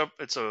it's up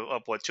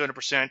what,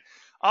 200%.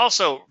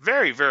 Also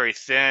very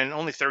thin,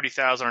 only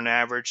 30,000 on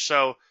average.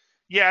 So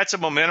yeah, it's a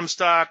momentum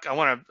stock. I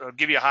want to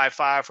give you a high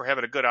five for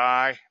having a good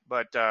eye,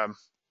 but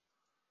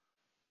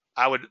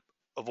I would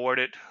avoid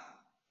it.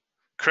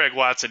 Craig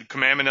Watson,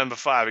 commandment number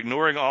 5: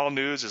 ignoring all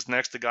news is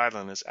next to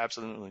godliness.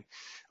 Absolutely.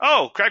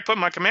 Oh, Craig put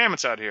my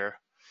commandments out here.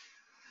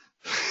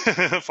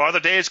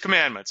 Father Dave's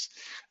commandments: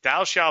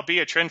 thou shalt be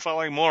a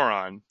trend-following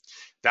moron.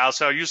 Thou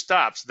shalt use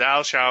stops.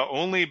 Thou shalt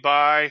only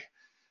buy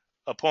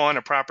upon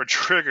a proper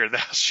trigger. Thou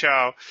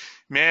shalt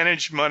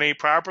manage money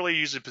properly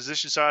using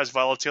position size,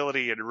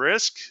 volatility, and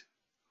risk.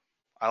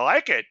 I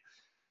like it.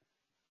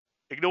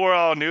 Ignore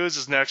all news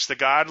is next to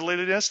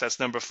godliness. That's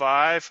number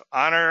 5.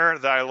 Honor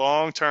thy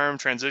long-term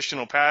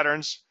transitional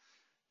patterns.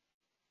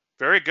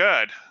 Very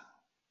good.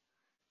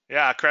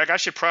 Yeah, Craig, I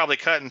should probably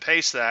cut and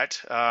paste that.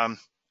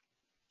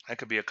 That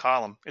could be a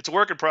column. It's a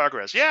work in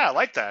progress. Yeah, I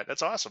like that.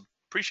 That's awesome.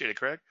 Appreciate it,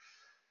 Craig.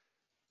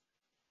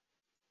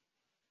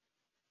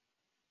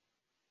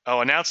 Oh,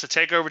 announce the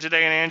takeover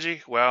today in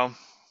Angie? Well,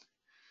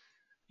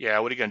 yeah,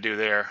 what are you going to do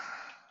there?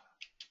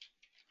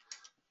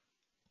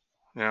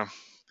 Yeah.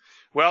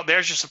 Well,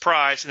 there's your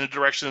surprise in the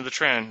direction of the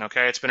trend,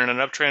 okay? It's been in an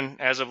uptrend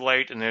as of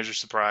late, and there's your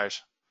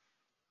surprise.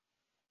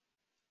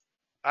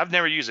 I've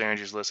never used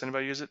Angie's List.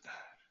 Anybody use it?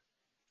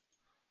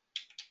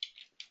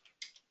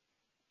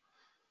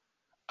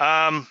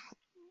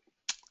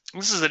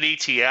 This is an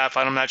ETF.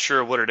 I'm not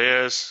sure what it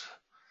is,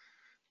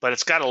 but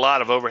it's got a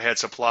lot of overhead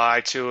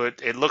supply to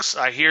it. It looks,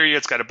 I hear you,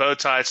 it's got a bow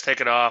tie, it's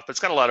taken off, but it's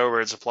got a lot of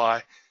overhead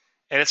supply.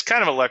 And it's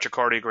kind of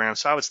electrocardiogram,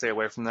 so I would stay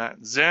away from that.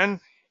 Zen,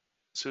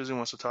 Susan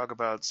wants to talk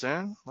about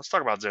Zen. Let's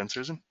talk about Zen,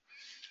 Susan.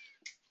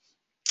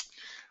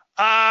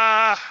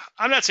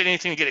 I'm not seeing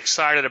anything to get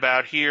excited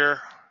about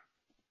here.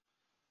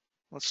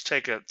 Let's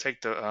take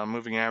the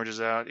moving averages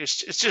out.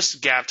 It's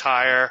just gapped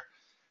higher,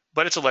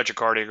 but it's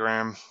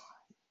electrocardiogram.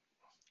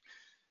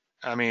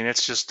 I mean,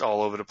 it's just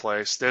all over the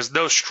place. There's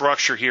no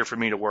structure here for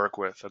me to work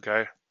with,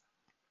 okay?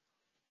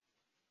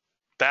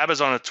 BABA's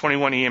on a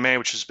 21 EMA,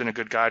 which has been a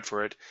good guide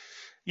for it.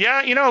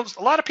 Yeah, you know,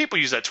 a lot of people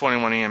use that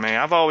 21 EMA.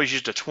 I've always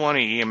used a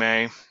 20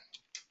 EMA,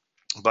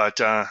 but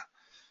I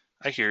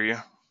hear you.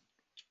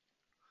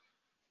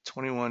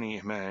 21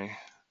 EMA.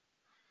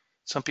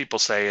 Some people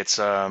say it's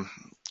got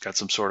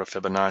some sort of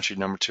Fibonacci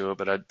number to it,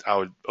 but I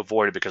would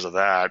avoid it because of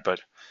that.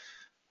 But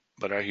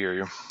I hear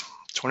you.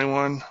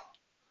 21.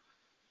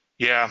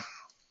 Yeah.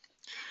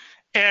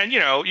 And, you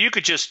know, you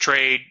could just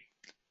trade,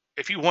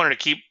 if you wanted to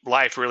keep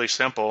life really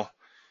simple,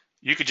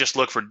 you could just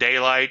look for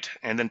daylight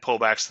and then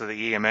pullbacks to the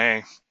EMA.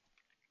 I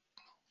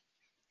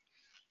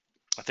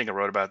think I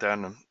wrote about that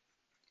in the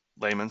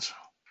layman's.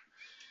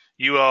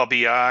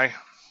 ULBI.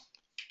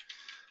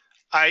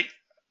 I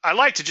I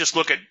like to just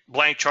look at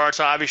blank charts,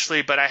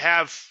 obviously, but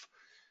I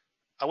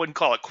wouldn't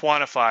call it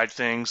quantified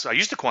things. I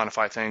used to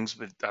quantify things,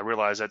 but I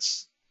realize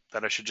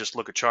that I should just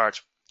look at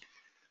charts.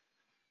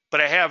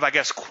 But I have, I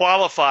guess,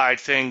 qualified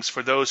things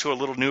for those who are a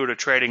little newer to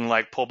trading,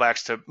 like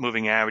pullbacks to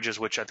moving averages,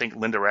 which I think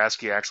Linda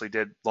Rasky actually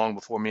did long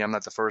before me. I'm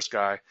not the first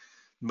guy.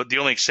 But the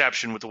only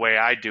exception with the way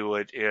I do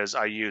it is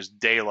I use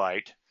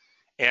daylight.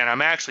 And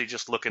I'm actually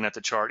just looking at the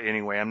chart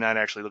anyway. I'm not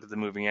actually looking at the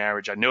moving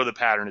average. I know the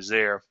pattern is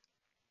there.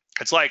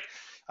 It's like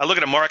I look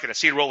at a market, I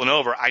see it rolling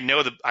over. I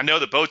know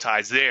the bow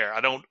tie's there. I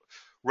don't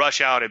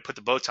rush out and put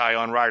the bow tie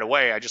on right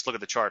away. I just look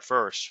at the chart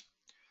first.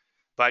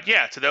 But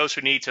yeah, to those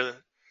who need to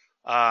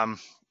a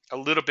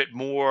little bit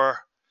more,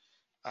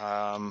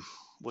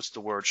 what's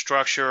the word,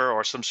 structure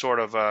or some sort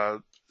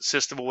of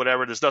system or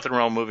whatever, there's nothing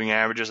wrong with moving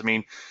averages. I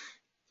mean,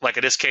 like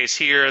in this case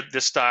here,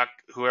 this stock,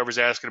 whoever's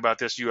asking about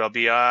this,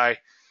 ULBI,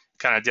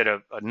 kind of did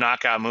a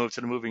knockout move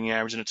to the moving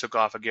average and it took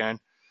off again.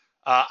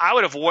 I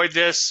would avoid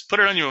this,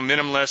 put it on your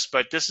minimum list,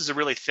 but this is a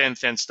really thin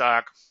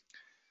stock.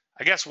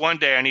 I guess one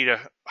day I need to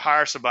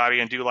hire somebody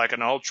and do like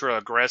an ultra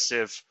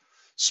aggressive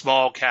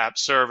small cap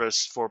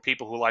service for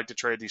people who like to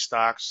trade these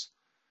stocks.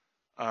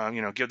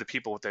 Give the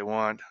people what they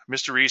want.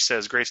 Mr. Reese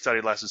says, great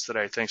study lessons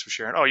today. Thanks for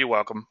sharing. Oh, you're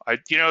welcome.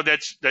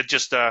 That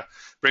just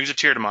brings a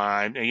tear to my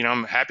eye.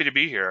 I'm happy to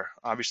be here.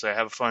 Obviously, I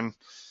have fun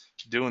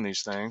doing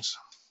these things.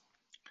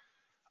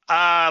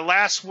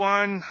 Last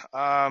one.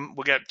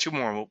 We'll get two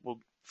more. We'll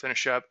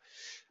finish up.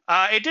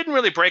 It didn't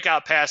really break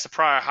out past the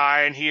prior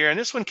high in here, and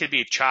this one could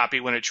be choppy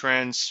when it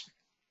trends.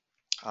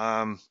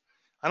 I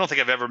don't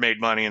think I've ever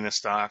made money in this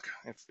stock,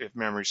 if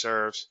memory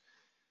serves.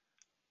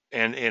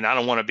 And I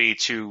don't want to be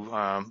too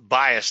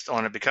biased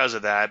on it because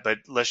of that, but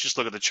let's just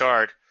look at the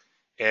chart.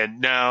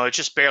 And no, it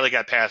just barely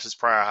got past its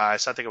prior high,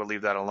 so I think I would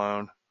leave that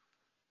alone.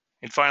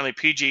 And finally,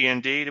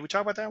 PGND. Did we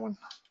talk about that one?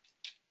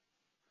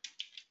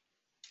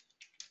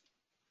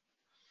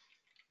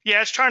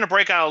 Yeah, it's trying to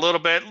break out a little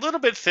bit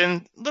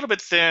thin.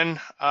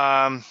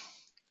 What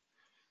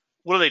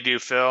do they do,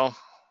 Phil?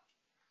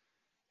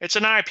 It's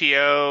an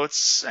IPO.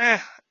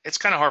 It's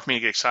kind of hard for me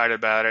to get excited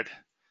about it.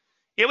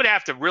 It would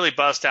have to really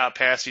bust out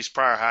past these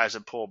prior highs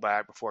and pull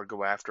back before I'd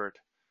go after it.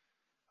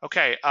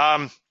 Okay,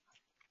 let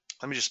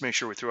me just make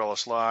sure we're through all the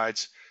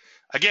slides.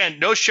 Again,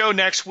 no show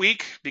next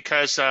week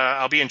because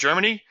I'll be in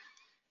Germany.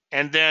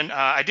 And then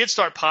I did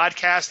start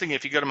podcasting.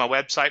 If you go to my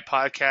website,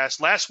 podcast.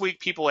 Last week,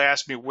 people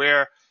asked me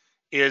where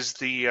is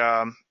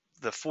the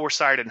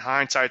foresight and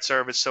hindsight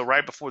service. So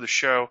right before the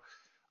show,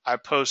 I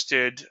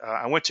posted.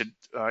 I went to.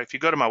 If you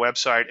go to my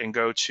website and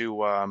go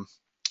to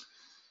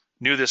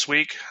New This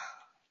Week.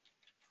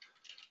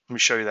 Let me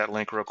show you that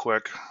link real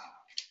quick.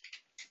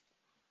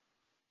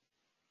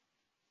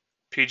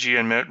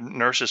 PGN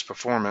Nurses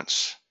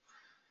Performance.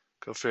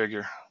 Go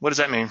figure. What does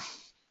that mean?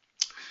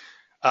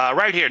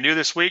 Right here, New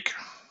This Week.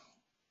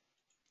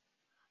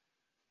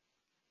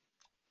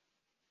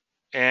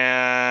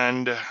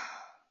 And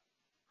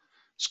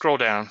scroll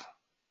down.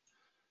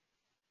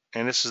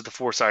 And this is the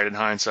foresight and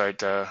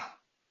hindsight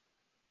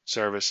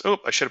service. Oh,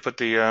 I should have put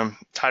the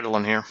title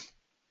on here.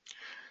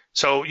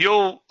 So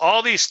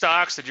all these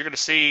stocks that you're going to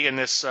see in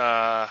this in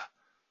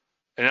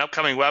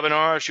upcoming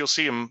webinars, you'll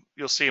see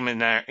them in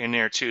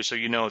there too. So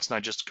it's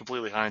not just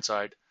completely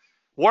hindsight,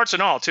 warts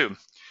and all too.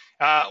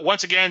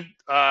 Once again,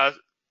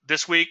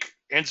 this week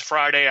ends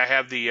Friday. I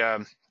have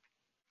the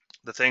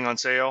thing on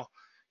sale.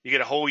 You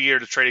get a whole year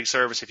to trading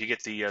service if you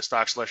get the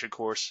stock selection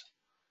course,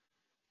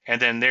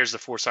 and then there's the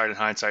foresight and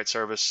hindsight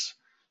service.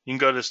 You can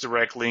go to this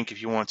direct link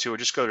if you want to, or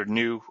just go to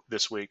New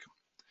This Week.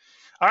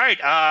 All right,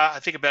 I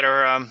think I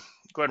better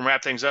go ahead and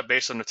wrap things up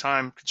based on the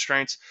time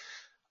constraints.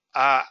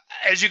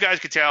 As you guys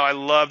can tell, I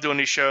love doing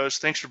these shows.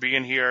 Thanks for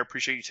being here. I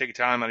appreciate you taking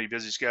time out of your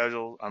busy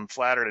schedule. I'm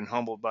flattered and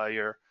humbled by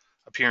your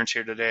appearance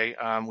here today.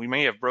 We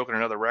may have broken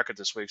another record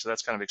this week, so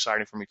that's kind of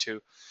exciting for me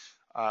too.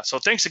 So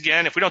thanks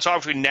again. If we don't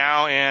talk between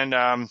now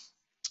and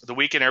the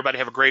weekend, everybody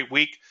have a great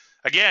week.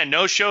 Again,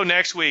 no show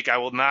next week. I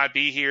will not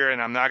be here,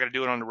 and I'm not going to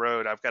do it on the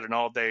road. I've got an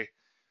all-day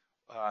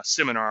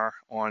seminar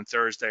on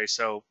Thursday,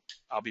 so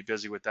I'll be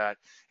busy with that.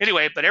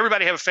 Anyway, but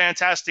everybody have a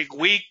fantastic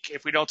week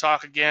if we don't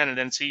talk again, and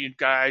then see you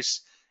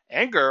guys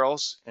and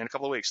girls in a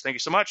couple of weeks. Thank you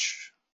so much.